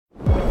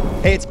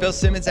Hey, it's Bill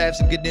Simmons. I have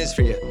some good news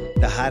for you.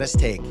 The hottest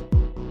take.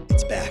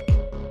 It's back.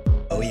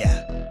 Oh,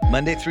 yeah.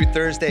 Monday through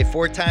Thursday,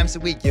 4 times a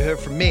week, you hear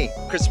from me,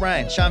 Chris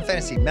Ryan, Sean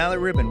Fennessy, Mallory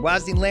Rubin,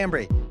 Wazny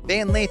Lambre,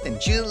 Van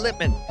Lathan, Julie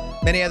Lippman,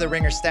 many other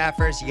Ringer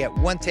staffers. You get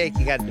one take.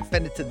 You got to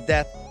defend it to the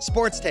death.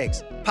 Sports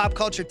takes, pop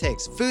culture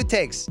takes, food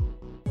takes,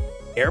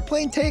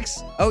 airplane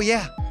takes. Oh,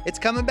 yeah. It's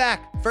coming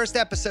back. First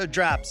episode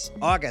drops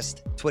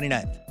August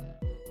 29th.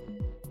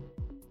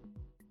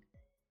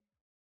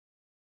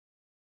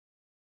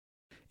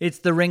 It's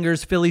the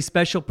Ringers Philly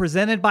special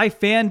presented by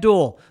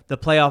FanDuel. The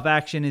playoff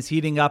action is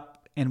heating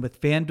up, and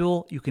with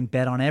FanDuel, you can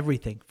bet on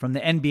everything from the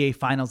NBA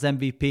Finals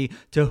MVP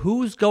to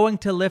who's going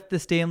to lift the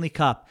Stanley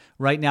Cup.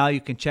 Right now, you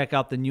can check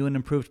out the new and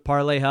improved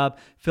Parlay Hub,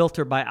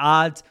 filter by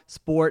odds,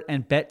 sport,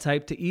 and bet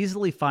type to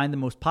easily find the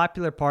most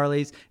popular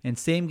parlays and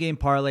same-game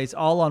parlays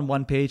all on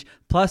one page,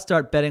 plus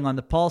start betting on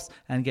the pulse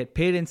and get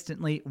paid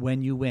instantly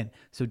when you win.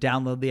 So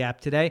download the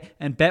app today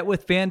and bet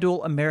with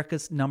FanDuel,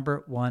 America's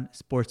 #1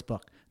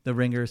 sportsbook. The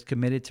Ringer is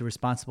committed to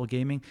responsible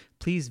gaming.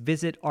 Please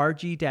visit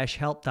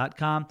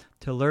rg-help.com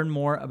to learn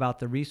more about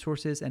the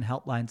resources and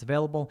helplines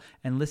available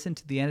and listen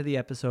to the end of the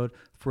episode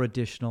for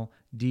additional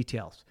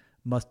details.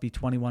 Must be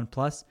 21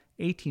 plus,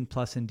 18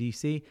 plus in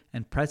DC,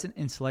 and present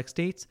in select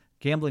states.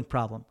 Gambling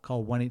problem?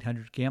 Call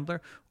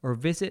 1-800-GAMBLER or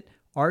visit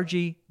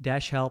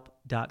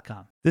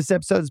rg-help.com. This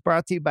episode is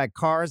brought to you by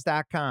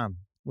Cars.com.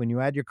 When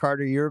you add your car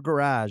to your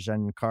garage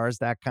on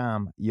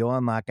Cars.com, you'll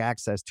unlock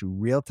access to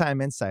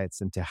real-time insights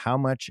into how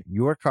much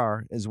your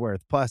car is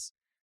worth. Plus,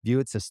 view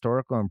its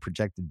historical and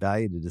projected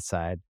value to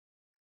decide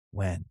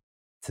when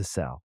to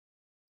sell.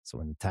 So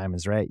when the time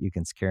is right, you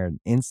can secure an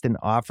instant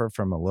offer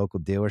from a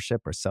local dealership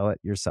or sell it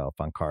yourself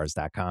on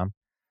Cars.com.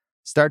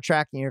 Start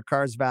tracking your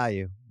car's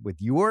value with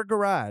your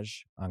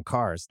garage on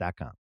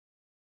Cars.com.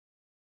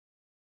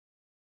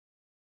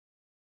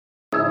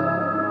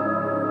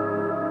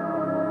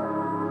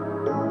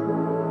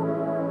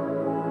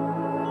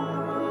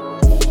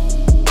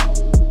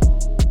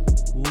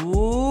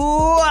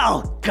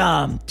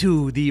 Welcome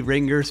to the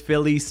Ringers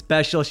Philly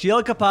special.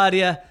 Sheila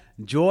Kapadia,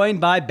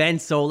 joined by Ben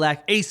Solak,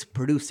 ace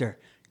producer,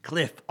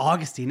 Cliff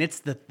Augustine. It's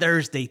the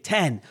Thursday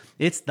 10.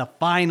 It's the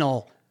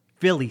final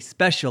Philly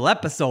special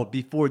episode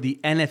before the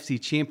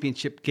NFC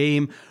Championship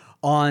game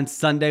on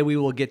Sunday. We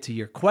will get to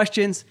your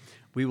questions.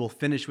 We will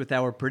finish with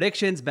our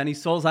predictions. Benny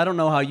Souls, I don't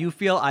know how you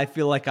feel. I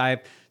feel like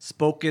I've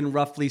spoken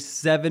roughly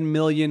 7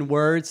 million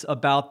words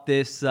about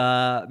this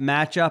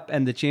matchup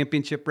and the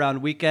championship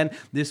round weekend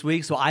this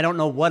week, so I don't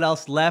know what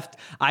else left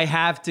I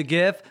have to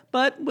give,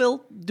 but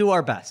we'll do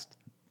our best.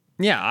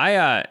 Yeah,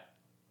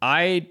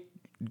 I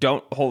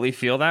don't wholly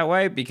feel that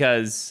way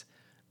because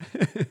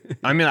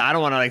I mean, I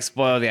don't want to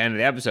spoil the end of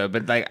the episode,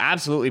 but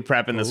absolutely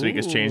prepping this week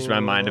has changed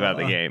my mind about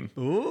the game.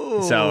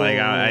 Ooh, so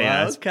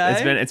okay.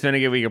 it's been a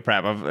good week of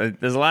prep.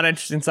 There's a lot of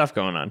interesting stuff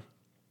going on.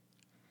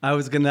 I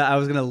was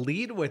gonna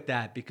lead with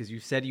that because you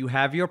said you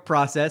have your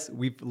process.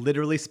 We've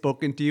literally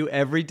spoken to you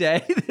every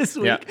day this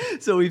week,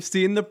 So we've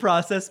seen the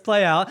process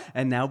play out,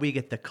 and now we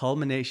get the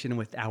culmination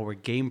with our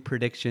game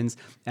predictions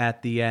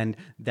at the end.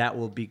 That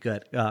will be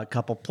good. A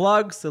couple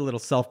plugs, a little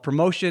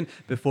self-promotion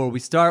before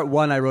we start.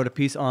 One, I wrote a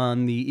piece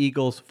on the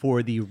Eagles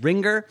for the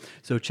Ringer,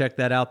 so check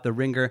that out,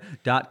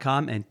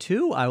 theringer.com. And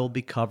two, I will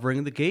be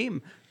covering the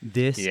game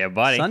this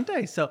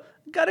Sunday. So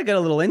got to get a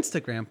little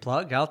Instagram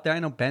plug out there. I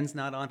know Ben's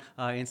not on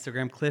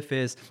Instagram. Cliff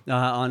is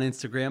on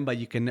Instagram, but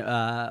you can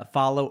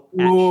follow.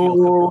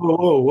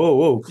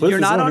 Whoa. You're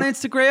not on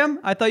Instagram?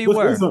 I thought you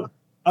were.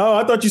 Oh,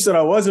 I thought you said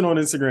I wasn't on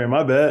Instagram.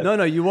 My bad.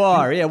 No, you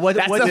are. Yeah,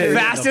 that's the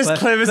fastest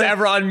Cliff has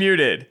ever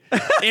unmuted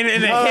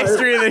in the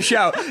history of the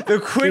show. The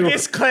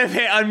quickest Cliff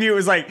hit unmute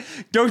was like,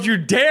 "Don't you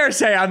dare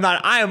say I'm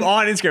not. I am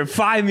on Instagram.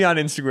 Find me on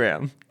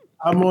Instagram."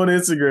 I'm on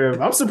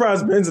Instagram. I'm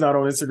surprised Ben's not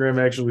on Instagram.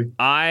 Actually,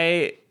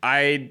 I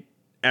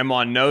am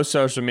on no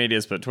social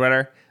medias but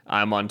Twitter.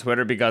 I'm on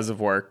Twitter because of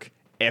work.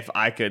 If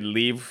I could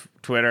leave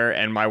Twitter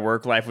and my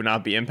work life would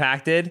not be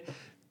impacted,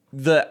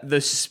 the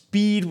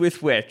speed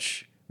with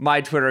which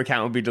my Twitter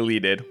account would be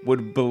deleted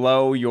would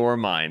blow your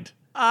mind.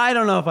 I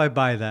don't know if I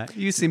buy that.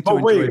 You seem to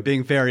enjoy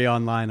being very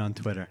online on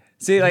Twitter.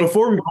 See,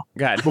 before we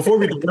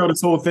derail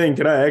this whole thing,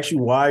 can I ask you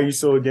why are you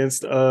so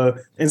against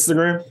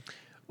Instagram?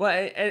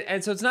 Well,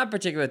 and so it's not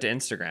particular to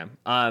Instagram,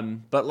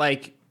 but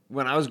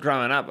when I was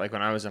growing up,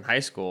 when I was in high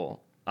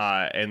school,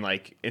 and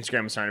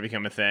Instagram was starting to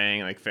become a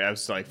thing, I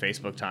was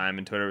Facebook time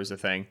and Twitter was a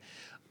thing.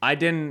 I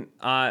didn't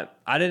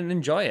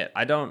enjoy it.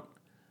 I don't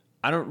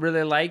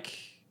really like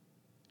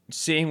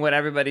seeing what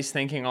everybody's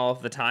thinking all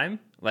of the time.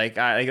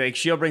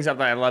 Sheila brings up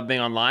that I love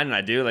being online, and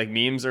I do.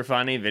 Memes are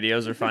funny,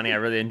 videos are funny. I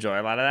really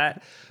enjoy a lot of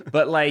that.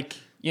 But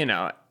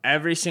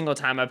every single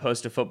time I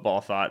post a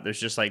football thought, there's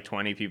just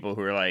 20 people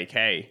who are like,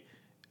 "Hey,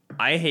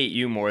 I hate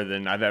you more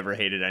than I've ever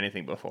hated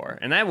anything before."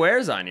 And that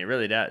wears on you, it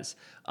really does.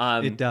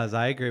 It does.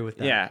 I agree with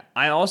that. Yeah.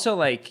 I also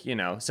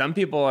some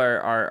people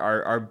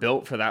are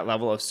built for that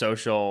level of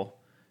social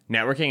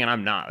networking, and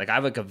I'm not. I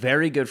have a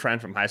very good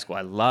friend from high school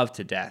I love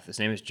to death. His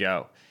name is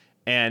Joe.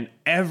 And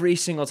every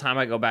single time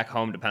I go back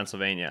home to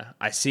Pennsylvania,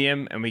 I see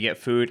him and we get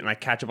food and I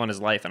catch up on his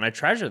life, and I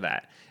treasure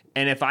that.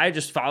 And if I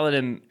just followed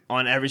him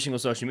on every single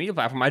social media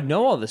platform, I'd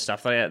know all this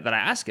stuff that I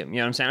ask him. You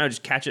know what I'm saying? I'd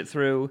just catch it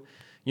through,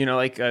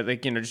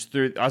 just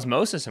through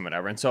osmosis and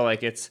whatever. And so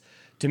like it's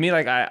to me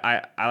like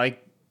I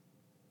like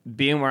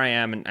being where I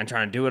am and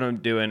trying to do what I'm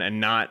doing and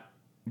not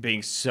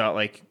being so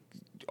like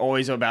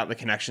always about the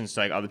connections to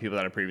like other people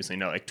that I previously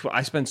know. Like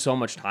I spend so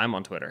much time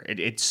on Twitter.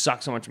 It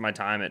sucks so much of my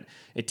time.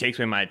 It takes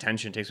away my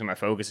attention, it takes away my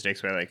focus, it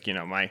takes away like,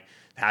 my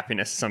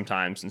happiness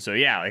sometimes. And so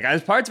yeah, like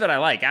there's parts of it I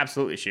like,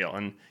 absolutely, Sheil,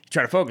 and you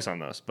try to focus on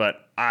those.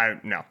 But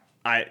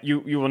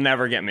you will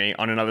never get me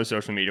on another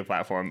social media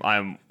platform.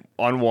 I'm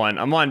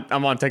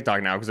on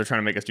TikTok now because they're trying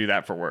to make us do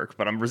that for work,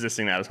 but I'm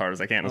resisting that as hard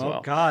as I can as well.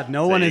 Oh God,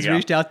 no one has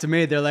reached out to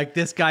me. They're like,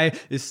 this guy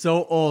is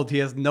so old, he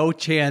has no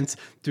chance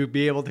to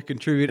be able to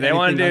contribute anything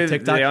on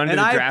TikTok. And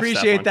I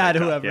appreciate that.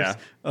 Whoever's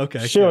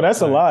okay. Sure,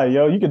 that's a lie,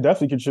 yo. You could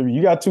definitely contribute.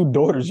 You got 2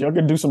 daughters. Y'all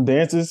can do some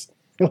dances.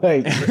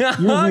 Like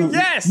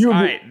yes, you all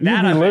right. be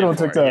lit on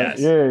TikTok. Yes.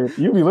 Yeah,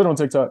 you be lit on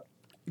TikTok.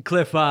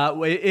 Cliff,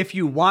 if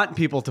you want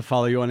people to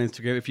follow you on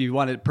Instagram, if you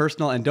want it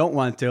personal and don't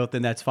want to,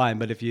 then that's fine.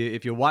 But if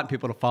you want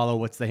people to follow,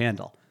 what's the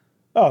handle?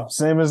 Oh,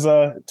 same as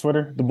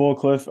Twitter, the Bull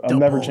Cliff. I'm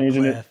never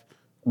changing it.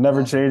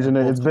 Never changing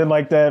it. It's been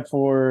like that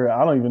for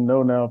I don't even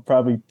know now,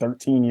 probably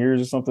 13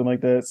 years or something like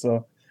that.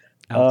 So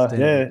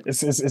yeah,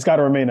 it's got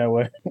to remain that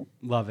way.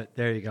 Love it.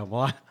 There you go.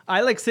 Well,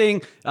 I like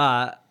seeing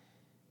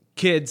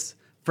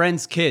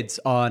friends' kids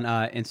on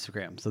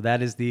Instagram. So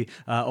that is the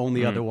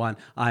only other one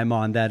I'm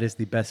on. That is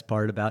the best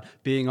part about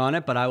being on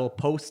it. But I will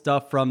post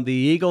stuff from the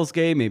Eagles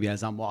game, maybe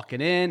as I'm walking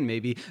in,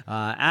 maybe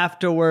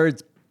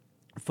afterwards,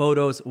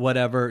 photos,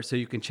 whatever. So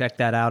you can check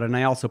that out. And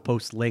I also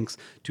post links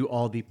to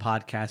all the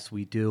podcasts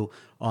we do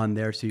on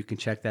there. So you can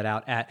check that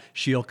out at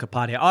Sheil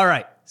Kapadia. All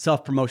right.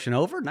 Self-promotion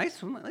over.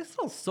 Nice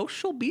little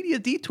social media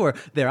detour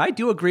there. I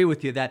do agree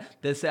with you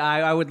that this.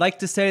 I would like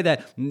to say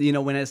that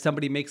when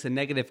somebody makes a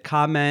negative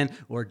comment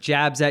or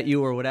jabs at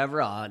you or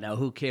whatever, oh no,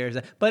 who cares?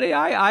 But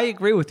I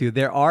agree with you.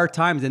 There are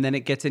times, and then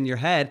it gets in your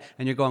head,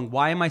 and you're going,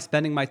 why am I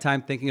spending my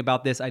time thinking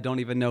about this? I don't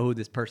even know who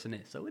this person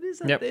is. So it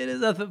is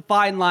a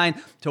fine line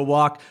to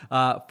walk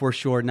for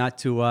sure. Not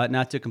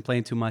to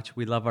complain too much.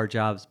 We love our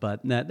jobs,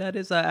 but that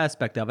is an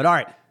aspect of it. All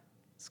right.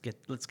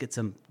 Let's get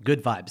some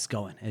good vibes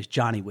going, as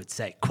Johnny would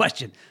say.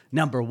 Question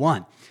number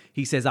 1.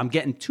 He says, I'm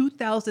getting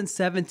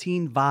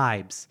 2017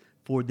 vibes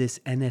for this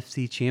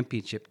NFC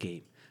Championship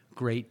game.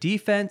 Great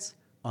defense,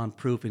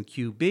 unproven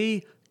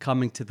QB,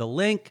 coming to the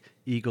link.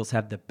 Eagles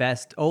have the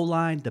best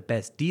O-line, the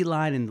best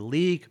D-line in the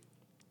league.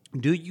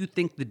 Do you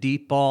think the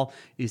deep ball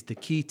is the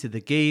key to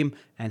the game?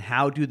 And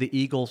how do the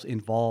Eagles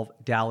involve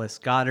Dallas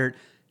Goedert?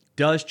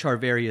 Does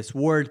Charvarius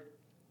Ward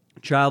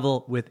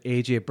travel with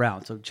A.J.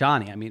 Brown? So,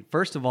 Johnny, I mean,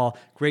 first of all,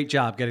 great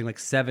job getting like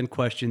 7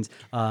 questions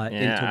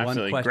into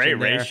one question. Great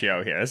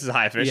ratio here. This is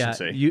high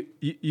efficiency.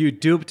 Yeah, you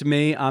duped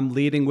me. I'm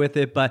leading with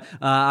it. But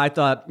I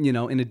thought,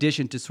 in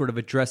addition to sort of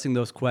addressing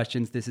those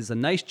questions, this is a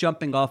nice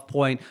jumping off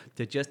point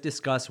to just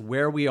discuss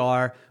where we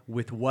are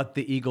with what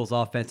the Eagles'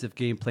 offensive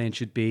game plan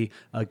should be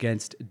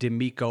against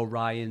DeMeco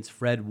Ryans,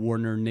 Fred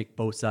Warner, Nick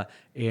Bosa,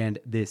 and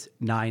this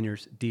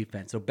Niners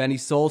defense. So, Benny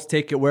Souls,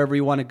 take it wherever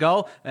you want to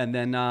go, and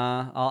then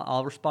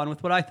I'll respond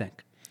with what I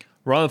think.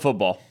 Run the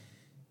football.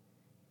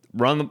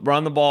 Run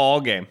the ball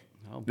all game.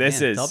 Oh,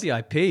 this man, is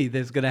WIP.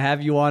 That's going to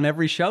have you on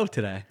every show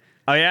today.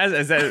 Oh yeah,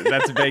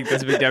 that's a big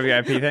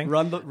WIP thing.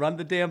 Run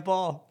the damn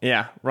ball.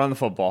 Yeah, run the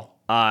football.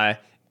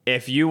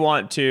 If you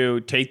want to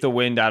take the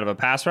wind out of a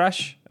pass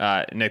rush,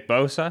 Nick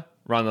Bosa,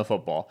 run the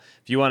football.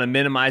 If you want to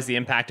minimize the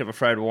impact of a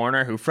Fred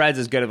Warner, who Fred's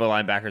as good of a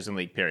linebacker in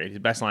league, period. He's the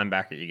best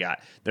linebacker you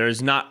got. There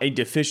is not a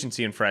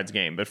deficiency in Fred's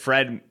game, but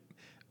Fred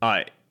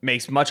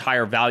makes much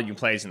higher value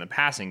plays in the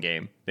passing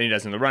game than he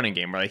does in the running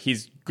game. Where like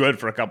he's good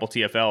for a couple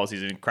TFLs.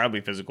 He's an incredibly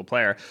physical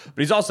player, but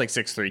he's also like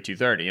 6'3",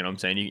 230. You know what I'm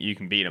saying? You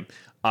can beat him.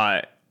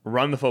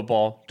 Run the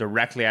football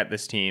directly at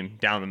this team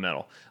down the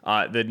middle.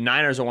 The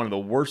Niners are one of the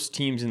worst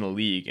teams in the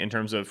league in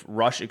terms of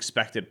rush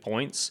expected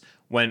points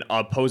when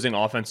opposing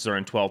offenses are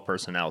in 12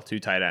 personnel, 2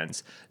 tight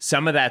ends.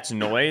 Some of that's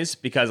noise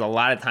because a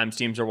lot of times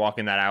teams are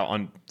walking that out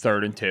on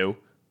 3rd and 2,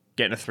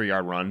 getting a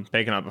 3-yard run,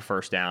 picking up a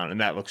first down, and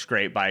that looks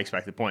great by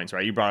expected points,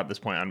 right? You brought up this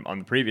point on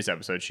the previous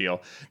episode,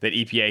 Sheil, that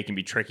EPA can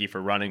be tricky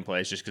for running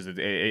plays just because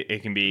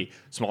it can be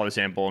smaller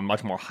sample and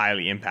much more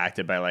highly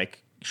impacted by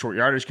like short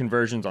yardage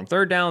conversions on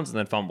 3rd downs and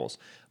then fumbles.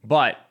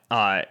 But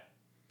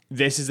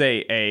this is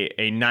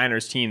a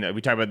Niners team that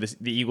we talk about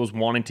the Eagles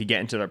wanting to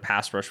get into their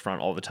pass rush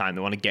front all the time.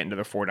 They want to get into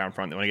their 4-down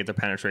front. They want to get their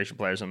penetration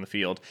players on the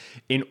field.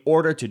 In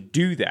order to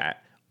do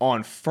that,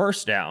 on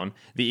 1st down,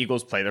 the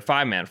Eagles play their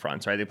 5-man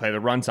fronts, right? They play the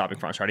run-stopping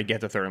fronts, try to get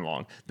to 3rd and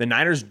long. The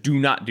Niners do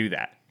not do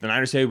that. The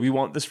Niners say, we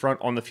want this front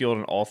on the field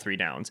on all 3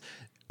 downs.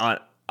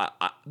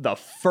 The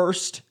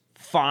first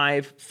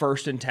 5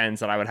 1st and 10s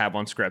that I would have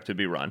on script would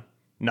be run,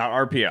 not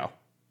RPO,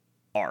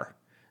 R.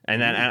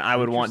 And then I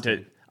would want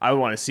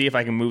to see if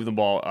I can move the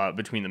ball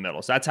between the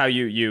middles. That's how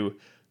you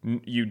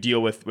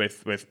deal with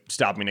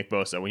stopping Nick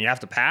Bosa. When you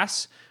have to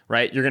pass,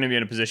 right, you're going to be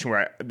in a position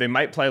where they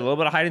might play a little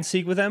bit of hide and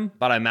seek with him,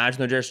 but I imagine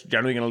they're just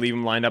generally going to leave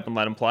him lined up and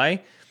let him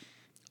play.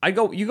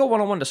 You go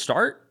one-on-one to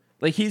start.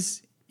 Like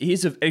he's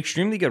he's an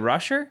extremely good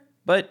rusher,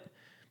 but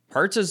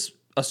Hurts is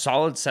a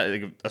solid sack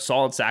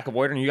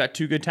avoider, and you got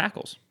 2 good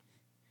tackles.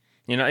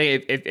 You know,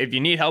 if you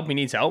need help, he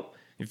needs help.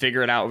 You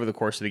figure it out over the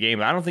course of the game.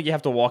 But I don't think you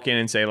have to walk in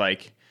and say,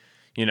 like,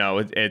 you know,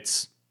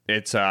 it's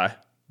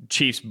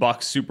Chiefs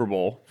Bucks Super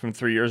Bowl from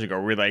 3 years ago,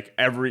 where like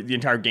the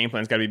entire game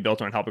plan's got to be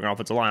built on helping our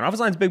offensive line. Offensive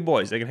line's big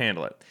boys; they can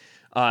handle it.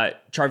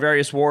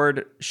 Charvarius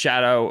Ward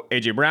shadow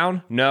AJ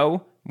Brown?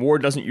 No.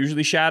 Ward doesn't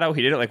usually shadow.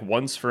 He did it like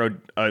once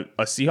for a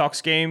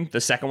Seahawks game, the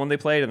second one they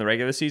played in the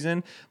regular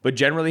season. But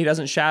generally, he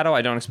doesn't shadow.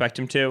 I don't expect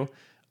him to.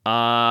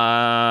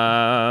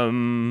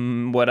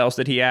 What else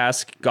did he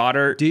ask?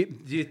 Goddard.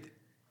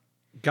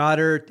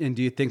 Goddard, and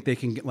do you think they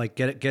can like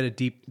get a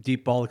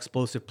deep ball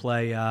explosive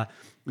play?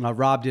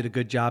 Rob did a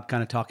good job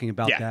kind of talking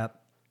about that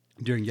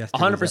during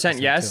yesterday's 100%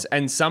 yes. too.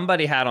 And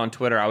somebody had on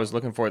Twitter, I was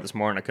looking for it this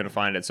morning, I couldn't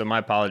find it. So my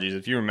apologies.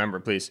 If you remember,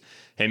 please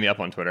hit me up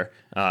on Twitter,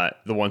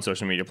 the one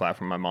social media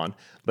platform I'm on.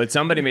 But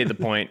somebody made the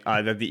point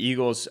that the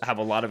Eagles have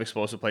a lot of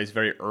explosive plays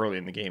very early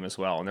in the game as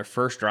well. On their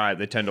first drive,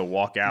 they tend to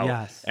walk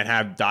out and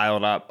have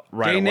dialed up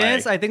right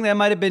away. I think that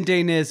might have been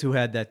Daniz who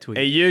had that tweet.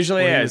 It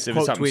usually is. If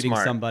it's tweeting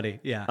smart.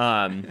 Somebody.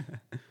 Yeah.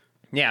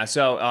 Yeah.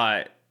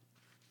 So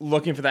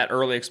looking for that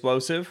early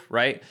explosive,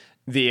 right?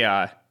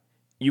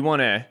 You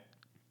want to,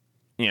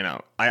 you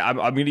know, I'm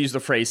going to use the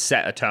phrase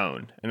 "set a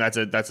tone," and that's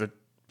a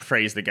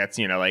phrase that gets,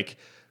 you know, like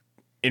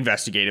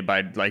investigated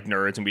by like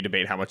nerds, and we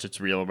debate how much it's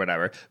real or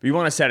whatever. But you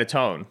want to set a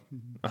tone.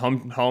 A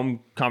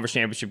home conference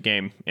championship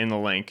game in the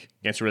Link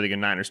against a really good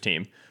Niners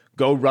team.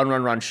 Go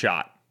run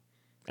shot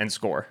and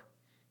score,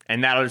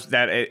 and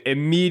that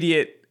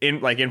immediate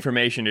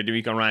information to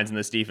DeMeco Ryans in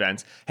this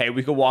defense. Hey,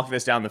 we could walk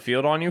this down the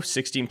field on you,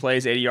 16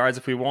 plays, 80 yards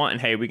if we want, and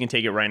hey, we can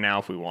take it right now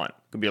if we want.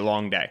 It could be a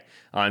long day.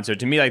 And so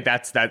to me, like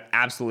that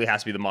absolutely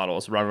has to be the model.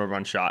 Is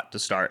run shot to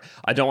start.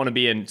 I don't want to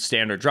be in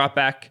standard drop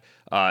back.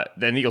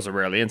 The Eagles are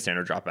rarely in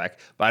standard drop back,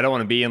 but I don't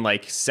want to be in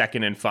like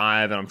 2nd and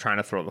 5 and I'm trying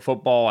to throw the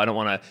football. I don't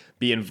want to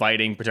be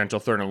inviting potential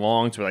 3rd and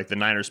longs where like the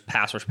Niners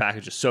pass rush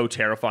package is so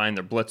terrifying.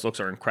 Their blitz looks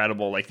are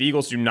incredible. Like the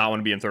Eagles do not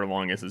want to be in 3rd and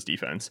long against this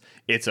defense.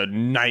 It's a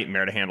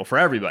nightmare to handle for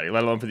everybody,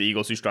 let alone for the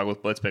Eagles who struggle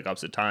with blitz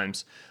pickups at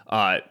times.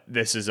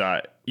 This is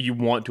you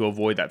want to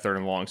avoid that 3rd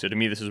and long. So to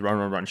me, this is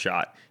run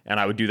shot, and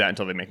I would do that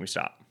until they make me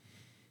stop.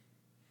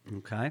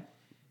 Okay.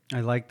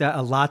 I like that.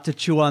 A lot to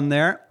chew on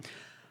there.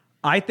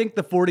 I think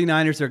the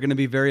 49ers are going to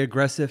be very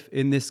aggressive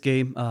in this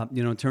game.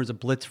 In terms of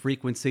blitz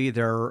frequency,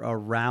 they're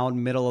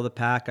around middle of the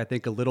pack. I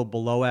think a little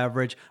below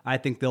average. I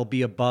think they'll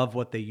be above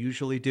what they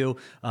usually do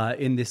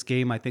in this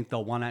game. I think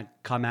they'll want to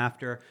come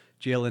after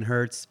Jalen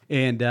Hurts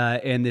and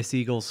this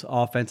Eagles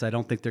offense. I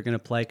don't think they're going to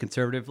play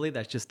conservatively.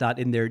 That's just not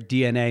in their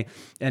DNA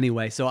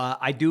anyway. So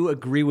I do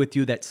agree with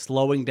you that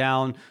slowing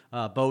down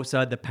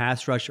Bosa, the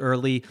pass rush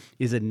early,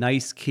 is a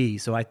nice key.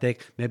 So I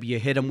think maybe you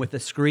hit him with a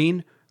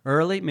screen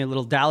early, maybe a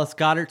little Dallas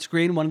Goedert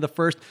screen, one of the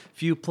first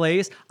few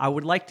plays. I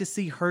would like to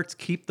see Hurts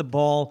keep the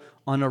ball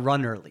on a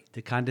run early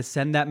to kind of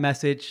send that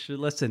message.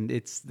 Listen,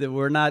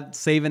 we're not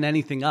saving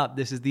anything up.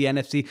 This is the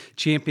NFC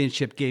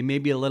Championship game.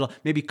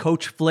 Maybe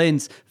Coach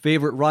Flynn's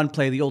favorite run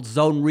play, the old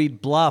zone read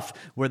bluff,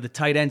 where the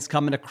tight end's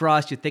coming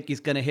across. You think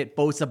he's going to hit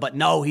Bosa, but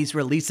no, he's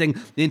releasing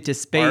into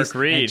space.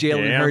 And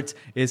Jalen Hurts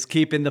is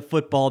keeping the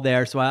football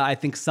there. So I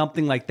think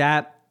something like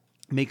that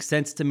makes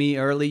sense to me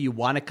early. You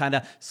want to kind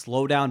of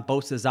slow down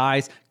Bosa's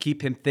eyes,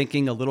 keep him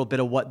thinking a little bit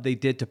of what they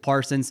did to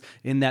Parsons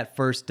in that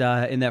first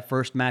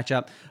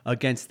matchup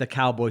against the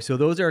Cowboys. So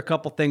those are a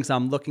couple things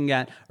I'm looking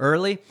at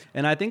early.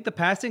 And I think the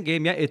passing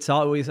game, it's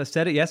always, I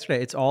said it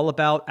yesterday, it's all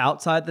about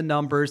outside the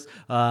numbers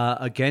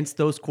against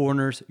those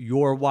corners,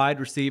 your wide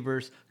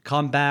receivers,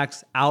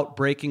 comebacks, out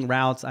breaking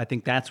routes. I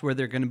think that's where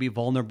they're going to be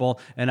vulnerable.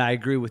 And I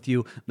agree with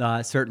you.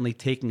 Certainly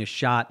taking a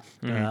shot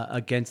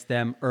against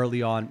them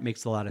early on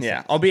makes a lot of sense.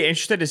 Yeah, I'll be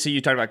interested to see you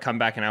talk about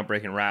comeback and out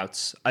breaking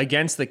routes.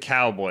 Against the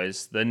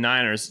Cowboys, the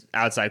Niners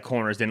outside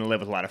corners didn't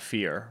live with a lot of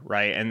fear,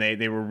 right? And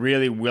they were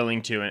really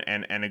willing to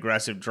and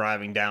aggressive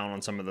driving down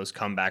on some of those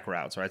comeback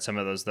routes, right? Some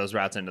of those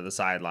routes into the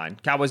sideline.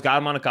 Cowboys got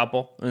them on a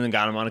couple, and then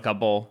got them on a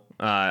couple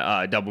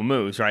double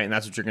moves, right? And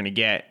that's what you're going to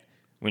get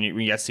when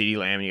you got CeeDee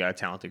Lamb and you got a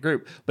talented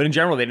group. But in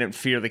general, they didn't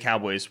fear the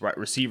Cowboys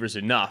receivers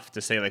enough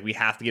to say, like, we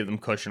have to give them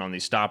cushion on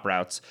these stop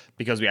routes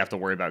because we have to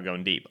worry about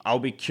going deep. I'll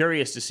be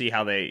curious to see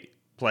how they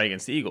play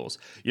against the Eagles.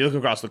 You look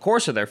across the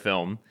course of their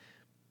film,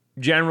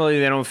 generally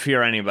they don't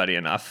fear anybody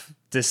enough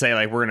to say,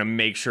 like, we're going to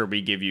make sure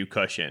we give you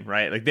cushion,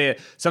 right? Like,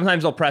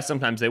 sometimes they'll press,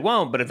 sometimes they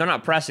won't, but if they're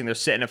not pressing, they're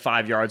sitting at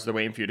 5 yards, they're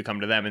waiting for you to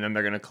come to them, and then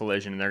they're going to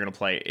collision, and they're going to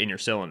play in your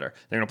cylinder.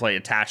 They're going to play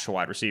attached to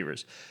wide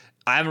receivers.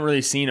 I haven't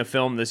really seen a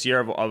film this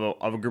year of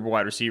a group of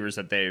wide receivers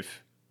that they've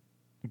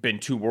been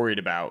too worried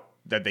about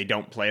that they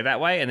don't play that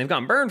way, and they've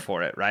gotten burned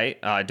for it,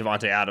 right?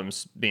 Devontae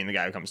Adams being the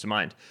guy who comes to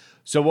mind.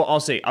 So I'll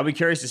see. I'll be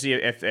curious to see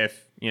if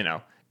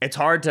it's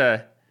hard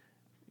to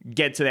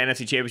get to the NFC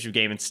Championship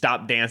game and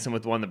stop dancing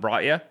with the one that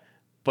brought you,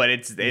 But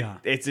it's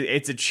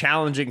a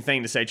challenging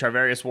thing to say.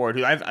 Charvarius Ward,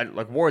 who I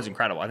like, Ward's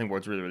incredible. I think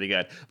Ward's really, really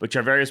good. But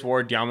Charvarius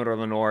Ward, Diamador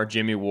Lenore,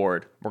 Jimmy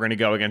Ward, we're going to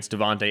go against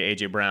Devontae,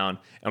 AJ Brown,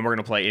 and we're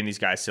going to play in these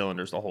guys'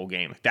 cylinders the whole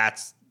game.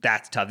 That's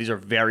tough. These are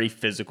very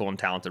physical and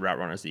talented route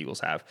runners the Eagles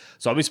have.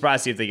 So I'll be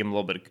surprised to see if they give them a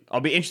little bit. I'll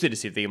be interested to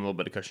see if they give them a little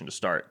bit of cushion to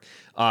start.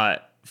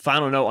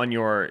 Final note on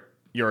your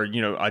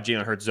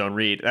Jalen Hurts zone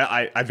read.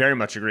 I very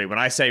much agree. When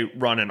I say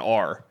run an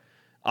R,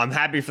 I'm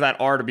happy for that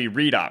R to be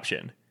read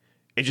option.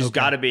 It just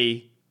got to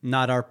be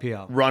not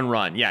RPO.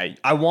 Run. Yeah,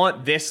 I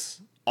want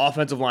this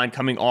offensive line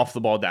coming off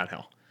the ball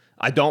downhill.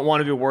 I don't want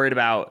to be worried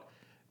about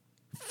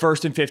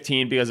 1st and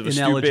 15 because of a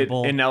stupid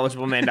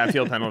ineligible man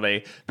downfield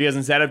penalty. Because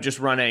instead of just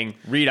running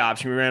read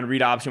option, we ran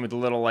read option with a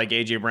little like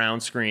AJ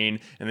Brown screen,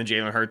 and then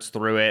Jalen Hurts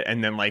threw it,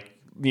 and then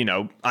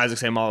Isaac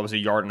Seumalo was a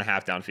yard and a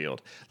half downfield.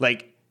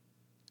 Like,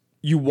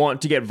 you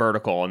want to get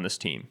vertical on this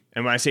team.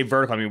 And when I say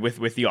vertical, I mean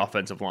with the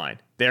offensive line.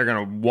 They're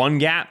going to one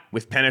gap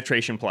with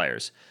penetration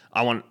players.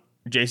 I want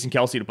Jason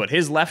Kelce to put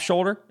his left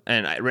shoulder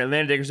and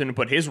Landon Dickerson to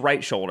put his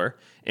right shoulder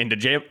into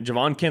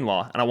Javon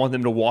Kinlaw, and I want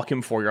them to walk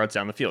him 4 yards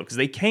down the field because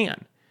they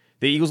can.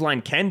 The Eagles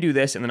line can do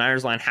this, and the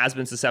Niners line has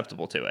been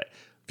susceptible to it.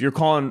 If you're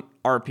calling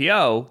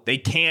RPO, they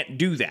can't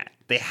do that.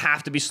 They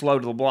have to be slow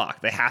to the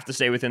block. They have to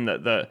stay within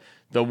the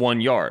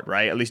 1 yard,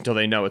 right? At least until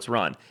they know it's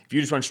run. If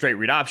you just run straight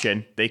read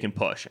option, they can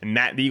push. And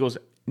that the Eagles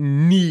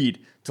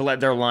need to let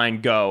their line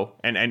go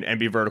and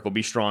be vertical,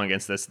 be strong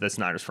against this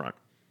Niners front.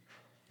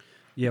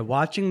 Yeah,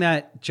 watching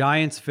that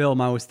Giants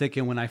film, I was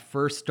thinking when I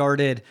first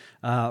started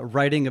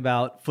writing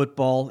about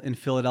football in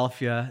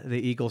Philadelphia, the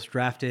Eagles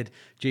drafted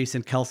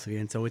Jason Kelce.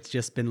 And so it's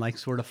just been like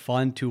sort of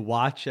fun to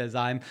watch as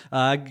I'm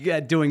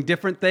doing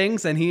different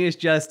things. And he is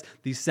just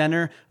the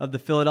center of the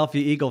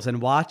Philadelphia Eagles.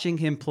 And watching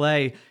him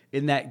play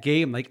in that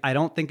game, like, I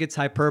don't think it's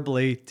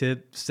hyperbole to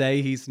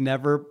say he's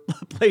never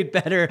played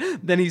better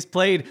than he's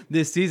played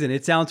this season.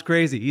 It sounds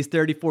crazy. He's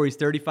 34, he's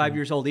 35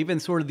 years old.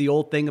 Even sort of the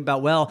old thing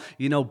about,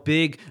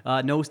 big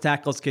nose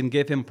tackles can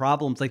give him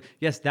problems. Like,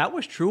 yes, that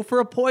was true for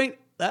a point.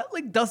 That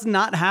does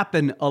not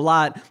happen a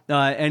lot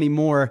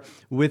anymore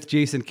with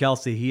Jason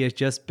Kelce. He has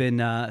just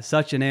been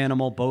such an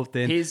animal, both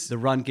in the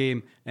run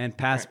game and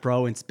pass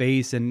pro and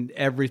space and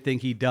everything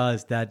he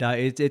does, that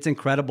it's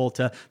incredible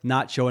to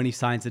not show any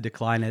signs of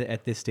decline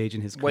at this stage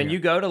in his career. When you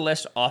go to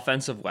list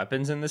offensive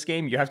weapons in this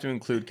game, you have to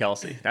include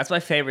Kelce. That's my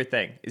favorite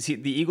thing.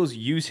 The Eagles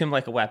use him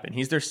like a weapon.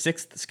 He's their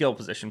 6th skill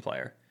position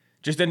player.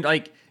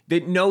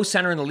 No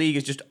center in the league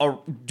is just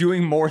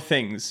doing more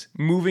things,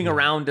 moving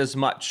around as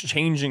much,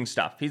 changing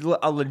stuff. He's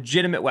a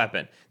legitimate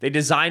weapon. They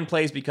design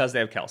plays because they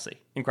have Kelce.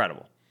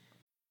 Incredible.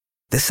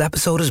 This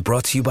episode is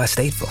brought to you by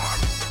State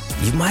Farm.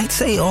 You might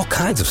say all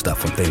kinds of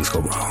stuff when things go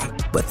wrong,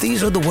 but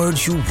these are the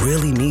words you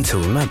really need to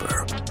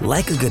remember.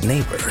 Like a good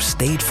neighbor,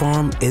 State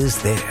Farm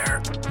is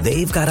there.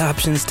 They've got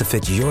options to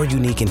fit your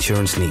unique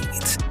insurance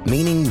needs,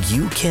 meaning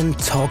you can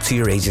talk to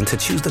your agent to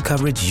choose the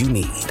coverage you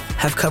need,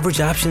 have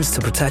coverage options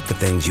to protect the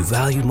things you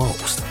value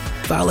most,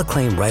 file a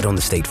claim right on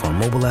the State Farm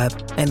mobile app,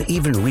 and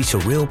even reach a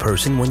real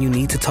person when you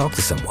need to talk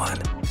to someone.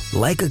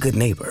 Like a good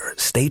neighbor,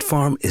 State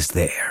Farm is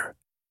there.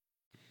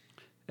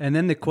 And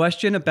then the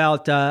question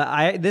about,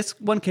 this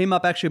one came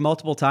up actually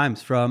multiple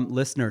times from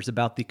listeners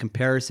about the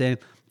comparison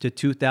to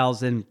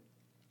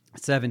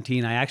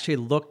 2017. I actually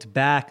looked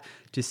back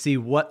to see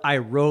what I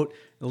wrote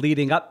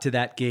leading up to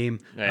that game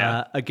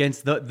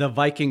against the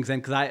Vikings,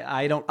 and because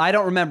I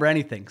don't remember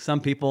anything.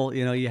 Some people,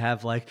 you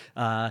have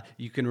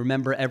you can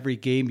remember every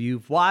game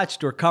you've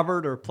watched or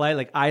covered or play.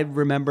 Like, I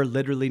remember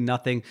literally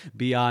nothing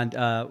beyond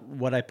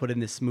what I put in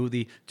this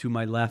smoothie to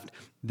my left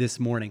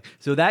this morning.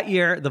 So that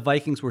year, the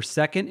Vikings were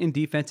 2nd in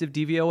defensive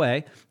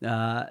DVOA.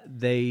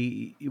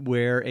 They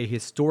were a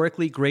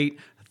historically great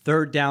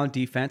 3rd down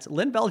defense.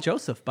 Linval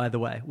Joseph, by the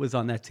way, was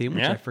on that team,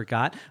 which I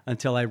forgot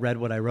until I read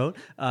what I wrote.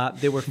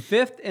 They were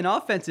 5th in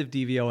offensive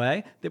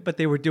DVOA, but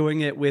they were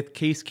doing it with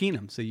Case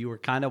Keenum. So you were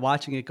kind of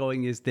watching it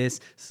going, is this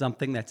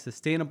something that's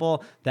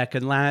sustainable, that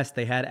can last?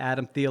 They had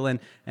Adam Thielen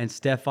and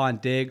Stephon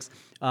Diggs.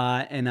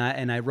 And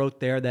I wrote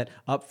there that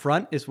up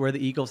front is where the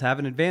Eagles have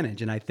an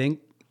advantage. And I think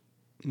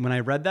when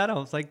I read that, I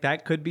was like,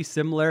 that could be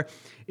similar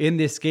in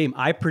this game.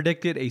 I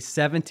predicted a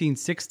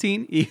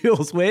 17-16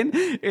 Eagles win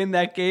in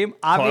that game.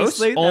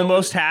 Obviously,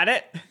 almost had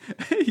it.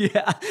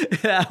 Yeah,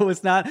 that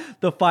was not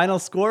the final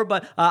score,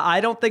 but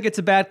I don't think it's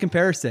a bad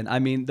comparison. I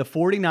mean, the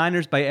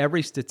 49ers, by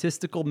every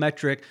statistical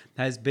metric,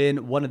 has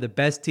been one of the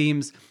best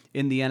teams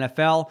in the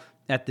NFL.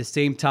 At the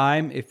same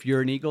time, if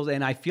you're an Eagles,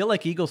 and I feel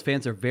like Eagles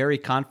fans are very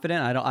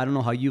confident. I don't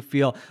know how you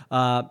feel,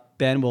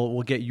 Ben.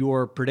 We'll get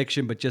your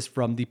prediction, but just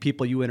from the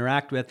people you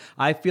interact with,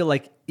 I feel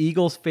like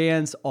Eagles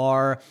fans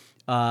are,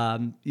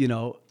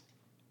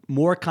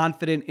 more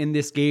confident in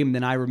this game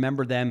than I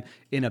remember them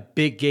in a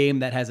big game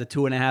that has a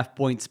 2.5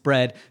 point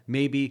spread.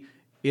 Maybe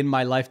in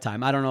my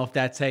lifetime. I don't know if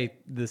that's, hey,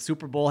 the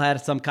Super Bowl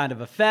had some kind of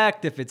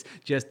effect, if it's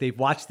just they've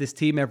watched this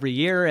team every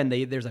year and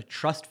there's a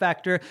trust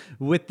factor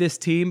with this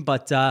team.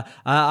 But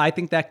I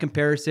think that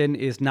comparison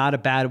is not a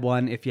bad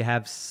one if you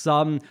have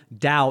some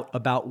doubt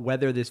about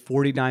whether this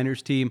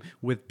 49ers team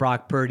with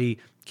Brock Purdy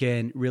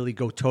can really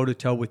go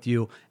toe-to-toe with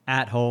you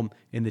at home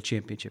in the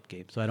championship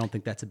game. So I don't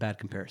think that's a bad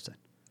comparison.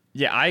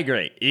 Yeah, I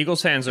agree.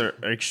 Eagles fans are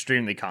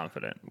extremely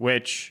confident,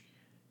 which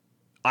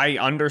I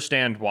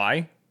understand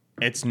why.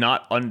 It's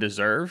not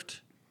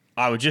undeserved.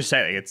 I would just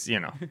say it's,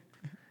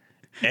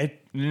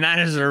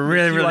 Niners are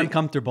really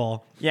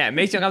uncomfortable. Yeah, it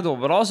makes you uncomfortable.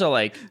 But also,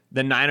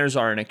 the Niners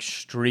are an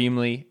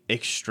extremely,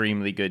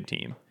 extremely good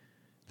team.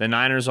 The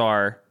Niners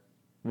are,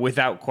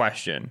 without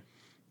question,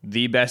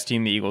 the best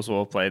team the Eagles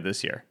will have played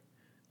this year.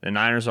 The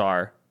Niners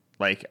are,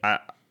 I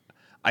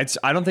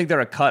don't think they're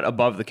a cut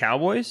above the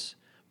Cowboys.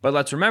 But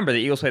let's remember, the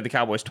Eagles played the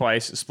Cowboys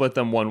twice, split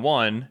them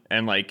 1-1,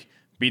 and,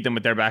 beat them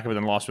with their backup and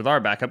then lost with our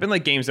backup in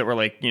games that were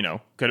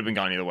could have been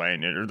gone either way,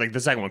 or the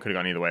second one could have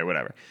gone either way,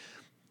 whatever.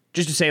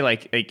 Just to say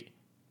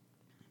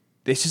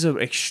this is an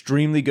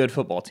extremely good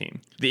football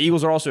team. The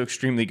Eagles are also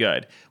extremely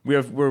good.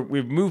 We've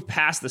moved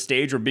past the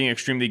stage where being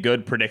extremely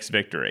good predicts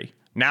victory.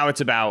 Now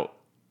it's about,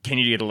 can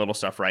you get a little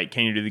stuff right?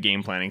 Can you do the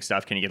game planning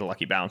stuff? Can you get the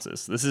lucky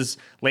bounces? This is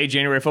late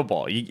January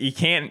football. You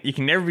can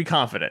never be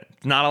confident.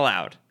 It's not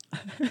allowed.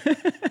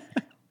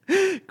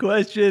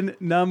 Question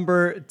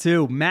number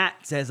 2.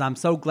 Matt says, I'm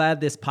so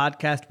glad this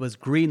podcast was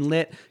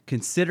greenlit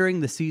considering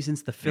the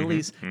seasons the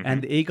Phillies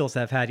and the Eagles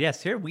have had.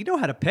 Yes, here we know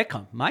how to pick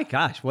them. My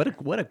gosh, what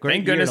a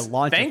great year to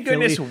launch a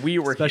Philly we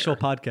were special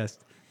podcast.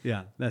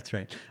 Yeah, that's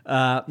right.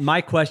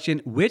 My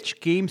question, which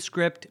game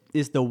script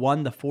is the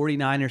one the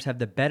 49ers have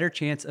the better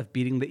chance of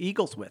beating the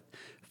Eagles with?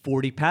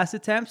 40 pass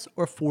attempts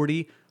or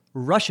 40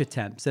 rush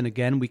attempts? And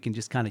again, we can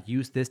just kind of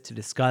use this to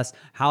discuss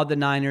how the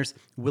Niners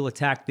will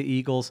attack the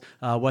Eagles,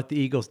 what the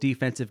Eagles'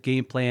 defensive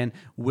game plan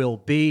will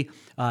be.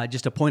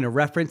 Just a point of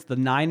reference, the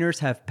Niners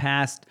have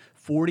passed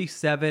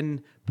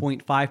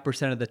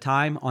 47.5% of the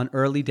time on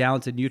early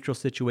downs in neutral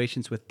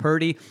situations with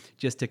Purdy.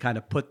 Just to kind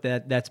of put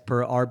that's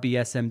per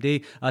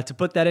RBSMD. To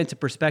put that into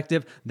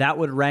perspective, that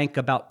would rank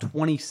about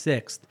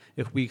 26th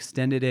if we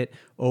extended it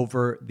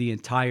over the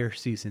entire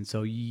season.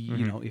 So,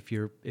 you know, if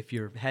your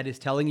head is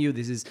telling you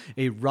this is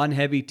a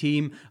run-heavy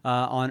team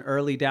on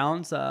early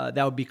downs, that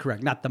would be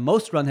correct. Not the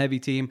most run-heavy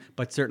team,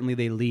 but certainly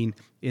they lean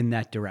in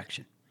that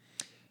direction.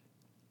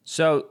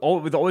 So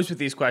always with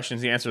these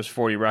questions, the answer is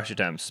 40 rush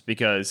attempts,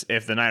 because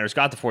if the Niners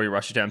got the 40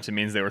 rush attempts, it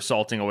means they were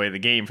salting away the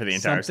game for the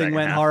entire second half. Something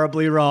went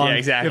horribly wrong. Yeah,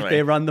 exactly. If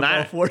they run the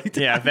ball 40 times.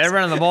 Yeah, if they're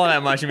running the ball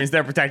that much, it means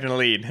they're protecting the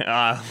lead.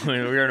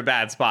 We're in a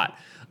bad spot.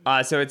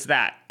 So it's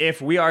that.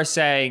 If we are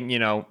saying, you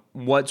know,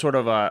 what sort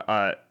of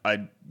a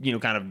you know,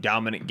 kind of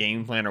dominant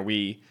game plan are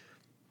we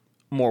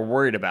more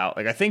worried about?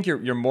 Like, I think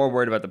you're more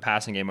worried about the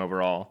passing game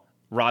overall.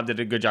 Rob did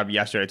a good job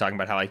yesterday talking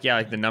about how, like, yeah,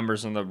 like the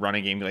numbers in the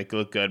running game like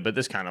look good, but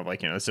this kind of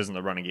like, you know, this isn't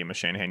the running game of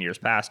Shanahan years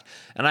past.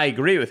 And I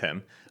agree with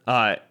him.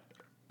 I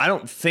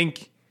don't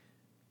think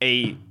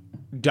a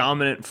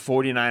dominant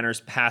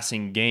 49ers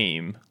passing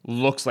game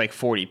looks like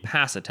 40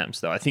 pass attempts,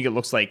 though. I think it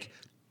looks like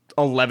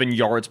 11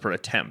 yards per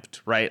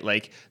attempt, right?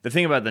 Like, the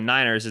thing about the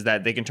Niners is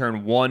that they can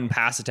turn one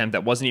pass attempt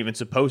that wasn't even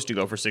supposed to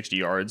go for 60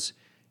 yards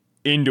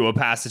into a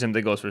pass attempt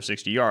that goes for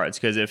 60 yards.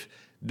 Because if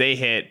they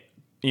hit,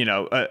 you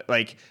know,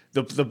 like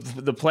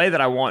the play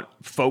that I want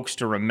folks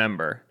to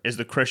remember is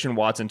the Christian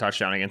Watson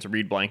touchdown against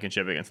Reed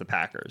Blankenship against the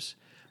Packers,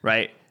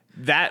 right?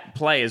 That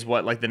play is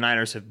what, like, the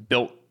Niners have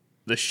built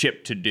the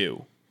ship to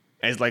do.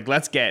 Is like,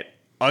 let's get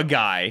a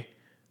guy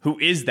who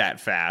is that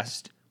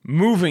fast,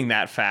 moving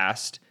that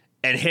fast,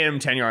 and hit him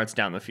 10 yards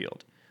down the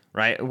field,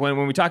 right?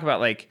 When we talk about,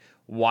 like,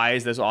 why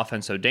is this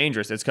offense so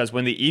dangerous? It's because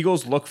when the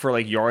Eagles look for,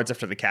 like, yards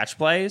after the catch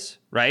plays,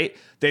 right,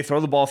 they throw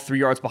the ball 3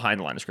 yards behind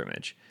the line of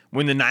scrimmage.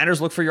 When the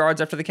Niners look for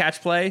yards after the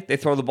catch play, they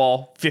throw the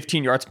ball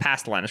 15 yards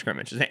past the line of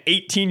scrimmage. There's an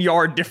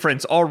 18-yard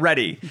difference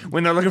already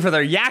when they're looking for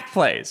their yak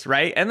plays,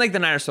 right? And, like, the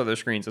Niners throw their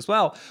screens as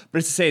well. But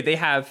it's to say they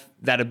have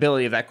that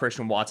ability of that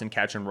Christian Watson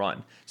catch and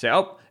run. Say,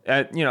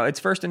 you know, it's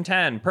 1st and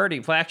 10. Purdy,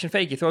 play action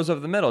fake. He throws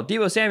over the middle.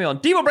 Deebo Samuel. And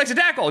Deebo breaks a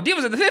tackle.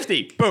 Deebo's at the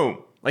 50.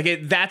 Boom.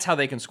 Like, that's how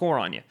they can score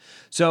on you.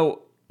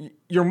 So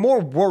you're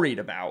more worried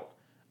about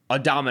a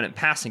dominant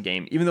passing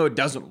game, even though it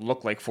doesn't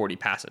look like 40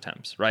 pass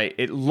attempts, right?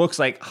 It looks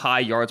like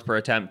high yards per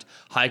attempt,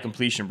 high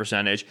completion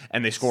percentage,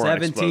 and they score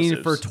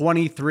 17 for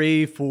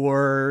 23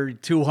 for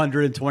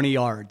 220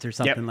 yards or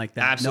something like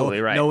that.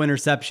 Absolutely right. No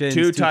interceptions.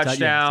 2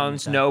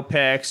 touchdowns, no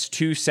picks,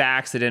 2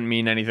 sacks that didn't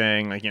mean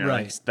anything. Like, you know,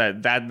 right.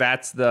 Like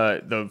that's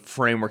the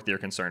framework that you're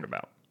concerned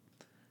about.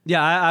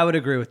 Yeah, I would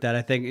agree with that.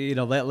 I think,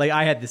 like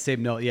I had the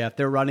same note. Yeah, if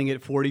they're running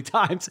it 40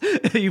 times,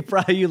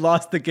 you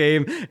lost the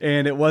game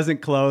and it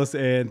wasn't close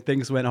and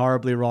things went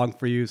horribly wrong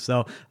for you.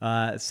 So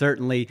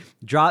certainly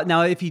drop.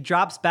 Now, if he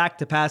drops back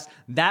to pass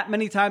that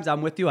many times,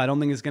 I'm with you. I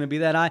don't think it's going to be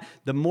that high.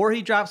 The more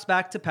he drops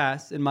back to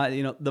pass,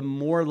 the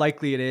more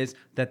likely it is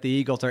that the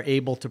Eagles are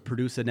able to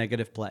produce a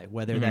negative play,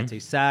 whether that's a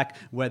sack,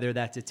 whether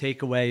that's a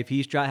takeaway. If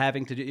he's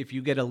if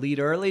you get a lead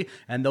early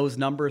and those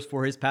numbers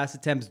for his pass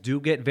attempts do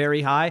get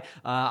very high,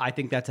 I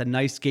think that's a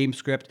nice game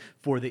script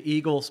for the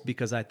Eagles,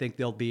 because I think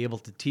they'll be able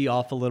to tee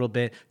off a little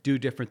bit, do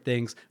different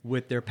things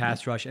with their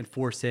pass rush and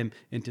force him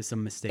into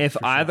some mistakes.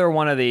 If either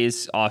one of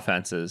these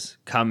offenses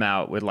come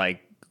out with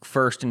like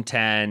 1st and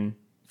 10,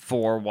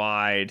 4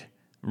 wide,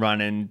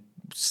 running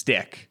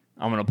stick,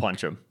 I'm going to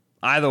punch them.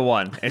 Either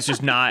one. It's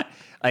just not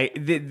like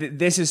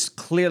this is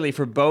clearly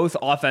for both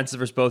offenses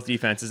versus both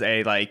defenses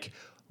a like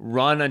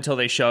run until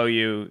they show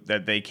you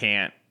that they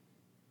can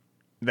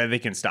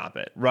stop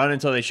it. Run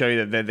until they show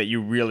you that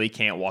you really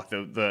can't walk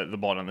the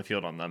ball down the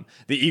field on them.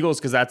 The Eagles,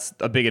 because that's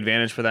a big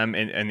advantage for them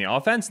in the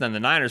offense, and then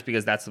the Niners,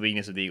 because that's the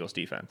weakness of the Eagles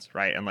defense,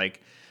 right? And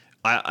like,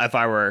 if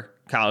I were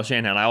Kyle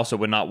Shanahan, I also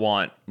would not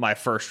want my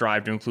first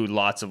drive to include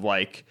lots of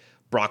like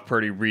Brock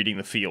Purdy reading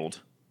the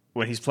field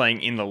when he's playing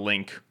in the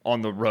link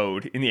on the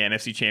road in the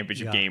NFC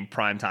Championship game,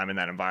 prime time in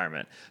that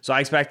environment. So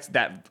I expect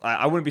that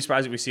I wouldn't be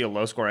surprised if we see a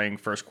low-scoring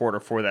first quarter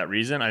for that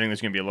reason. I think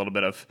there's going to be a little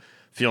bit of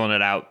feeling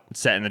it out,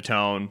 setting the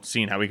tone,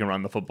 seeing how we can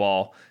run the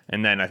football,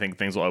 and then I think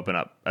things will open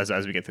up as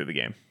we get through the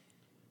game.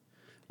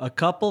 A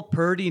couple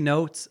Purdy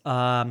notes.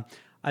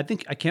 I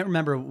can't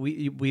remember.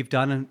 We've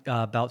done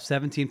about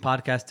 17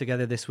 podcasts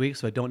together this week,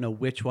 so I don't know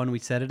which one we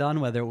said it on,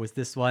 whether it was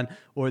this one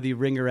or the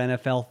Ringer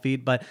NFL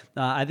feed. But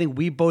I think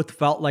we both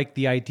felt like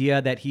the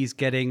idea that he's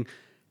getting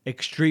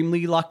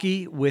extremely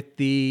lucky with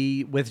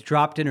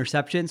dropped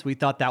interceptions. We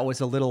thought that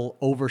was a little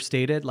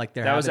overstated. Like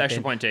that was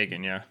extra point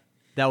taken, yeah.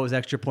 That was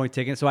extra point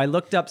taken. So I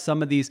looked up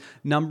some of these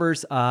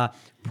numbers.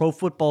 Pro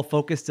Football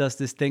Focus does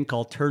this thing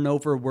called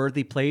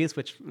turnover-worthy plays,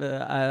 which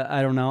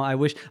I don't know. I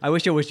wish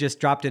it was just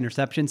dropped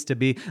interceptions, to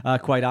be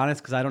quite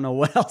honest, because I don't know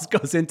what else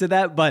goes into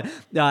that. But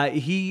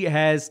he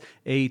has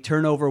a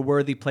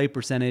turnover-worthy play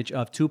percentage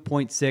of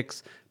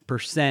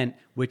 2.6%,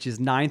 which is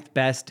 9th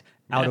best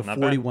out of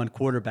 41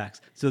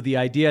 quarterbacks. So the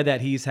idea that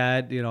he's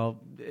had,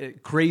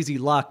 crazy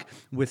luck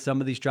with some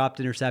of these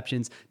dropped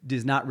interceptions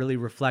is not really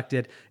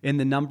reflected in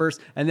the numbers.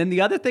 And then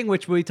the other thing,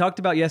 which we talked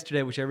about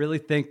yesterday, which I really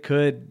think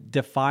could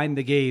define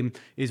the game,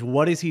 is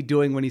what is he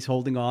doing when he's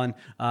holding on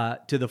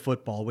to the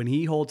football? When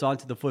he holds on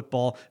to the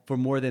football for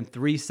more than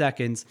 3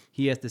 seconds,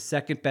 he has the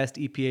second best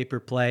EPA per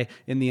play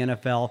in the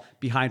NFL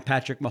behind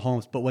Patrick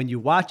Mahomes. But when you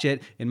watch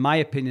it, in my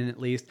opinion at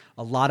least,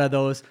 a lot of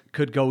those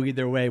could go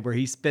either way, where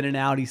he's spinning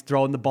out, he's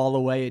throwing the ball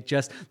away at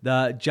just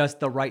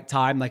the right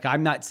time. Like,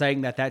 I'm not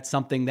saying that that's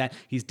something that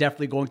he's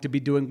definitely going to be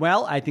doing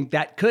well. I think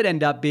that could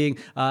end up being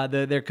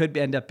there could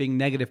end up being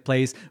negative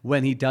plays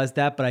when he does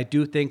that, but I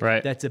do think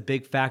that's a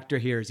big factor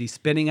here. Is he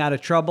spinning out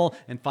of trouble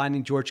and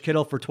finding George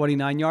Kittle for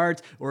 29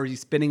 yards, or is he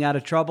spinning out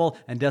of trouble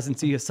and doesn't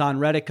see Hassan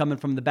Reddick coming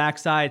from the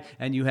backside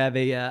and you have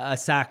a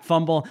sack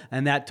fumble,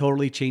 and that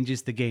totally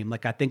changes the game?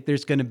 Like, I think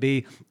there's going to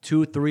be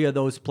 2-3 of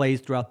those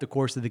plays throughout the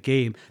course of the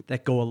game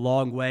that go a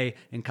long way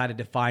in kind of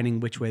defining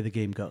which way the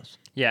game goes.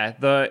 Yeah,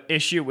 the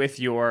issue with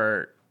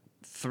your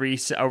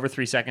over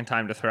 3 second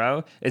time to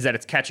throw is that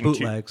it's catching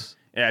bootlegs.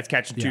 It's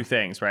catching two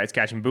things, right? It's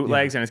catching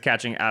bootlegs and it's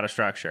catching out of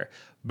structure.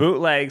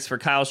 Bootlegs for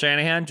Kyle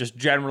Shanahan just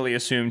generally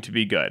assumed to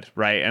be good,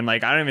 right? And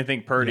like, I don't even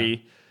think Purdy's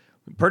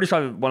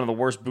probably one of the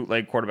worst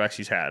bootleg quarterbacks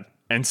he's had.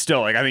 And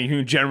still, like, I think you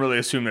can generally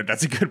assume that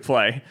that's a good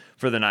play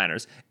for the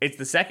Niners. It's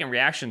the second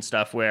reaction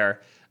stuff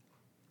where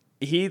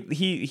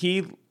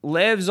he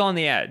lives on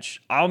the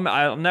edge.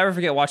 I'll never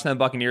forget watching that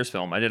Buccaneers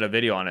film. I did a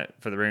video on it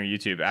for the Ringer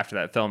YouTube after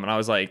that film, and I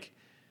was like,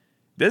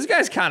 this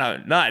guy's kind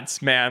of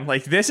nuts, man.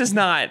 Like, this is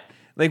not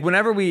like,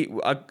 whenever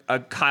a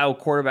Kyle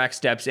quarterback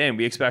steps in,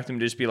 we expect him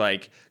to just be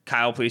like,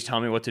 Kyle, please tell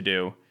me what to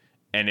do.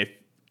 And if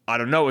I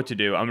don't know what to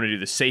do, I'm going to do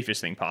the safest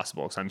thing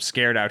possible because I'm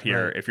scared out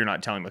here if you're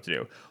not telling me what to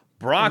do.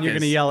 Brock, you're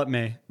going to yell at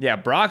me. Yeah,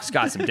 Brock's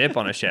got some dip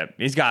on his ship.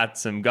 He's got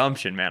some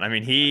gumption, man. I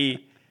mean,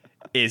 he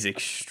is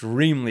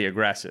extremely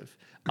aggressive.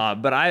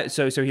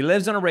 So he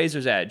lives on a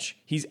razor's edge.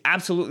 He's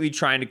absolutely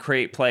trying to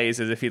create plays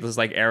as if he was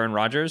like Aaron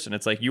Rodgers, and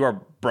it's like, you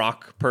are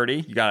Brock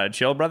Purdy. You gotta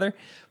chill, brother.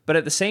 But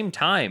at the same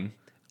time,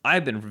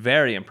 I've been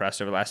very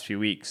impressed over the last few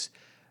weeks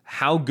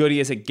how good he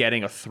is at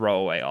getting a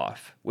throwaway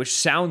off, which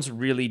sounds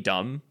really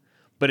dumb,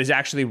 but is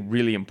actually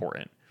really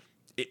important.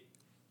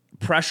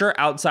 Pressure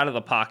outside of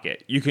the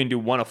pocket, you can do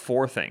one of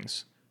 3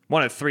 things,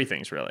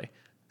 really: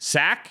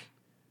 sack,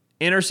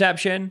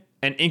 interception,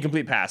 and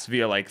incomplete pass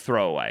via like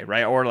throwaway,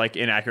 right? Or like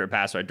inaccurate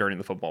pass, right, during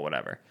the football,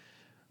 whatever.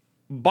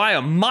 By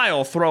a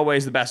mile, throwaway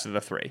is the best of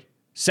the 3.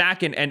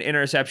 Sack and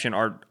interception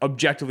are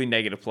objectively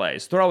negative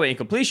plays. Throwaway and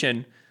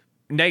completion,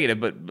 negative,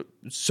 but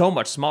so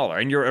much smaller.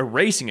 And you're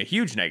erasing a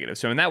huge negative.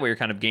 So in that way, you're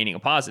kind of gaining a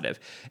positive.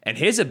 And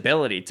his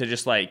ability to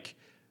just like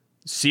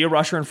see a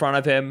rusher in front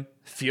of him,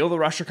 feel the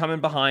rusher coming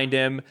behind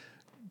him,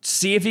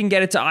 see if he can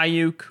get it to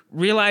Ayuk,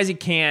 realize he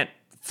can't,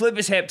 flip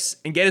his hips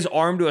and get his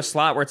arm to a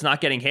slot where it's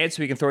not getting hit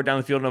so he can throw it down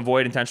the field and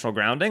avoid intentional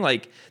grounding.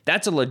 Like,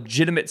 that's a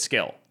legitimate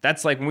skill.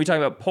 That's like when we talk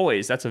about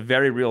poise, that's a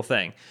very real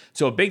thing.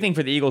 So a big thing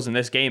for the Eagles in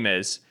this game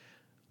is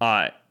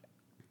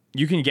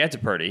you can get to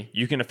Purdy,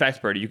 you can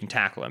affect Purdy, you can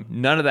tackle him.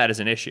 None of that is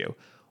an issue.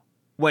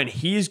 When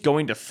he's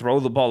going to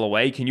throw the ball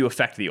away, can you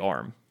affect the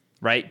arm?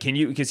 Right? Can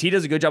you, because he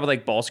does a good job with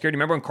like ball security.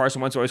 Remember when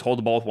Carson Wentz always hold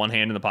the ball with one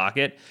hand in the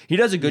pocket? He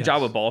does a good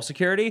job with ball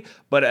security,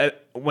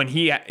 but when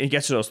he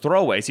gets to those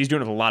throwaways, he's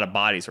doing it with a lot of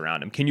bodies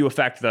around him. Can you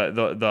affect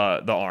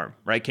the arm?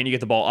 Right? Can you get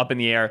the ball up in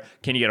the air?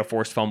 Can you get a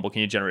forced fumble?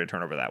 Can you generate a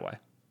turnover that way?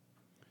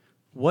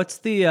 What's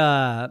the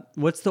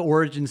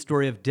origin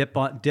story of dip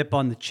on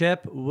the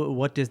chip?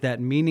 What does that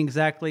mean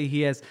exactly?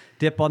 He has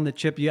dip on the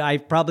chip. I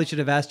probably should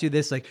have asked you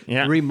this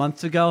 3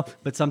 months ago,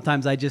 but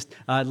sometimes I just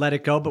let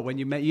it go. But when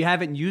you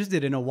haven't used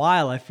it in a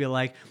while, I feel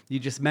like you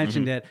just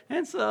mentioned it,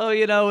 and so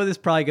this is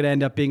probably going to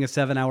end up being a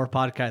 7-hour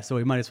podcast. So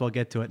we might as well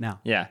get to it now.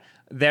 Yeah,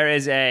 there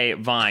is a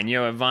Vine. You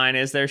know what Vine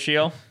is, there,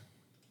 Sheil?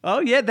 Oh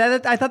yeah,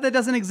 I thought that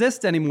doesn't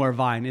exist anymore.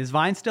 Vine, is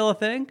Vine still a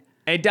thing?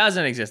 It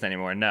doesn't exist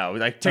anymore, no.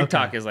 Like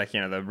TikTok is like,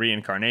 the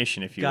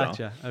reincarnation, if you will.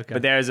 Gotcha, okay.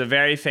 But there's a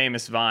very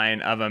famous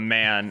Vine of a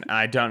man,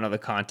 I don't know the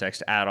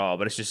context at all,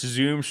 but it's just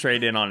zoomed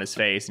straight in on his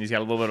face, and he's got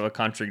a little bit of a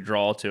country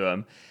drawl to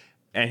him.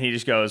 And he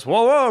just goes,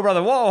 whoa, whoa,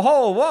 brother,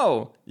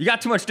 whoa. You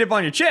got too much dip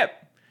on your chip.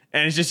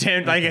 And it's just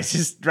him, like, it's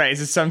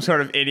just some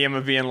sort of idiom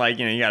of being like,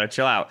 you got to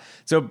chill out.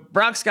 So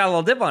Brock's got a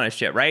little dip on his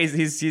chip, right?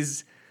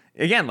 He's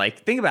again,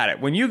 like, think about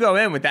it. When you go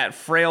in with that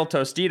frail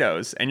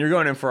Tostitos and you're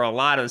going in for a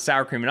lot of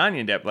sour cream and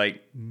onion dip,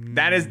 like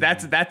that's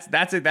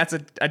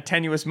a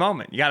tenuous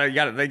moment. They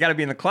gotta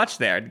be in the clutch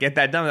there to get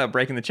that done without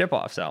breaking the chip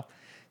off. So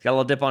he's got a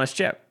little dip on his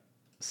chip.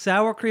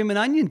 Sour cream and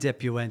onion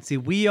dip, you went. See,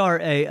 we are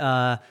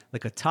a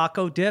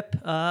taco dip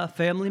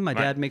family. My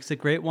dad makes a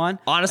great one.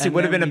 Honestly,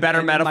 would have been a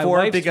better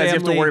metaphor because you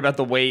have to worry about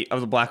the weight of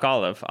the black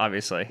olive,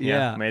 obviously.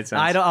 Yeah, made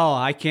sense.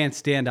 I can't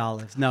stand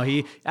olives. No,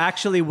 he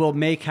actually will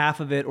make half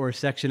of it or a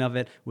section of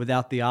it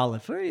without the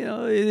olive. For,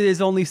 his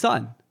only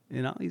son. He's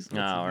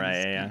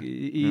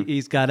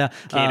got to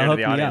hook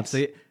me up.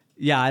 So,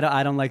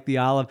 I don't like the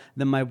olive.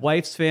 Then my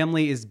wife's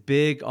family is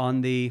big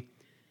on the...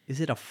 Is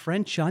it a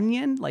French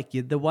onion? Like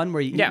the one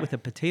where you eat with a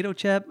potato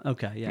chip?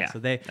 Okay, yeah. So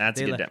they a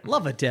good dip.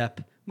 Love a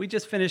dip. We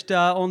just finished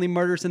Only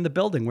Murders in the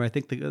Building, where I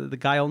think the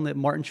guy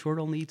Martin Short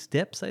only eats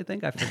dips, I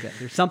think. I forget.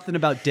 There's something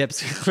about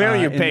dips.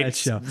 Clearly you paid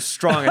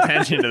strong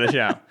attention to the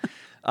show.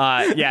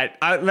 I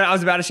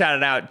was about to shout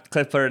it out.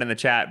 Cliff put it in the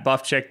chat.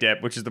 Buff Chick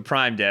Dip, which is the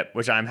prime dip,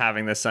 which I'm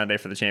having this Sunday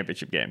for the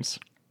championship games.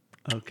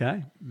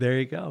 Okay, there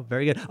you go.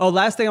 Very good. Oh,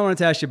 last thing I wanted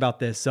to ask you about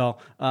this. So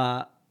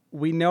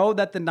we know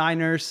that the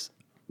Niners...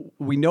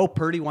 We know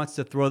Purdy wants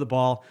to throw the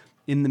ball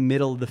in the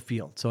middle of the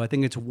field. So I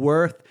think it's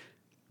worth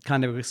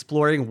kind of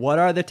exploring what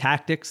are the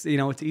tactics.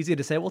 It's easy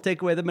to say, we'll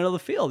take away the middle of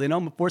the field,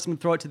 force him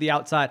to throw it to the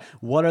outside.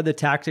 What are the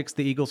tactics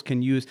the Eagles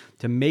can use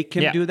to make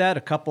him do that?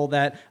 A couple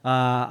that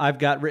I've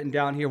got written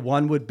down here.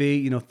 One would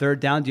be, third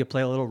down, do you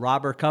play a little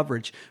robber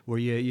coverage where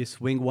you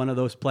swing one of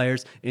those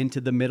players into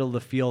the middle of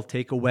the field,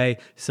 take away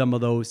some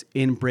of those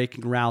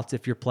in-breaking routes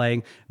if you're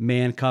playing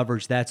man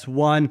coverage. That's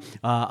one.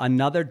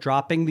 Another,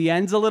 dropping the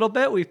ends a little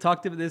bit. We've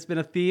talked about this, been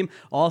a theme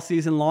all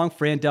season long.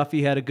 Fran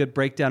Duffy had a good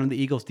breakdown of the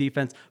Eagles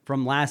defense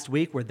from last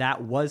week where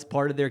that was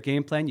part of their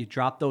game plan. You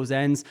drop those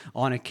ends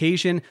on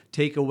occasion,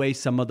 take away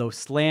some of those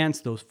slants,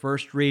 those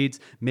first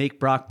reads, make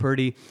Brock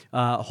Purdy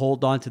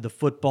hold on to the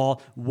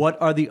football. What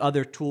are the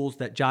other tools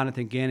that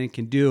Jonathan Gannon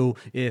can do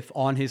if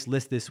on his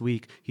list this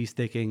week he's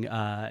thinking,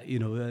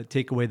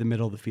 take away the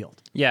middle of the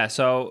field? Yeah,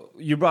 so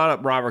you brought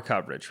up robber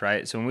coverage,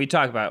 right? So when we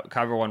talk about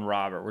cover one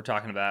robber, we're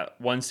talking about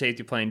one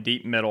safety playing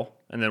deep middle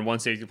and then one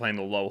safety playing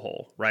the low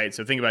hole, right?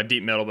 So think about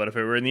deep middle, but if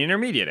it were in the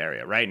intermediate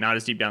area, right? Not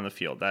as deep down the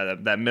field,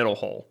 that middle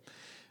hole.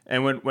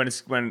 And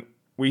when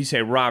we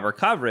say robber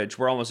coverage,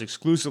 we're almost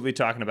exclusively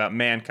talking about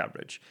man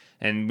coverage.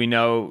 And we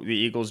know the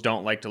Eagles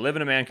don't like to live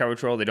in a man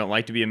coverage role. They don't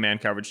like to be a man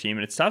coverage team.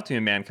 And it's tough to be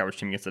a man coverage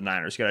team against the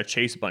Niners. You got to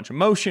chase a bunch of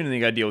motion, and then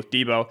you got to deal with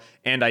Debo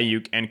and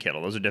Ayuk and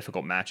Kittle. Those are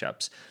difficult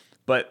matchups.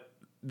 But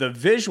the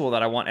visual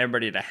that I want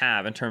everybody to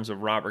have in terms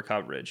of robber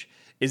coverage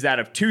is that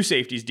of two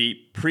safeties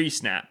deep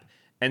pre-snap.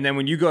 And then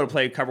when you go to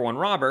play cover one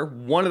robber,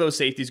 one of those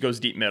safeties goes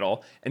deep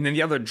middle, and then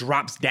the other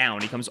drops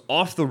down. He comes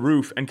off the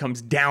roof and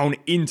comes down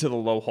into the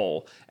low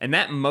hole. And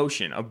that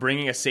motion of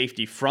bringing a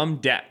safety from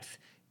depth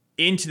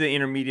into the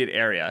intermediate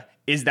area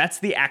that's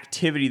the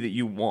activity that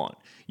you want.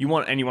 You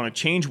want to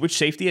change which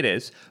safety it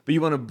is, but you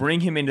want to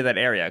bring him into that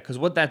area. Because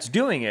what that's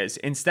doing is,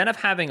 instead of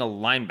having a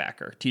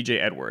linebacker, TJ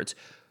Edwards,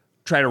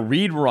 try to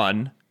read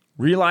run,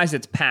 realize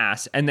it's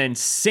pass, and then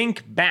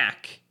sink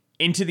back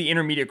into the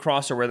intermediate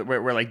crosser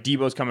where like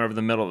Debo's coming over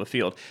the middle of the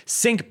field.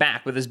 Sink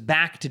back with his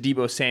back to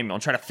Debo Samuel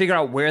and try to figure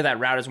out where that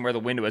route is and where the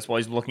window is while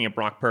he's looking at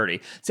Brock Purdy.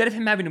 Instead of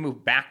him having to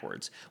move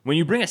backwards, when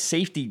you bring a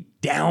safety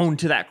down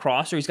to that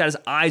crosser, he's got his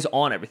eyes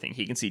on everything.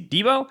 He can see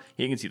Debo,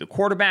 he can see the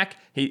quarterback,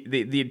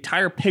 the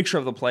entire picture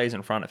of the plays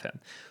in front of him.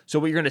 So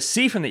what you're going to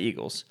see from the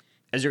Eagles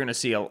is you're going to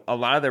see a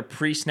lot of their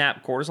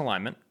pre-snap quarters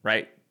alignment,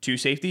 right? two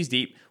safeties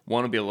deep.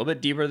 One will be a little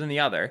bit deeper than the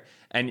other.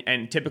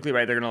 And typically,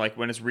 right, they're going to, like,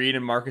 when it's Reed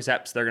and Marcus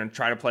Epps, they're going to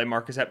try to play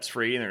Marcus Epps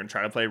free, and they're going to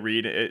try to play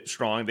Reed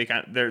strong.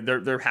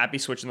 They're happy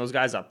switching those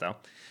guys up, though.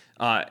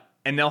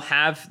 And they'll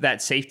have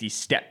that safety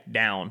step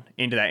down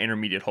into that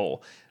intermediate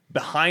hole,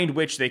 behind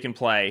which they can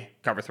play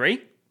cover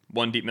 3,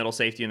 one deep middle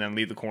safety, and then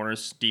leave the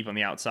corners deep on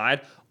the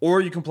outside.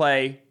 Or you can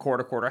play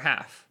quarter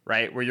half,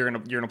 right, where you're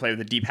gonna play with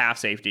a deep half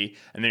safety,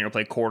 and then you're gonna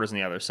play quarters on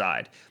the other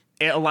side.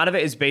 A lot of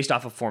it is based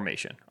off of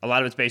formation. A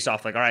lot of it's based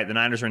off, like, all right, the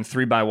Niners are in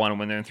 3-by-1, and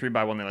when they're in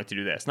 3-by-1, they like to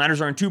do this.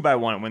 Niners are in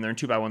 2-by-1, and when they're in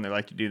 2-by-1, they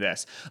like to do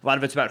this. A lot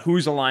of it's about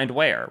who's aligned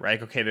where,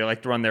 right? Okay, they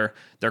like to run their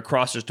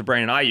crossers to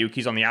Brandon Ayuk.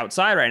 He's on the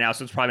outside right now,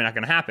 so it's probably not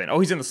going to happen. Oh,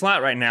 he's in the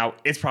slot right now.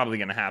 It's probably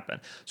going to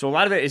happen. So a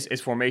lot of it is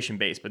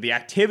formation-based, but the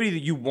activity that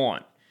you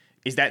want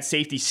is that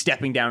safety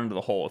stepping down into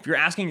the hole. If you're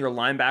asking your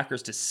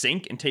linebackers to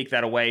sink and take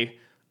that away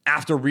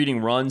after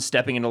reading runs,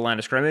 stepping into the line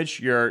of scrimmage,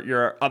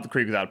 you're up the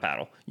creek without a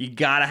paddle. You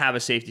got to have a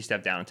safety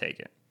step down and take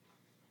it.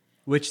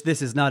 Which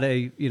this is not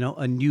a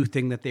new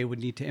thing that they would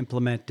need to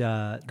implement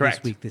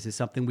this week. This is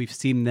something we've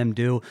seen them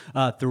do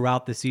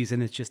throughout the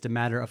season. It's just a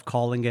matter of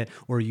calling it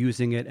or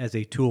using it as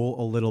a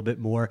tool a little bit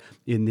more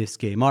in this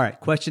game. All right,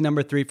 question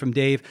number 3 from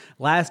Dave.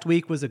 Last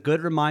week was a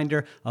good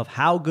reminder of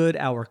how good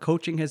our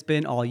coaching has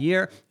been all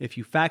year. If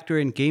you factor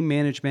in game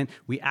management,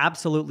 we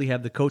absolutely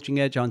have the coaching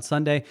edge on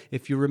Sunday.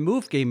 If you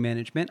remove game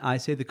management, I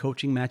say the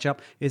coaching matchup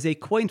is a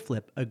coin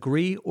flip.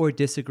 Agree or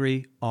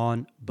disagree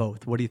on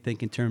both? What do you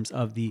think in terms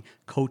of the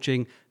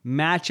coaching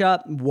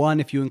matchup? 1,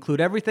 if you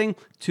include everything.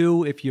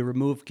 2, if you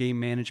remove game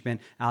management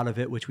out of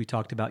it, which we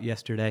talked about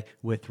yesterday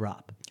with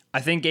Rob.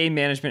 I think game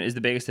management is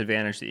the biggest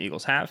advantage the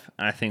Eagles have,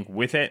 and I think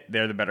with it,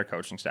 they're the better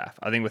coaching staff.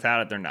 I think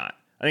without it, they're not.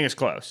 I think it's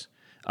close.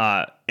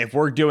 If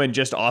we're doing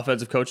just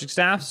offensive coaching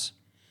staffs,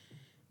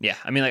 yeah.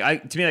 I mean,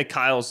 to me,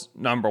 Kyle's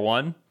number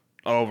 1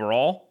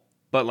 overall,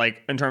 but,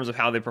 like, in terms of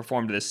how they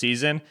performed this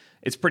season,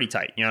 it's pretty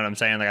tight. You know what I'm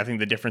saying? Like, I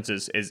think the difference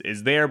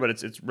is there, but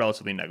it's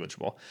relatively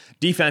negligible.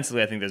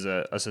 Defensively, I think there's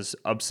a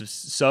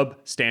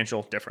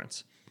substantial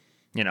difference.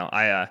 You know,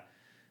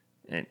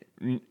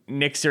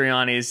 Nick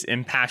Sirianni's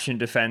impassioned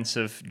defense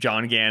of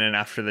John Gannon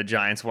after the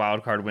Giants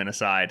wildcard win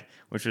aside,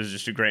 which was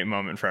just a great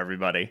moment for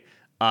everybody.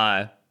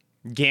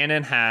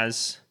 Gannon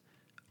has,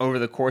 over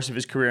the course of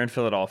his career in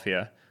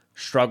Philadelphia,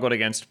 struggled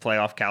against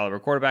playoff caliber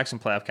quarterbacks and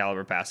playoff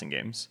caliber passing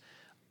games.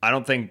 I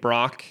don't think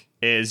Brock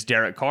is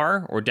Derek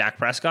Carr or Dak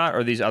Prescott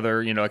or these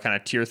other, kind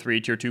of tier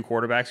 3, tier 2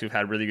 quarterbacks who've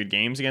had really good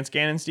games against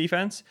Gannon's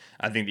defense.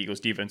 I think the Eagles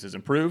defense has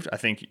improved. I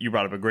think you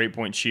brought up a great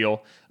point,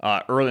 Sheil,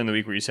 early in the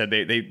week where you said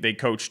they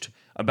coached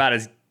about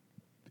as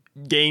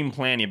game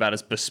planning, about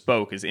as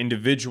bespoke, as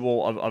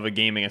individual of a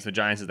game against the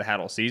Giants as they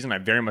had all season. I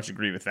very much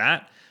agree with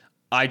that.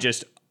 I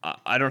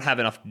don't have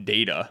enough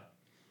data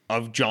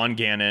of John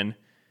Gannon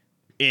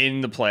in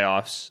the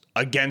playoffs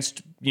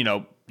against,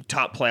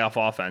 top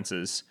playoff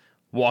offenses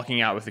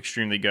walking out with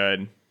extremely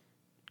good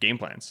game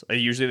plans.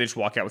 Usually they just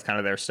walk out with kind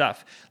of their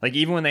stuff. Like,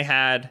 even when they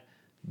had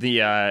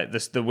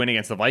the win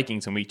against the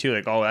Vikings in week 2,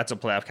 like, oh, that's a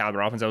playoff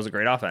caliber offense. That was a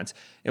great offense.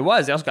 It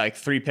was. They also got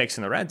 3 picks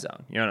in the red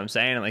zone. You know what I'm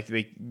saying? And, like,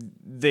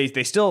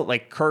 they still,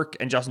 like, Kirk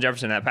and Justin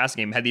Jefferson in that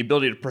passing game had the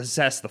ability to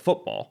possess the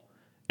football.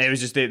 And it was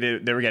just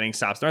they were getting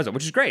stops in the red zone,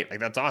 which is great. Like,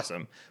 that's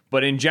awesome.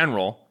 But in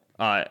general,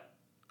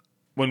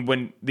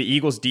 when the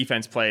Eagles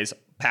defense plays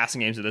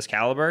passing games of this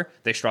caliber,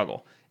 they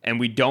struggle. And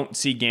we don't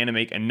see Gannon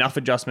make enough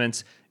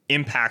adjustments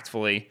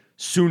impactfully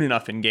soon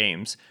enough in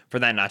games for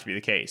that not to be the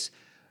case.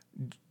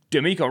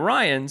 D'Amico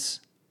Ryans,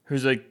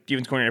 who's a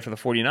defense coordinator for the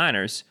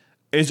 49ers,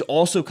 is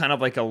also kind of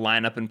like a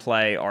line up and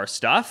play our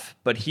stuff,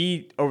 but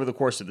he, over the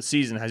course of the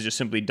season, has just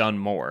simply done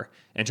more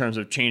in terms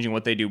of changing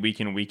what they do week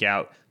in and week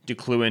out to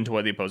clue into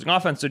what the opposing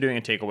offense are doing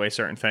and take away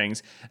certain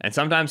things. And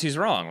sometimes he's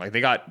wrong. Like,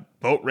 they got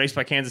boat raced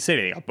by Kansas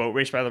City. They got boat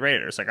raced by the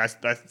Raiders. Like, I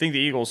think the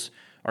Eagles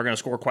are going to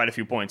score quite a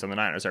few points on the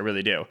Niners. I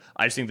really do.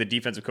 I just think the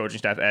defensive coaching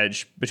staff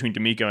edge between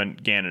D'Amico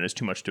and Gannon is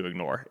too much to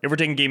ignore if we're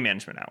taking game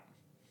management out.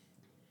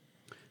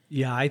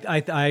 Yeah,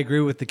 I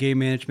agree with the game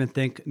management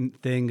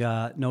thing,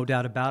 no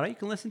doubt about it. You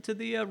can listen to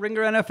the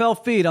Ringer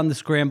NFL feed on the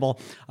Scramble.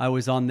 I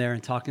was on there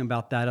and talking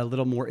about that a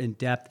little more in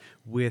depth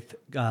with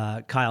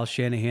Kyle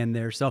Shanahan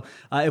there. So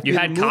if you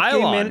had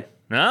Kyle on.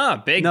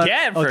 Big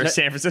get for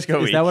San Francisco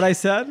week. Is that what I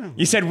said?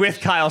 You said with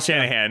Kyle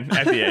Shanahan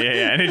at the end.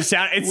 Yeah. And it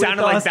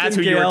sounded like that's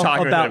who you were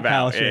talking about.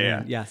 Kyle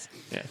Shanahan. Yeah.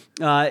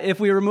 Yes. If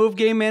we remove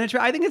game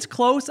management, I think it's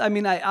close. I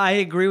mean, I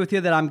agree with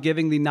you that I'm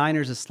giving the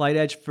Niners a slight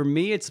edge. For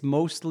me, it's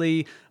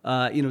mostly,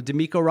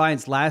 D'Amico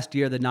Ryans last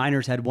year, the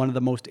Niners had one of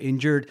the most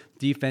injured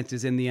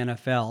defenses in the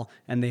NFL,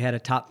 and they had a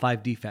top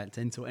 5 defense.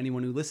 And so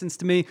anyone who listens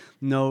to me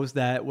knows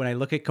that when I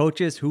look at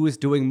coaches who is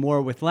doing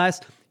more with less,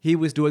 he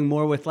was doing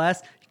more with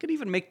less. You could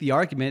even make the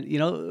argument,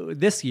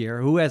 this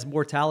year, who has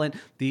more talent,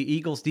 the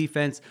Eagles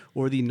defense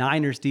or the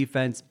Niners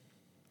defense?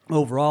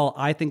 Overall,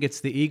 I think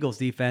it's the Eagles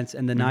defense,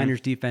 and the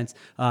Niners defense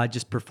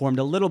just performed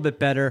a little bit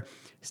better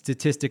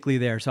statistically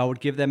there. So I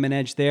would give them an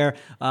edge there.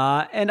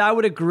 And I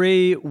would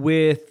agree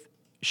with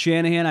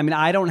Shanahan. I mean,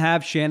 I don't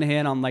have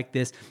Shanahan on like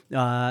this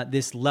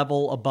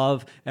level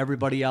above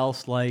everybody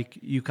else, like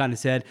you kind of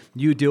said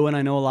you do, and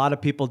I know a lot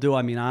of people do.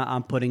 I mean,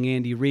 I'm putting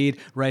Andy Reid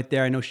right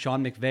there. I know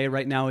Sean McVay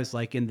right now is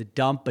like in the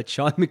dump, but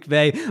Sean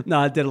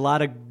McVay did a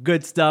lot of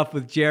good stuff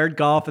with Jared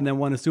Goff, and then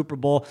won a Super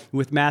Bowl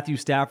with Matthew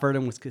Stafford,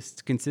 and was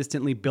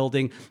consistently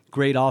building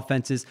great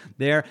offenses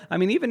there. I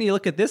mean, even you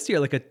look at this year,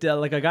 like a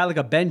guy like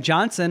a Ben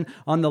Johnson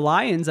on the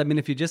Lions. I mean,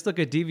 if you just look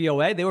at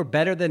DVOA, they were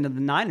better than the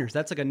Niners.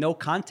 That's like a no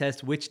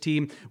contest. Which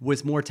team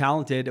was more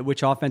talented,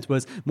 which offense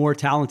was more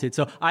talented.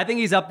 So I think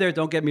he's up there.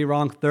 Don't get me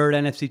wrong. 3rd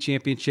NFC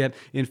championship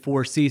in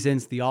 4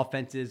 seasons. The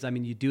offenses, I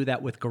mean, you do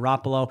that with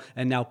Garoppolo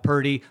and now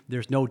Purdy.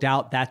 There's no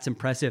doubt that's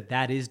impressive.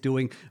 That is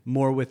doing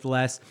more with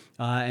less.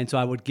 And so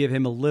I would give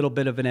him a little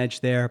bit of an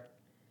edge there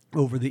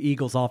over the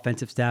Eagles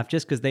offensive staff,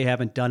 just because they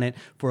haven't done it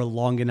for a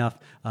long enough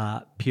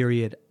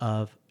period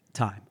of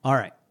time. All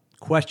right.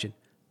 Question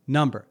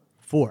number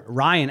 4.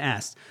 Ryan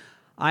asks,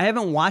 I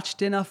haven't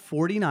watched enough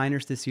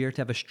 49ers this year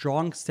to have a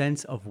strong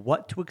sense of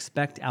what to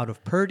expect out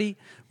of Purdy.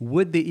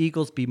 Would the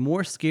Eagles be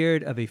more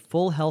scared of a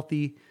full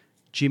healthy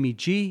Jimmy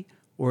G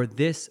or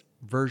this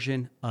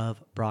version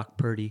of Brock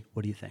Purdy?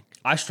 What do you think?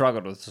 I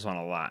struggled with this one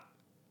a lot.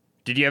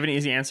 Did you have an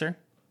easy answer?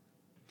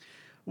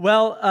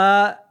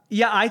 Well,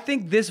 yeah, I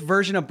think this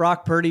version of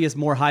Brock Purdy is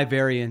more high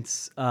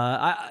variance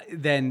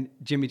than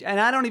Jimmy G.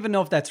 And I don't even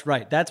know if that's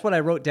right. That's what I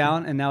wrote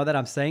down, and now that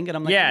I'm saying it,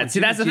 I'm like, yeah. See,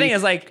 that's the thing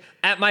is, like,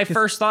 at my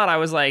first thought, I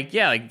was like,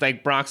 yeah,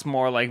 like Brock's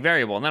more like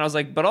variable, and then I was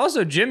like, but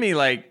also Jimmy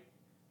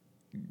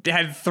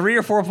had 3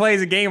 or 4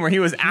 plays a game where he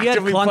was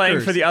actively playing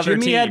for the other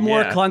team. Jimmy had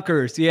more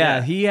clunkers.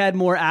 Yeah, he had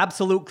more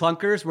absolute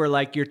clunkers where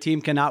like your team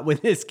cannot win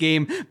this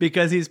game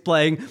because he's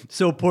playing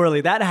so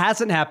poorly. That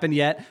hasn't happened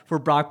yet for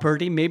Brock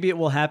Purdy. Maybe it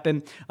will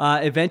happen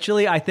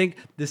eventually. I think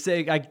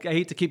I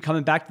hate to keep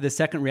coming back to the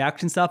second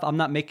reaction stuff. I'm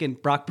not making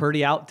Brock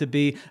Purdy out to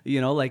be,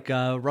 like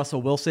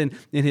Russell Wilson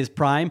in his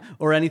prime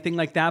or anything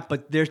like that,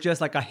 but there's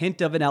just like a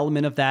hint of an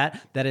element of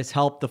that has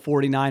helped the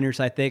 49ers,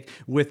 I think,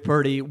 with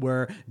Purdy,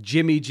 where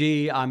Jimmy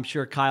G, I'm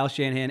sure Kyle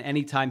Shanahan,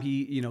 anytime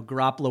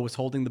Garoppolo was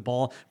holding the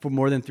ball for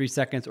more than 3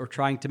 seconds or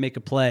trying to make a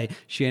play,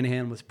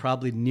 Shanahan was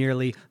probably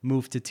nearly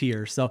moved to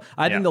tears. So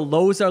I think the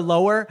lows are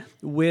lower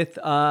with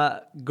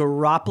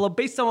Garoppolo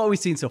based on what we've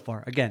seen so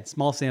far. Again,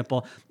 small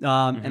sample.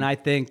 And I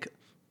think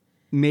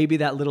maybe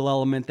that little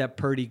element that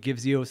Purdy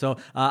gives you. So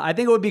I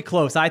think it would be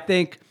close. I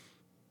think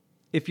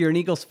if you're an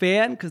Eagles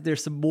fan, because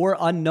there's some more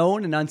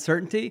unknown and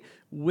uncertainty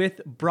with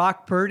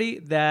Brock Purdy,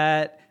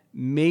 that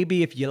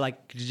maybe if you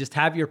just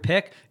have your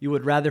pick, you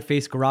would rather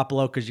face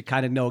Garoppolo because you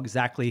kind of know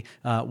exactly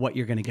what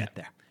you're going to get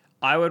there.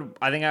 I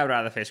think I would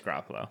rather face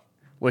Garoppolo,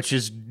 which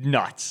is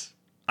nuts.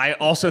 I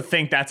also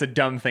think that's a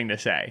dumb thing to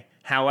say.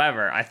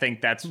 However, I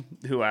think that's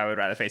who I would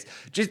rather face.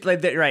 Just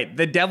like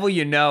the devil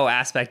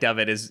aspect of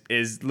it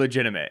is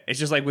legitimate. It's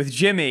just like with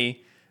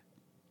Jimmy,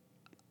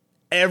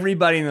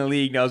 everybody in the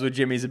league knows what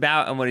Jimmy's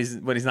about and what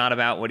he's not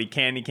about, what he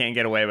can't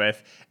get away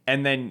with.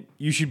 And then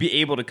you should be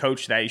able to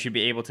coach that. You should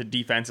be able to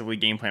defensively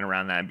game plan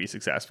around that and be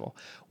successful.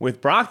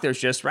 With Brock, there's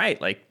just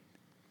it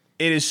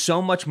is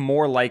so much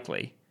more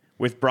likely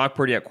with Brock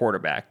Purdy at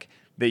quarterback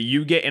that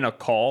you get in a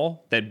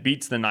call that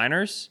beats the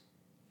Niners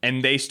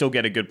and they still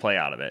get a good play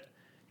out of it.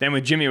 Then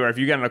with Jimmy, where if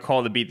you get in a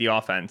call to beat the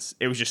offense,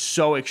 it was just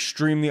so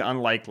extremely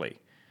unlikely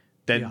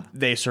that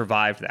they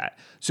survived that.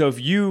 So if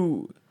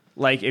you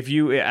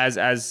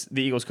as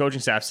the Eagles coaching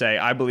staff say,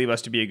 I believe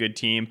us to be a good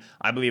team,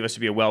 I believe us to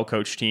be a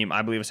well-coached team,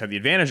 I believe us to have the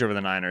advantage over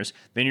the Niners,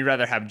 then you'd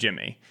rather have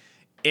Jimmy.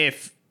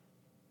 If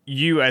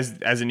you as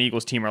an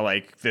Eagles team are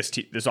like, this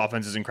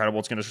offense is incredible,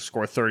 it's going to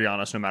score 30 on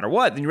us no matter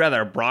what, then you'd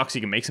rather have Brock so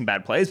you can make some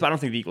bad plays, but I don't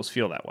think the Eagles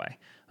feel that way.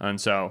 And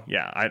so,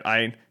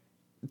 I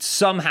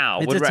somehow...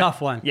 It's a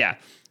tough one. Yeah.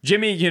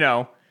 Jimmy,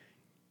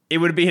 it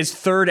would be his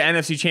 3rd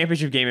NFC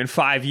championship game in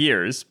 5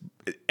 years,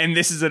 and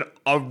this is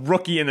a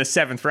rookie in the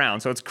 7th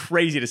round, so it's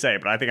crazy to say,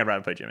 but I think I'd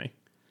rather play Jimmy.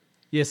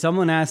 Yeah,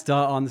 someone asked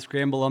on the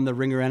Scramble on the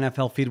Ringer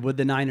NFL feed, would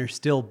the Niners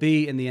still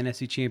be in the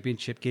NFC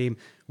Championship game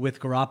with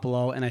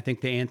Garoppolo? And I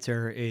think the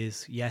answer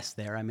is yes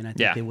there. I mean, I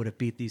think they would have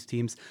beat these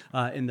teams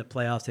in the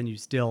playoffs, and you'd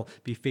still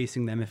be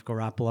facing them if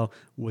Garoppolo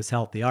was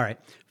healthy. All right,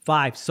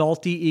 5,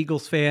 salty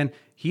Eagles fan.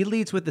 He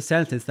leads with the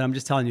sentence that I'm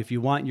just telling you, if you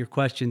want your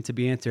question to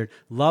be answered,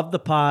 love the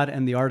pod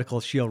and the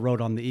article Sheil wrote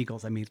on the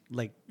Eagles. I mean,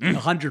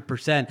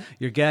 100%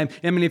 you're getting.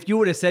 I mean, if you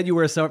would have said you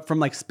were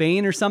from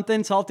Spain or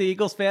something, salty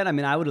Eagles fan, I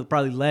mean, I would have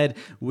probably led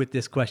with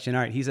this question.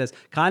 All right, he says,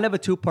 kind of a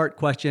 2-part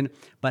question,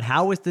 but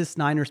how is this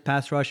Niners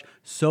pass rush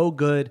so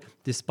good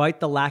despite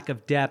the lack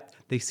of depth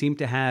they seem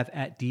to have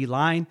at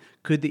D-line?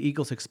 Could the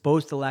Eagles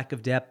expose the lack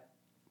of depth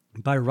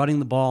by running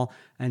the ball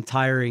and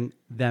tiring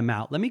them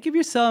out? Let me give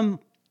you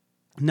some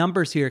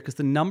numbers here, because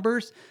the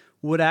numbers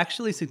would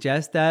actually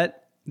suggest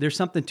that there's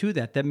something to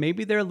that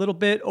maybe they're a little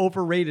bit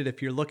overrated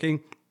if you're looking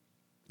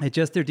at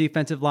just their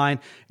defensive line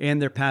and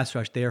their pass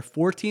rush. They are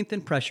 14th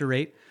in pressure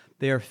rate.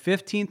 They are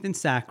 15th in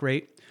sack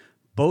rate.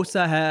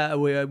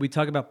 Bosa, we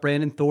talk about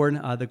Brandon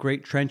Thorne, the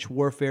great trench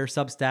warfare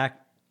Substack.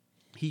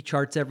 He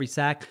charts every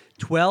sack.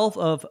 12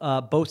 of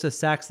Bosa's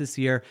sacks this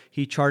year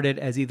he charted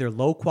as either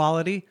low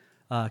quality,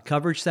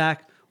 coverage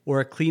sack or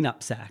a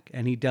cleanup sack.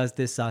 And he does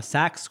this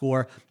sack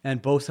score,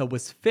 and Bosa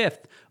was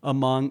 5th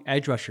among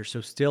edge rushers. So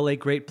still a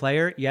great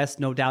player. Yes,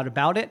 no doubt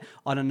about it.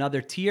 On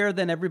another tier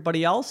than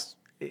everybody else,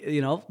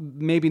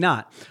 maybe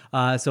not.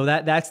 So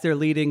that's their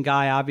leading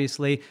guy,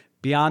 obviously.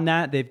 Beyond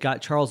that, they've got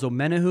Charles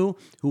Omenihu,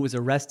 who was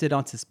arrested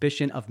on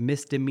suspicion of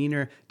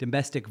misdemeanor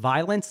domestic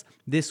violence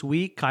this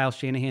week. Kyle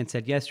Shanahan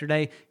said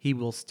yesterday he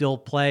will still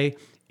play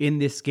in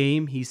this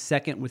game. He's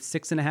second with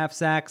 6.5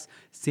 sacks.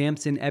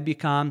 Samson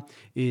Ebukam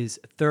is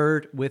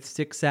third with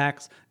 6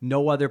 sacks.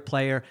 No other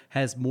player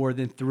has more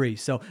than 3.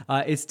 So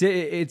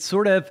it's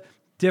sort of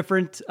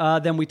different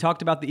than we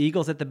talked about the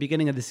Eagles at the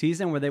beginning of the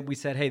season, where we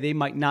said, hey, they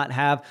might not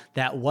have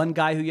that one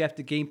guy who you have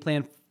to game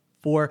plan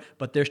for,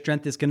 but their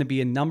strength is going to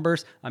be in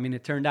numbers. I mean,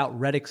 it turned out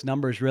Reddick's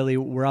numbers really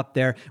were up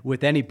there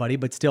with anybody,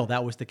 but still,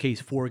 that was the case.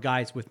 4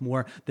 guys with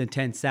more than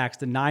 10 sacks.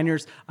 The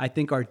Niners, I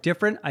think, are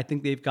different. I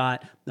think they've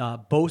got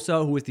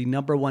Bosa, who is the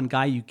number one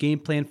guy you game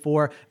plan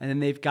for, and then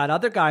they've got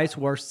other guys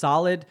who are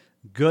solid,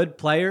 good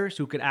players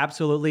who could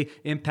absolutely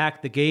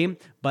impact the game,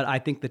 but I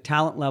think the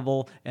talent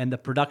level and the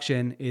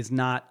production is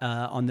not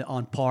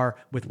on par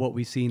with what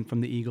we've seen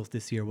from the Eagles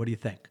this year. What do you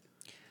think?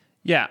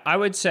 Yeah, I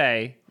would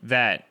say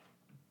that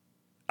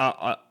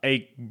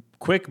a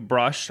quick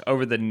brush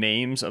over the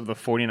names of the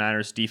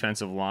 49ers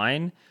defensive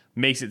line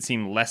makes it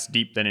seem less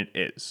deep than it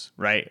is,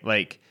 right?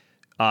 Like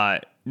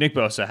Nick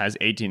Bosa has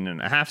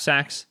 18.5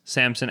 sacks.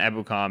 Samson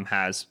Ebukam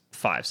has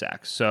 5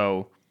 sacks.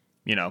 So,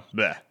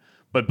 bleh.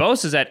 But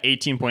Bosa's at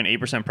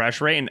 18.8%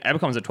 pressure rate, and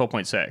Ebukam's at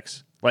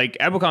 12.6. Like,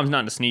 Ebukam's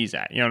not to sneeze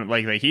at.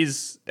 Like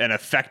he's an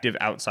effective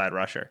outside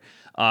rusher.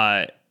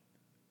 Eric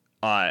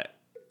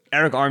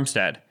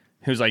Armstead,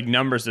 whose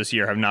numbers this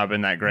year have not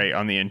been that great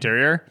on the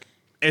interior,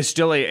 is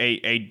still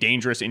a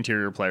dangerous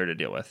interior player to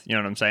deal with. You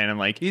know what I'm saying?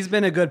 And he's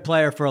been a good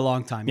player for a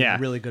long time. Yeah, a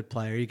really good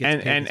player. He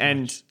gets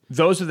and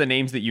those are the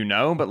names that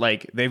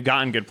but they've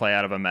gotten good play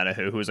out of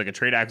Omenihu, who is a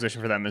trade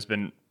acquisition for them, has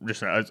been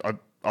just a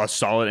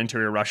solid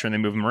interior rusher, and they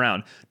move him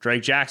around.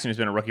 Drake Jackson, who's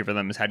been a rookie for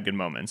them, has had good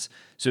moments.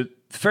 So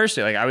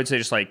firstly, I would say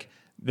just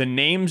the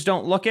names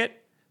don't look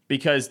it,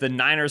 because the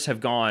Niners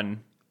have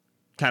gone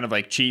kind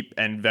of cheap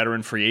and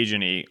veteran free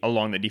agent-y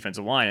along the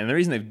defensive line, and the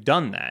reason they've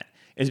done that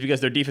is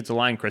because their defensive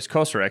line, Chris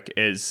Kosarek,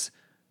 is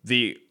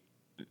the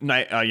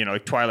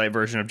Twilight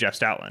version of Jeff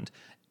Stoutland.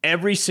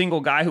 Every single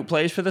guy who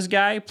plays for this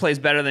guy plays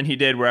better than he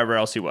did wherever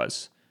else he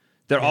was.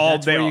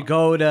 That's where you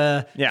go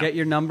to get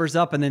your numbers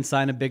up and then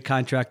sign a big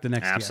contract the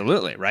next year.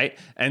 Absolutely, right?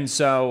 And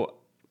so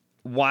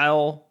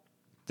while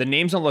the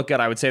names don't look good,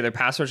 I would say their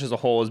pass rush as a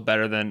whole is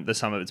better than the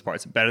sum of its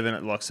parts, better than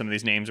it looks. Some of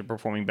these names are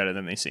performing better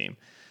than they seem.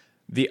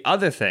 The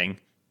other thing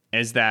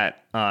is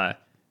that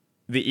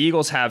the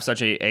Eagles have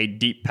such a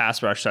deep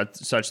pass rush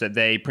such that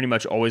they pretty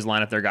much always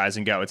line up their guys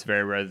and go. It's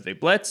very rare that they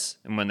blitz,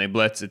 and when they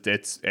blitz,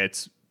 it's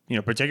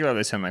particularly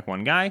they send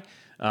one guy,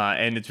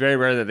 and it's very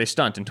rare that they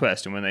stunt and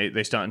twist. And when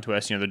they stunt and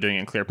twist, they're doing it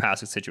in clear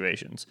passing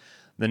situations.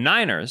 The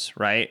Niners,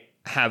 right,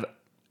 have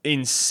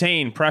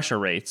insane pressure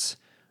rates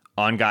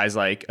on guys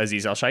like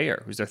Azeez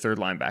Al-Shaair, who's their third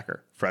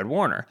linebacker, Fred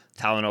Warner,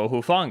 Talanoa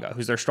Hufanga,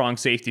 who's their strong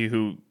safety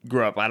who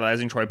grew up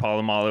idolizing Troy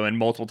Polamalu and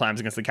multiple times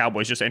against the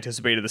Cowboys just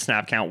anticipated the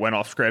snap count, went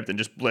off script, and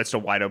just blitzed a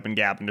wide open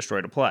gap and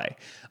destroyed a play.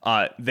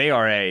 They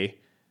aren't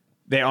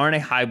a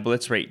high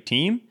blitz rate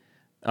team.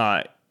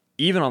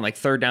 Even on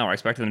third down, where I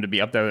expected them to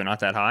be up there, they're not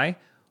that high.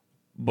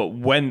 But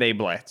when they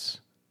blitz,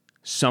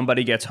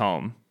 somebody gets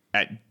home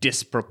at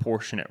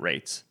disproportionate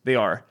rates. They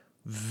are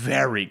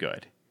very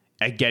good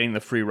at getting the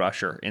free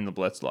rusher in the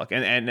blitz look.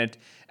 And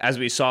as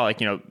we saw,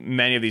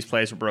 many of these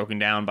plays were broken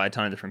down by a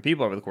ton of different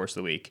people over the course of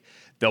the week.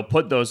 They'll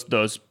put those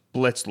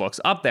blitz looks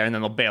up there, and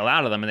then they'll bail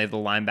out of them, and they have the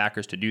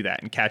linebackers to do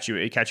that and catch you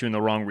in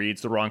the wrong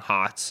reads, the wrong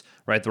hots,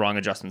 right, the wrong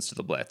adjustments to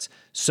the blitz.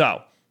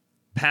 So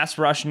pass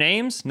rush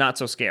names, not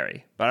so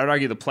scary. But I would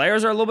argue the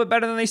players are a little bit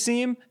better than they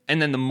seem.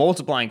 And then the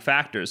multiplying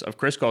factors of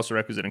Chris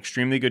Kosarek, who's an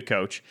extremely good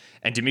coach,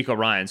 and D'Amico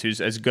Ryans, who's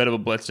as good of a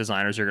blitz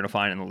designer as you're going to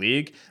find in the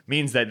league,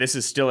 means that this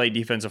is still a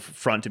defensive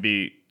front to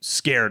be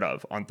scared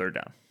of on third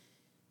down.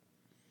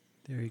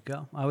 There you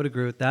go. I would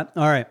agree with that.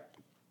 All right.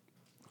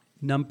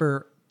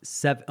 Number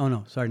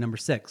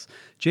 6.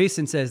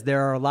 Jason says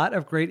there are a lot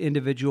of great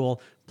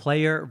individual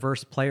player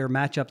versus player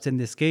matchups in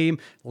this game.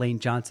 Lane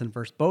Johnson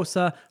versus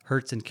Bosa,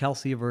 Hurts and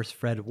Kelsey versus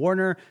Fred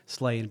Warner,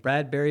 Slay and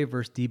Bradbury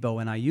versus Debo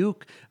and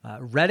Ayuk,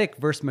 Reddick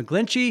versus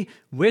McGlinchey.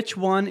 Which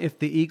one, if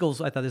the Eagles,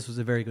 I thought this was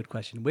a very good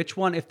question, which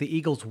one, if the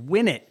Eagles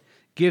win it,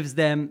 gives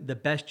them the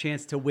best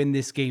chance to win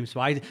this game?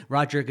 So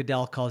Roger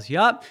Goodell calls you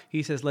up.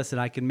 He says, listen,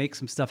 I can make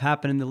some stuff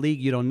happen in the league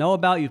you don't know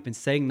about. You've been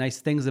saying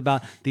nice things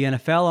about the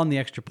NFL on the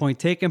Extra Point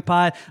Taken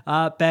pod.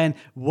 Ben,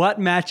 what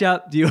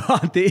matchup do you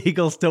want the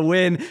Eagles to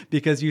win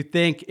because you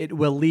think it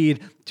will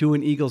lead to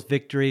an Eagles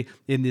victory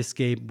in this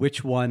game?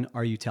 Which one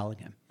are you telling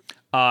him?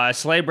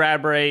 Slay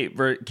Bradbury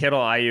versus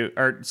Kittle Ayuk,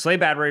 or Slay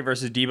Bradbury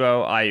versus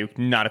Debo Ayuk,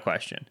 not a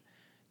question.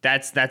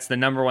 That's the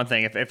number one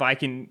thing. If I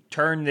can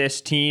turn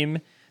this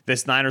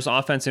Niners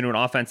offense into an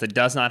offense that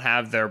does not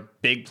have their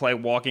big play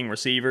walking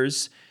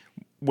receivers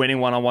winning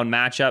one-on-one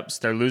matchups.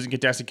 They're losing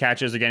contested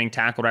catches. They're getting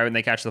tackled right when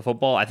they catch the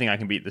football. I think I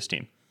can beat this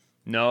team.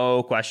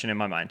 No question in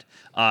my mind.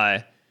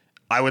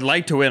 I would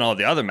like to win all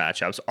the other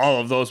matchups. All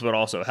of those would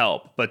also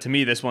help. But to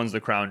me, this one's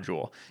the crown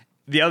jewel.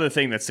 The other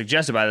thing that's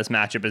suggested by this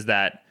matchup is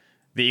that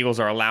the Eagles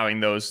are allowing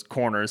those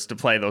corners to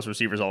play those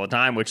receivers all the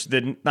time, which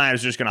the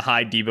Niners are just going to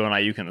hide Debo and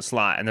Ayuk in the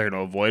slot, and they're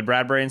going to avoid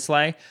Bradbury and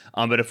Slay.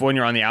 But if when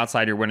you're on the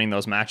outside, you're winning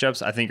those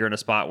matchups, I think you're in a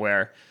spot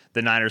where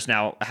the Niners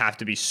now have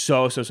to be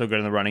so good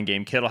in the running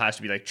game. Kittle has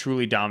to be like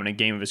truly dominant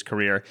game of his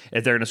career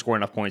if they're going to score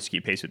enough points to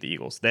keep pace with the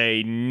Eagles.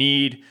 They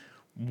need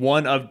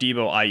one of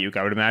Debo, Ayuk.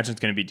 I would imagine it's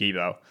going to be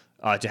Debo.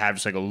 To have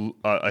just like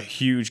a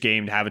huge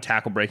game, to have a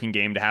tackle breaking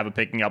game, to have a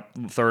picking up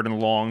third and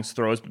longs,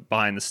 throws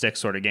behind the sticks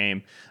sort of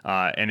game.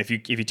 And if you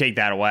take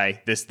that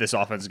away, this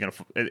offense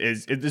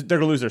is they're going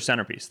to lose their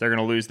centerpiece. They're going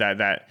to lose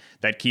that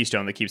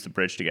keystone that keeps the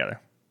bridge together.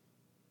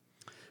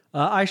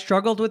 I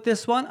struggled with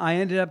this one. I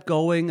ended up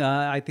going,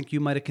 I think you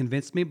might have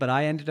convinced me, but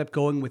I ended up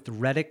going with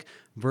Reddick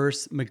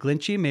versus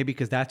McGlinchey, maybe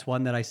because that's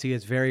one that I see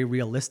as very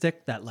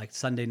realistic, that like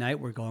Sunday night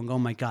we're going, oh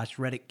my gosh,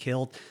 Reddick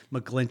killed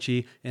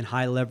McGlinchey in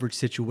high leverage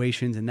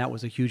situations, and that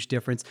was a huge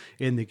difference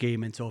in the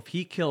game. And so if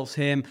he kills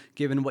him,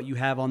 given what you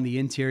have on the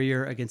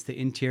interior against the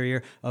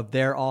interior of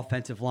their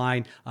offensive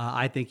line,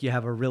 I think you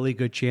have a really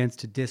good chance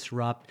to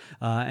disrupt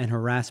and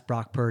harass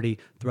Brock Purdy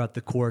throughout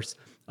the course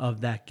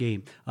of that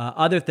game.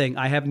 Other thing,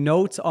 I have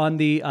notes on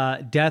the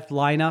death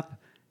lineup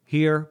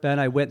here, Ben.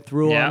 I went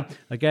through them.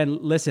 Again,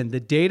 listen, the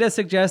data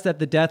suggests that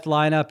the death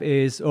lineup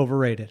is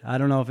overrated. I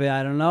don't know if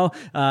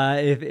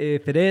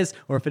it is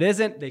or if it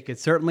isn't. They could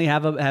certainly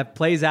have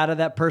plays out of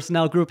that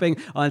personnel grouping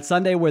on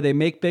Sunday where they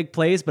make big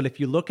plays. But if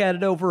you look at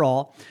it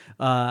overall,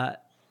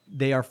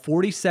 they are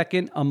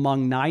 42nd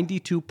among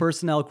 92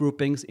 personnel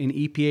groupings in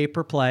EPA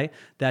per play.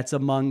 That's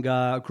among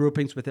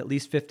groupings with at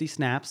least 50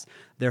 snaps.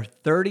 They're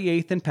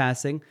 38th in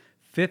passing,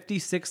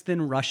 56th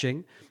in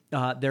rushing.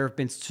 There have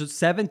been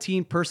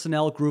 17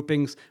 personnel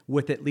groupings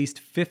with at least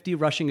 50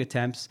 rushing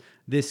attempts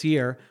this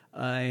year.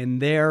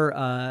 And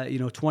their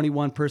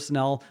 21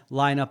 personnel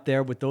lineup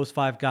there with those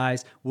 5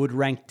 guys would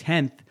rank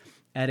 10th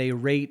at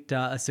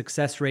a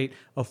success rate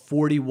of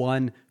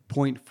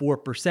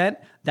 41.4%.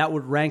 That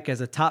would rank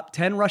as a top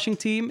 10 rushing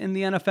team in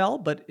the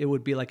NFL, but it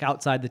would be like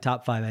outside the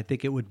top 5. I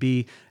think it would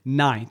be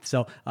 9th.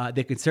 So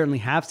they could certainly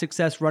have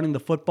success running the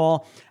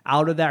football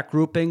out of that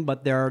grouping,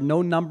 but there are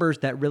no numbers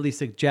that really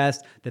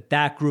suggest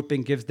that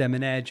grouping gives them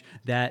an edge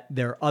that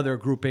their other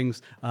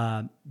groupings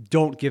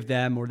don't give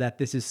them, or that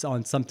this is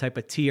on some type